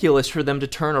ridiculous for them to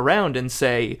turn around and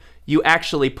say, you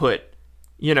actually put,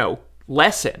 you know,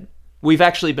 less in. We've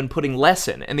actually been putting less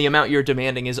in, and the amount you're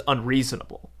demanding is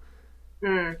unreasonable.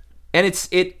 And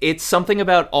it's something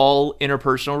about all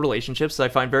interpersonal relationships that I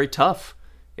find very tough.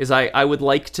 Is I would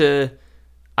like to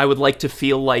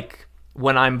feel like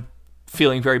when I'm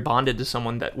feeling very bonded to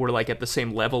someone that we're like at the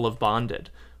same level of bonded.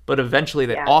 But eventually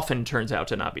that often turns out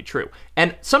to not be true.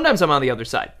 And sometimes I'm on the other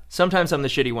side. Sometimes I'm the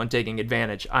shitty one taking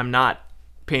advantage. I'm not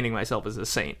painting myself as a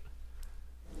saint.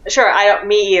 Sure,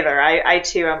 me either. I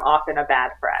too am often a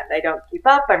bad friend. I don't keep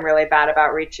up. I'm really bad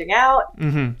about reaching out.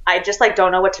 I just like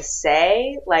don't know what to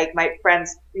say. Like my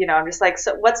friends, you know, I'm just like,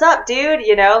 so what's up, dude?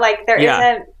 You know, like there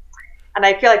isn't. And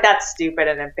I feel like that's stupid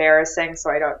and embarrassing, so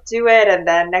I don't do it. And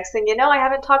then next thing you know, I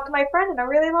haven't talked to my friend in a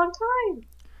really long time.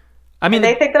 I mean,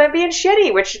 they think that I'm being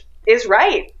shitty, which is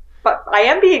right. But I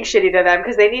am being shitty to them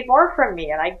because they need more from me,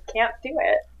 and I can't do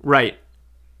it. Right.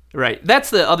 That's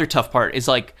the other tough part, is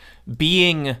like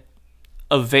being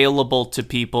available to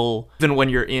people even when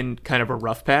you're in kind of a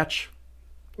rough patch.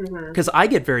 Because I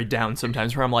get very down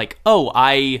sometimes where I'm like, oh,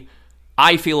 I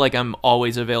feel like I'm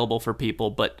always available for people,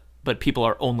 but people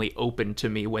are only open to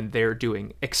me when they're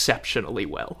doing exceptionally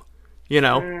well. You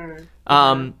know?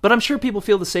 But I'm sure people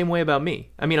feel the same way about me.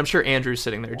 I mean, I'm sure Andrew's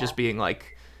sitting there just being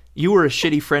like, you were a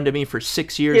shitty friend to me for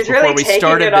 6 years He's before really we taking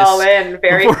started it this. All in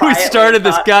very before we started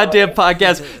this thoughtfully. goddamn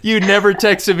podcast, you never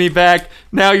texted me back.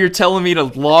 Now you're telling me to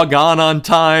log on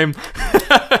time.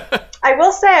 I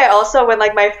will say, I also, when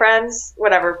like my friends,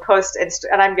 whatever, post,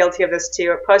 and I'm guilty of this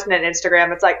too, posting on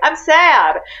Instagram, it's like, I'm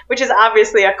sad, which is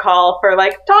obviously a call for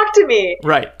like, talk to me.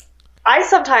 Right. I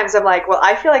sometimes am like, well,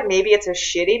 I feel like maybe it's a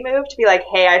shitty move to be like,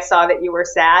 hey, I saw that you were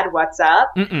sad. What's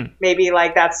up? Maybe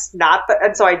like that's not,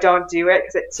 and so I don't do it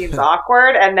because it seems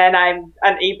awkward. And then I'm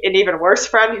an even worse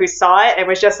friend who saw it and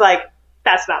was just like,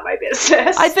 that's not my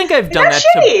business. I think I've done that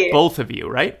to both of you,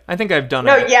 right? I think I've done it.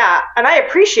 No, yeah, and I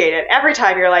appreciate it. Every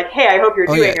time you're like, hey, I hope you're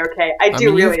doing okay. I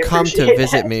do really appreciate it. You've come to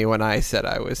visit me when I said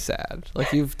I was sad.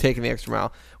 Like, you've taken the extra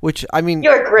mile, which, I mean,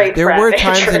 you're a great there friend, were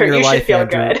times Andrew. in your life,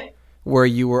 Andrew, good. where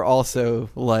you were also,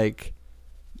 like,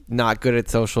 not good at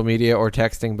social media or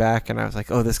texting back, and I was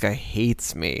like, oh, this guy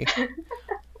hates me.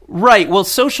 Right. Well,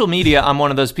 social media, I'm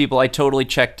one of those people I totally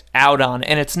checked out on,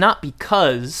 and it's not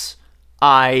because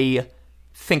I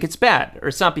think it's bad, or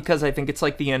it's not because I think it's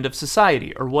like the end of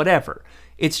society or whatever.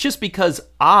 It's just because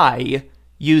I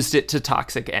used it to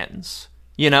toxic ends.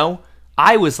 You know,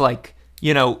 I was like,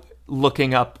 you know,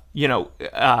 looking up, you know,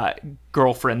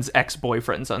 girlfriends,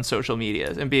 ex-boyfriends on social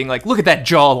media and being like, look at that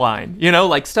jawline, you know,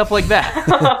 like stuff like that.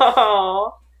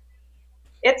 Oh,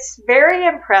 it's very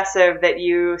impressive that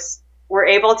you were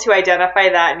able to identify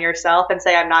that in yourself and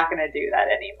say, I'm not going to do that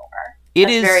anymore.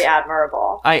 That's very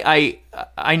admirable.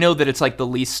 I know that it's like the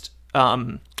least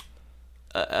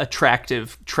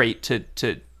attractive trait to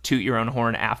toot your own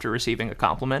horn after receiving a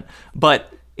compliment,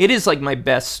 but it is like my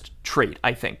best trait,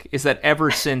 I think, is that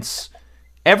ever since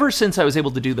I was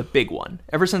able to do the big one,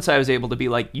 ever since I was able to be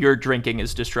like, your drinking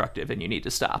is destructive and you need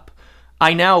to stop,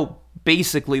 I now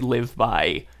basically live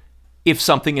by, if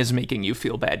something is making you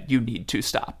feel bad, you need to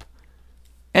stop.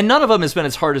 And none of them has been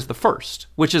as hard as the first,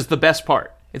 which is the best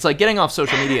part. It's like getting off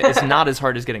social media is not as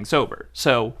hard as getting sober.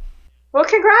 So, well,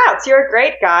 congrats. You're a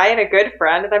great guy and a good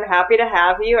friend, and I'm happy to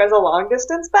have you as a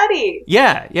long-distance buddy.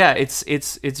 Yeah,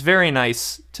 it's very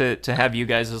nice to have you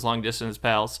guys as long-distance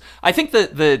pals. I think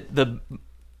the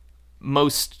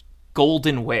most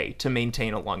golden way to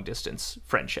maintain a long-distance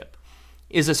friendship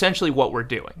is essentially what we're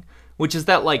doing, which is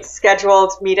that, like...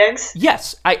 scheduled meetings?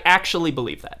 Yes, I actually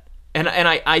believe that. And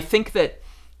I think that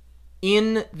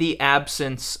in the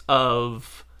absence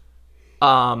of...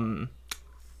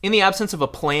 in the absence of a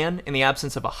plan, in the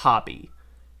absence of a hobby,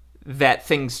 that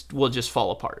things will just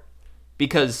fall apart.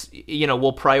 Because, you know,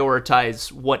 we'll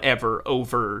prioritize whatever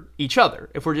over each other.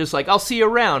 If we're just like, I'll see you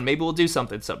around, maybe we'll do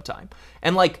something sometime.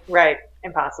 And like... right,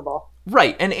 impossible.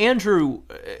 Right, and Andrew,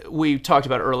 we talked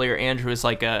about earlier, Andrew is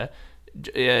like a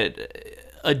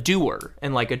doer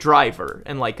and like a driver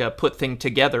and like a put thing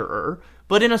together-er.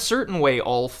 But in a certain way,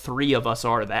 all three of us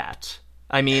are that.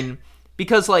 I mean,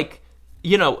 because like...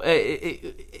 you know,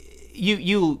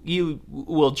 you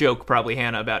will joke probably,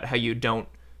 Hannah, about how you don't,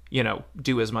 you know,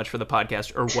 do as much for the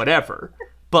podcast or whatever.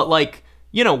 But like,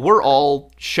 you know, we're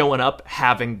all showing up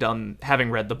having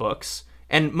read the books,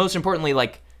 and most importantly,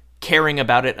 like caring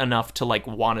about it enough to like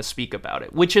want to speak about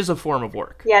it, which is a form of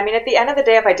work. Yeah, I mean, at the end of the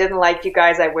day, if I didn't like you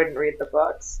guys, I wouldn't read the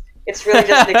books. It's really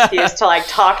just an excuse to like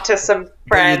talk to some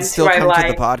friends who I like. You'd still come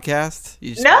to the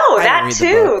podcast? No, that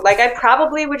too. Like I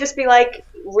probably would just be like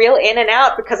real in and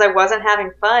out because I wasn't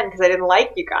having fun because I didn't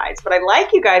like you guys. But I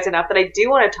like you guys enough that I do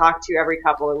want to talk to you every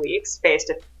couple of weeks, face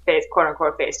to face, quote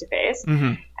unquote, face to face.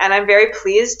 And I'm very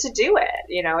pleased to do it.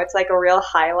 You know, it's like a real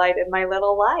highlight in my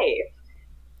little life.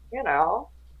 You know,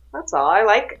 that's all. I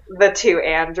like the two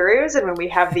Andrews, and when we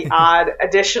have the odd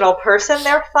additional person,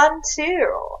 they're fun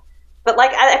too. But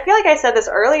like, I feel like I said this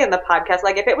early in the podcast,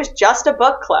 like if it was just a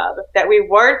book club that we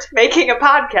weren't making a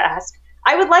podcast,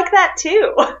 I would like that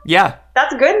too. Yeah.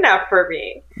 That's good enough for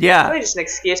me. Yeah. Really just an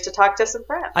excuse to talk to some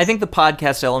friends. I think the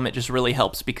podcast element just really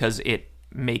helps because it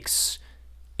makes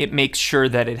sure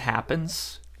that it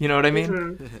happens. You know what I mean?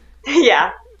 Mm-hmm.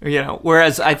 Yeah. You know,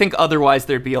 whereas I think otherwise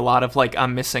there'd be a lot of like,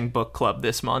 I'm missing book club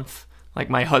this month.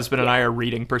 Like my husband and I are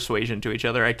reading Persuasion to each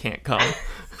other. I can't come.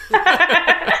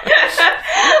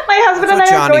 My husband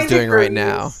That's and what I Johnny's are doing right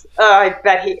now. Oh, I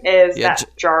bet he is. Yeah, that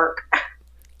jerk.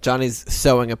 Johnny's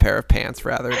sewing a pair of pants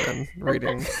rather than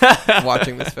reading,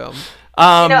 watching this film. You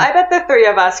know, I bet the three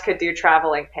of us could do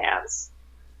traveling pants.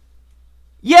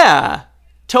 Yeah,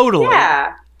 totally.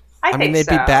 Yeah, I mean, they'd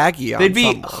so. be baggy. They'd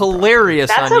be hilarious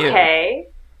That's on you. That's okay.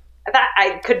 That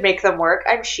I could make them work.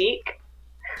 I'm chic.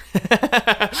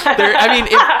 I mean,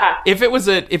 if it was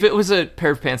a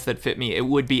pair of pants that fit me, it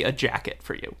would be a jacket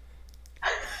for you.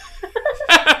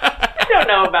 I don't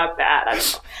know about that.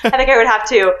 I think I would have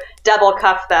to double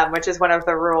cuff them, which is one of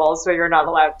the rules, so you're not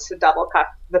allowed to double cuff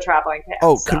the traveling pants.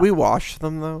 Oh, could we wash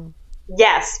them though?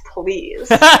 Yes, please.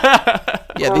 Yeah,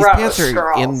 these pants are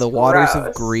girls, in the waters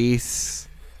of Greece,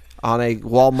 on a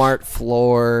Walmart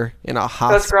floor, in a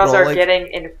hospital. Those girls are getting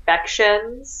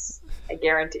infections. I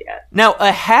guarantee it. Now,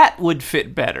 a hat would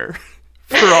fit better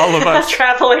for all of us. A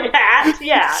traveling hat?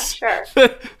 Yeah, sure.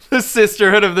 The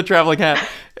sisterhood of the traveling hat.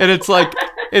 And it's like,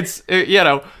 you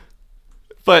know,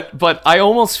 but I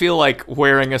almost feel like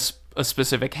wearing a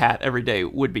specific hat every day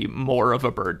would be more of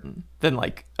a burden than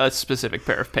like a specific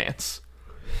pair of pants.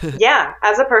 Yeah,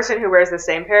 as a person who wears the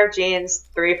same pair of jeans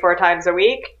 3-4 times a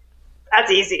week, that's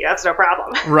easy. That's no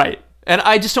problem. Right. And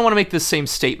I just don't want to make the same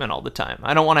statement all the time.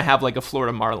 I don't want to have like a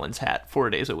Florida Marlins hat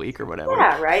 4 days a week or whatever.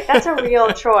 Yeah, right? That's a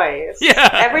real choice. Yeah.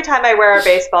 Every time I wear a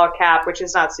baseball cap, which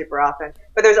is not super often,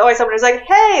 but there's always someone who's like,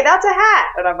 hey, that's a hat.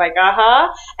 And I'm like,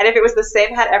 uh-huh. And if it was the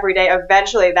same hat every day,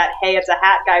 eventually that, hey, it's a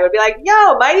hat guy would be like,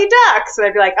 yo, Mighty Ducks. And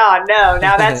I'd be like, oh, no,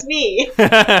 now that's me.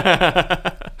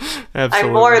 Absolutely.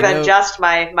 I'm more than just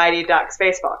my Mighty Ducks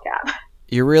baseball cap.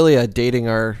 You're really dating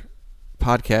our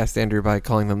podcast, Andrew, by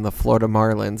calling them the Florida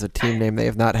Marlins, a team name they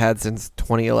have not had since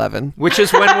 2011. Which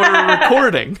is when we're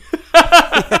recording.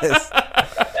 Yes.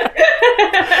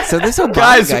 So this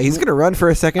Obama guy, he's going to run for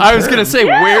a second I was going to say,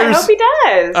 I hope he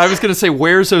does. I was going to say,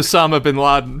 where's Osama bin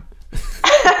Laden?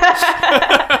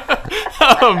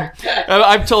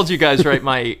 I've told you guys, right,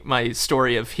 my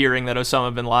story of hearing that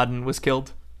Osama bin Laden was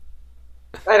killed.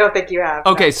 I don't think you have.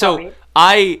 Okay, no, so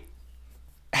I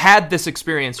had this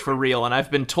experience for real, and I've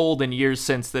been told in years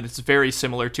since that it's very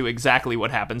similar to exactly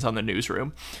what happens on the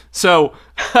newsroom. So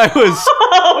I was...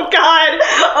 Oh, God.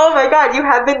 Oh, my God. You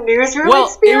had the newsroom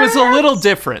experience? It was a little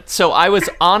different. So I was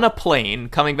on a plane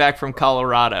coming back from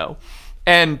Colorado,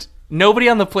 and nobody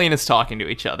on the plane is talking to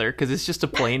each other because it's just a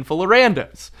plane full of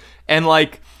randos. And,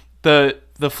 like, the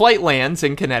flight lands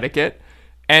in Connecticut,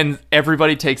 and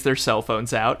everybody takes their cell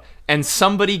phones out, and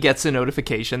somebody gets a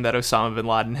notification that Osama bin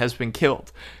Laden has been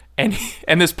killed. And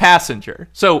this passenger,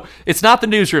 so it's not the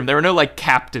newsroom, there were no, like,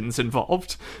 captains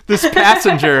involved. This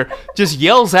passenger just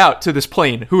yells out to this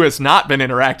plane, who has not been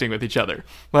interacting with each other,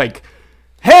 like,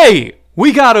 "Hey,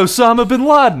 we got Osama bin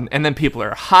Laden!" And then people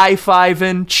are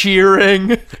high-fiving,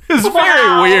 cheering. It's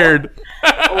very weird.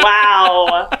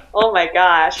 Wow. Oh, my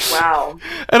gosh. Wow.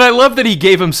 And I love that he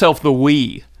gave himself the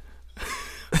we.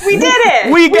 We did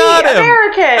it! We got him!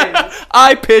 Americans!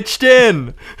 I pitched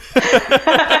in!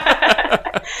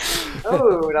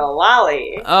 Oh, the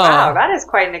lolly. Wow, that is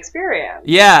quite an experience.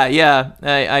 Yeah.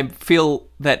 I feel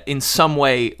that in some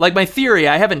way, like my theory,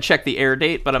 I haven't checked the air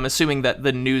date, but I'm assuming that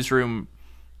the newsroom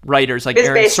writers, like It's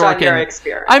Aaron based Sorkin... on your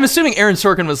experience. I'm assuming Aaron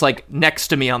Sorkin was, like, next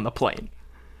to me on the plane.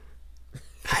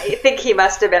 I think he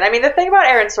must have been. I mean, the thing about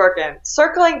Aaron Sorkin,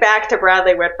 circling back to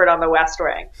Bradley Whitford on The West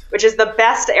Wing, which is the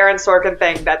best Aaron Sorkin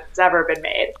thing that's ever been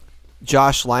made.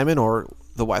 Josh Lyman or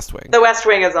The West Wing? The West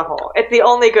Wing as a whole. It's the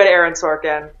only good Aaron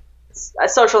Sorkin. A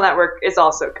Social Network is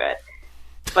also good.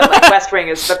 But, like, West Wing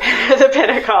is the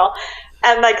pinnacle.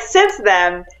 And, like, since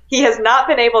then, he has not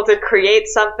been able to create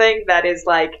something that is,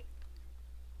 like,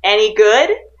 any good.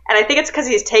 And I think it's because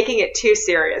he's taking it too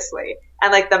seriously.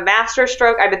 And, like, the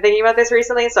masterstroke, I've been thinking about this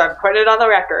recently, so I'm putting it on the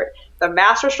record. The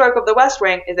masterstroke of The West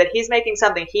Wing is that he's making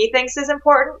something he thinks is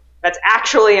important that's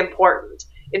actually important.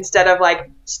 Instead of, like,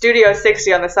 Studio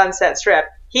 60 on the Sunset Strip.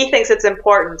 He thinks it's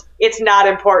important. It's not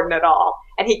important at all.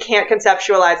 And he can't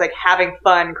conceptualize, like, having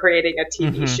fun creating a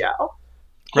TV show.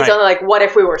 He's only like, what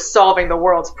if we were solving the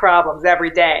world's problems every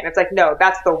day? And it's like, no,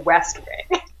 that's The West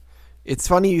Wing. It's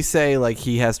funny you say, like,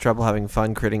 he has trouble having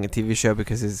fun creating a TV show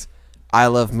because his I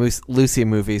Love Lucy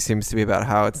movie seems to be about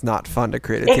how it's not fun to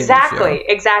create a TV show.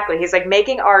 Exactly. He's like,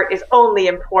 making art is only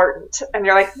important. And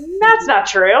you're like, that's not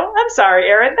true. I'm sorry,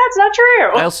 Aaron. That's not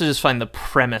true. I also just find the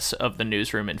premise of the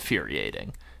newsroom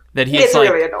infuriating. That it's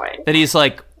really annoying. That he's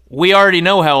like, we already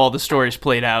know how all the stories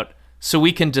played out, so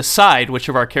we can decide which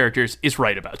of our characters is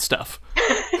right about stuff.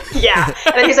 Yeah.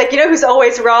 And then he's like, you know who's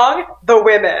always wrong? The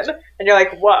women. And you're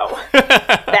like, whoa.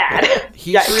 Bad.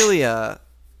 He's really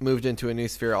moved into a new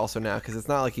sphere also now, because it's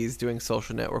not like he's doing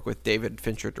Social Network with David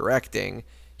Fincher directing.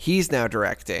 He's now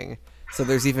directing. So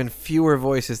there's even fewer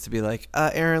voices to be like,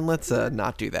 Aaron, let's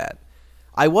not do that.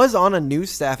 I was on a news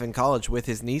staff in college with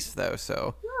his niece, though,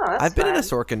 so I've been in a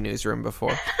Sorkin newsroom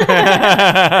before.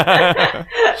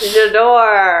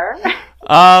 Jador.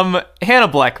 Hannah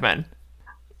Blackman,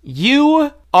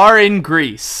 you are in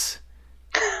Greece.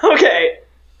 Okay.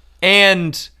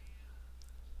 And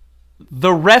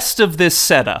the rest of this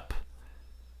setup,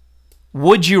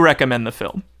 would you recommend the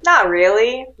film? Not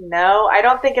really. No, I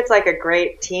don't think it's like a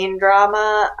great teen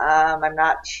drama. I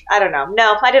don't know.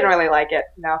 No, I didn't really like it.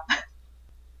 No.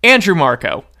 Andrew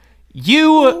Marco,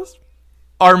 you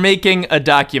are making a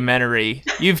documentary.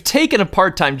 You've taken a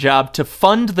part-time job to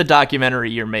fund the documentary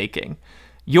you're making.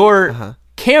 Your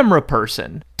camera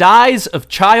person dies of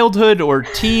childhood or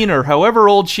teen or however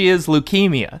old she is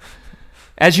leukemia.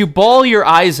 As you bawl your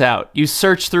eyes out, you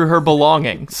search through her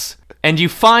belongings, and you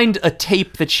find a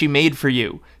tape that she made for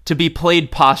you to be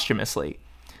played posthumously.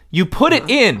 You put it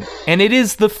in, and it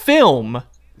is the film,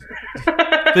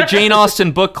 the Jane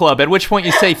Austen Book Club, at which point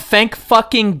you say, thank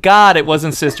fucking God it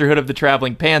wasn't Sisterhood of the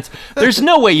Traveling Pants. There's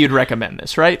no way you'd recommend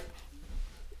this, right?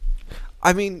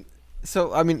 I mean,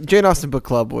 Jane Austen Book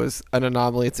Club was an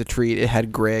anomaly. It's a treat. It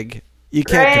had Greg. You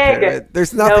can't compare it.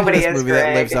 There's nothing in this movie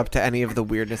that lives up to any of the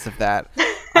weirdness of that.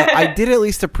 I did at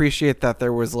least appreciate that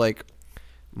there was, like,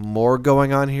 more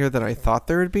going on here than I thought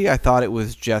there would be. I thought it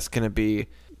was just going to be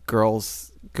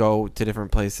girls go to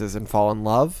different places and fall in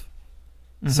love.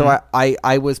 Mm-hmm. So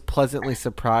I was pleasantly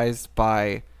surprised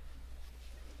by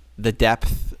the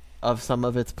depth of some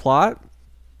of its plot.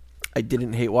 I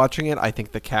didn't hate watching it. I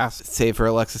think the cast, save for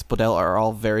Alexis Bledel, are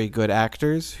all very good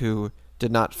actors who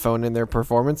did not phone in their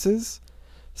performances.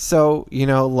 So,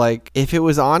 like, if it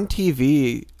was on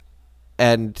TV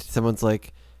and someone's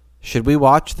like, should we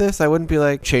watch this? I wouldn't be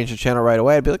like, change the channel right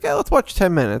away. I'd be like, yeah, let's watch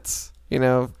 10 minutes.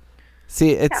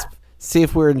 See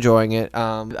if we're enjoying it.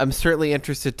 I'm certainly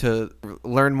interested to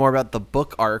learn more about the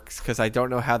book arcs, because I don't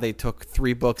know how they took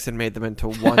 3 books and made them into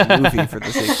one movie for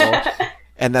the sequel,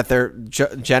 and that their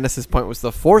Genesis point was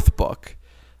the 4th book.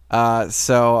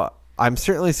 So I'm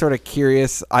certainly sort of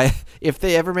curious. If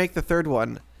they ever make the 3rd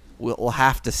one, we'll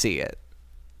have to see it.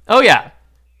 Oh, yeah.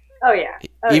 Oh, yeah.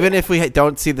 Even if we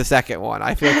don't see the 2nd one,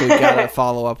 I feel like we've got to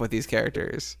follow up with these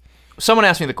characters. Someone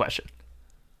asked me the question.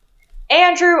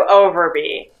 Andrew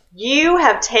Overby, you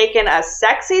have taken a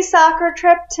sexy soccer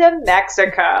trip to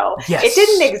Mexico. Yes. It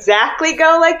didn't exactly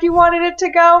go like you wanted it to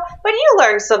go, but you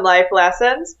learned some life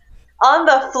lessons. On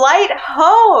the flight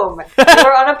home,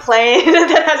 you're on a plane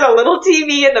that has a little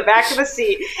TV in the back of the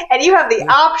seat, and you have the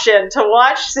option to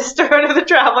watch Sisterhood of the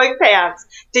Traveling Pants.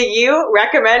 Do you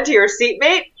recommend to your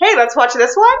seatmate, hey, let's watch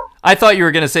this one? I thought you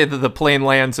were going to say that the plane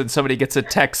lands and somebody gets a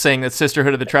text saying that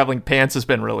Sisterhood of the Traveling Pants has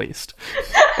been released.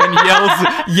 And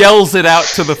yells it out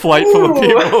to the flight full of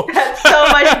people. That's so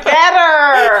much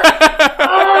better.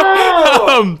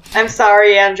 Oh, I'm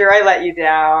sorry, Andrew. I let you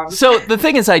down. So the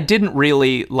thing is, I didn't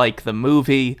really like the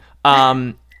movie.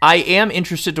 I am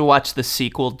interested to watch the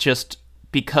sequel just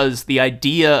because the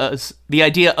idea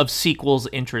of sequels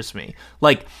interests me.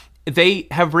 Like, they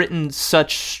have written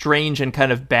such strange and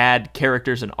kind of bad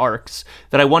characters and arcs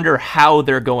that I wonder how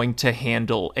they're going to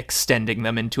handle extending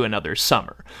them into another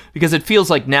summer. Because it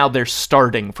feels like now they're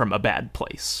starting from a bad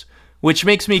place, which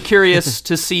makes me curious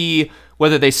to see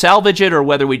whether they salvage it or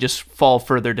whether we just fall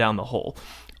further down the hole.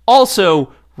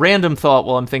 Also, random thought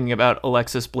while I'm thinking about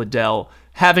Alexis Bledel,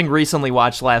 having recently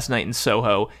watched Last Night in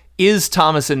Soho, is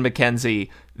Thomasin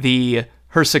McKenzie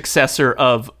her successor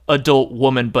of Adult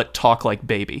Woman But Talk Like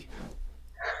Baby?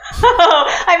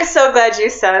 Oh, I'm so glad you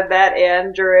said that,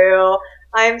 Andrew.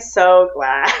 I'm so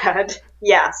glad.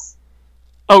 Yes.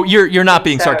 Oh, you're not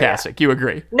being sarcastic. Yeah. You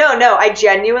agree? No. I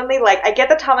genuinely, I get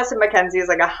that Thomasin McKenzie is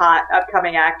a hot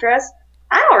upcoming actress.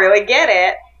 I don't really get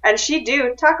it. And she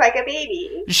do talk like a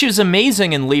baby. She was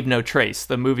amazing in Leave No Trace,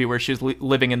 the movie where she was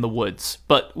living in the woods,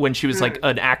 but when she was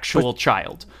an actual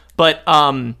child. But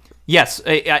yes,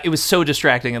 it was so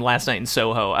distracting in Last Night in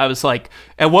Soho. I was like,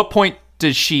 at what point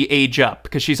does she age up?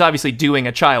 Because she's obviously doing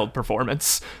a child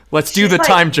performance. She's do the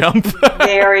time jump.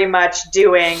 Very much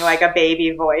doing a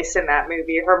baby voice in that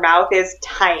movie. Her mouth is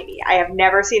tiny. I have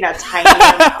never seen a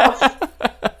tinier mouth.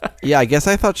 Yeah, I guess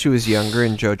I thought she was younger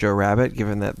in Jojo Rabbit,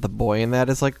 given that the boy in that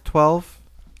is 12.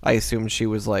 I assumed she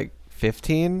was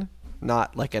 15,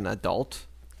 not an adult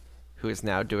who is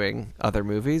now doing other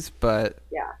movies, but...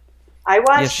 Yeah. I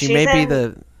watched... Yeah, she may be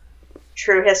the...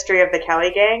 True History of the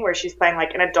Kelly Gang, where she's playing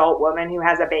an adult woman who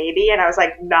has a baby, and I was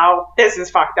like, no, this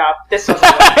is fucked up. This doesn't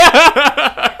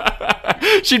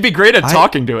work. She'd be great at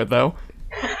talking to it, though.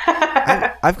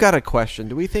 I've got a question.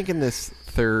 Do we think in this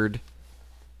 3rd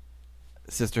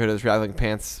Sisterhood of the Traveling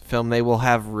Pants film they will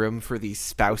have room for the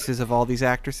spouses of all these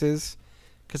actresses?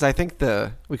 Because I think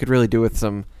we could really do with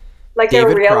some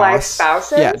their real life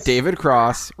spouses. Yeah, David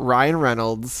Cross, Ryan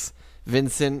Reynolds,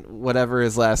 Vincent, whatever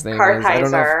his last name is.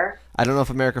 I don't know if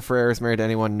America Ferrera is married to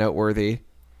anyone noteworthy.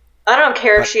 I don't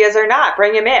care if she is or not.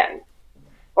 Bring him in.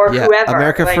 Or whoever.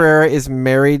 America Ferrera is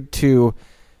married to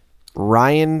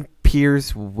Ryan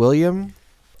Piers William.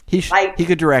 He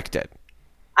could direct it.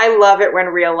 I love it when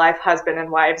real life husband and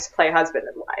wives play husband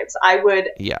and wives. I would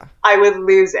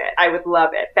lose it. I would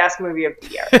love it. Best movie of the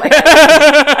year.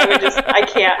 I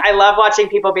can't. I love watching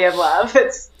people be in love.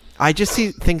 I just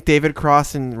think David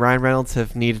Cross and Ryan Reynolds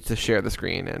have needed to share the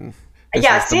screen, and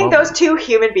seeing those two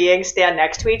human beings stand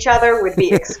next to each other would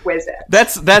be exquisite.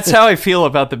 That's how I feel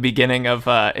about the beginning of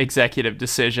Executive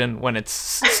Decision when it's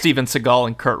Steven Seagal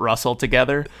and Kurt Russell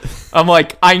together. I'm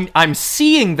like, I'm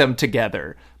seeing them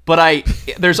together, but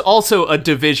there's also a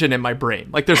division in my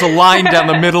brain. There's a line down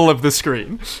the middle of the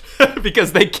screen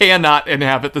because they cannot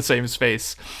inhabit the same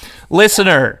space.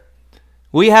 Listener,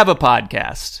 we have a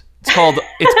podcast.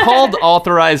 It's called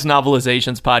Authorized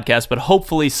Novelizations Podcast, but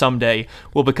hopefully someday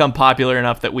we'll become popular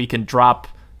enough that we can drop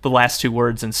the last 2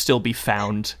 words and still be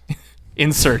found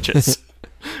in searches.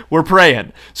 We're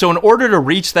praying. So in order to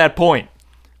reach that point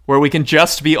where we can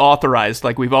just be authorized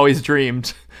like we've always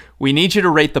dreamed, we need you to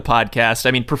rate the podcast.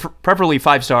 I mean, preferably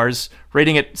 5 stars.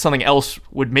 Rating it something else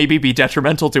would maybe be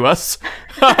detrimental to us.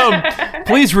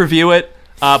 Please review it.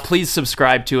 Please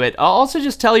subscribe to it. Also,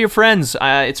 just tell your friends.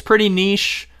 It's pretty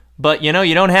niche. But, you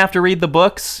don't have to read the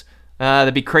books.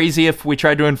 That'd be crazy if we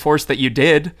tried to enforce that you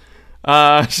did.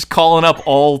 Just calling up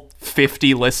all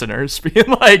 50 listeners being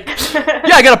like,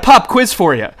 yeah, I got a pop quiz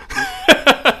for you.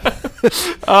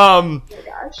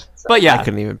 But yeah, I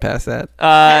couldn't even pass that.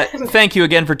 thank you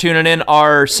again for tuning in.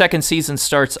 Our second season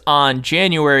starts on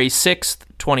January 6th,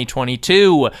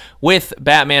 2022 with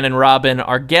Batman and Robin.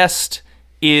 Our guest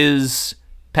is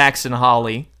Paxton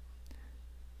Hawley.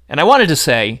 And I wanted to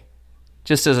say,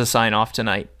 just as a sign off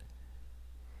tonight,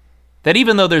 that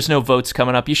even though there's no votes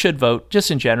coming up, you should vote,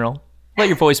 just in general. Let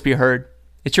your voice be heard.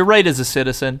 It's your right as a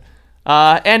citizen.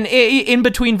 And in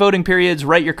between voting periods,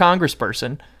 write your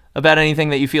congressperson about anything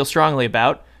that you feel strongly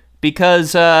about,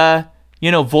 because,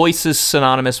 voice is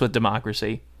synonymous with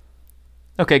democracy.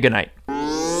 Okay, good night.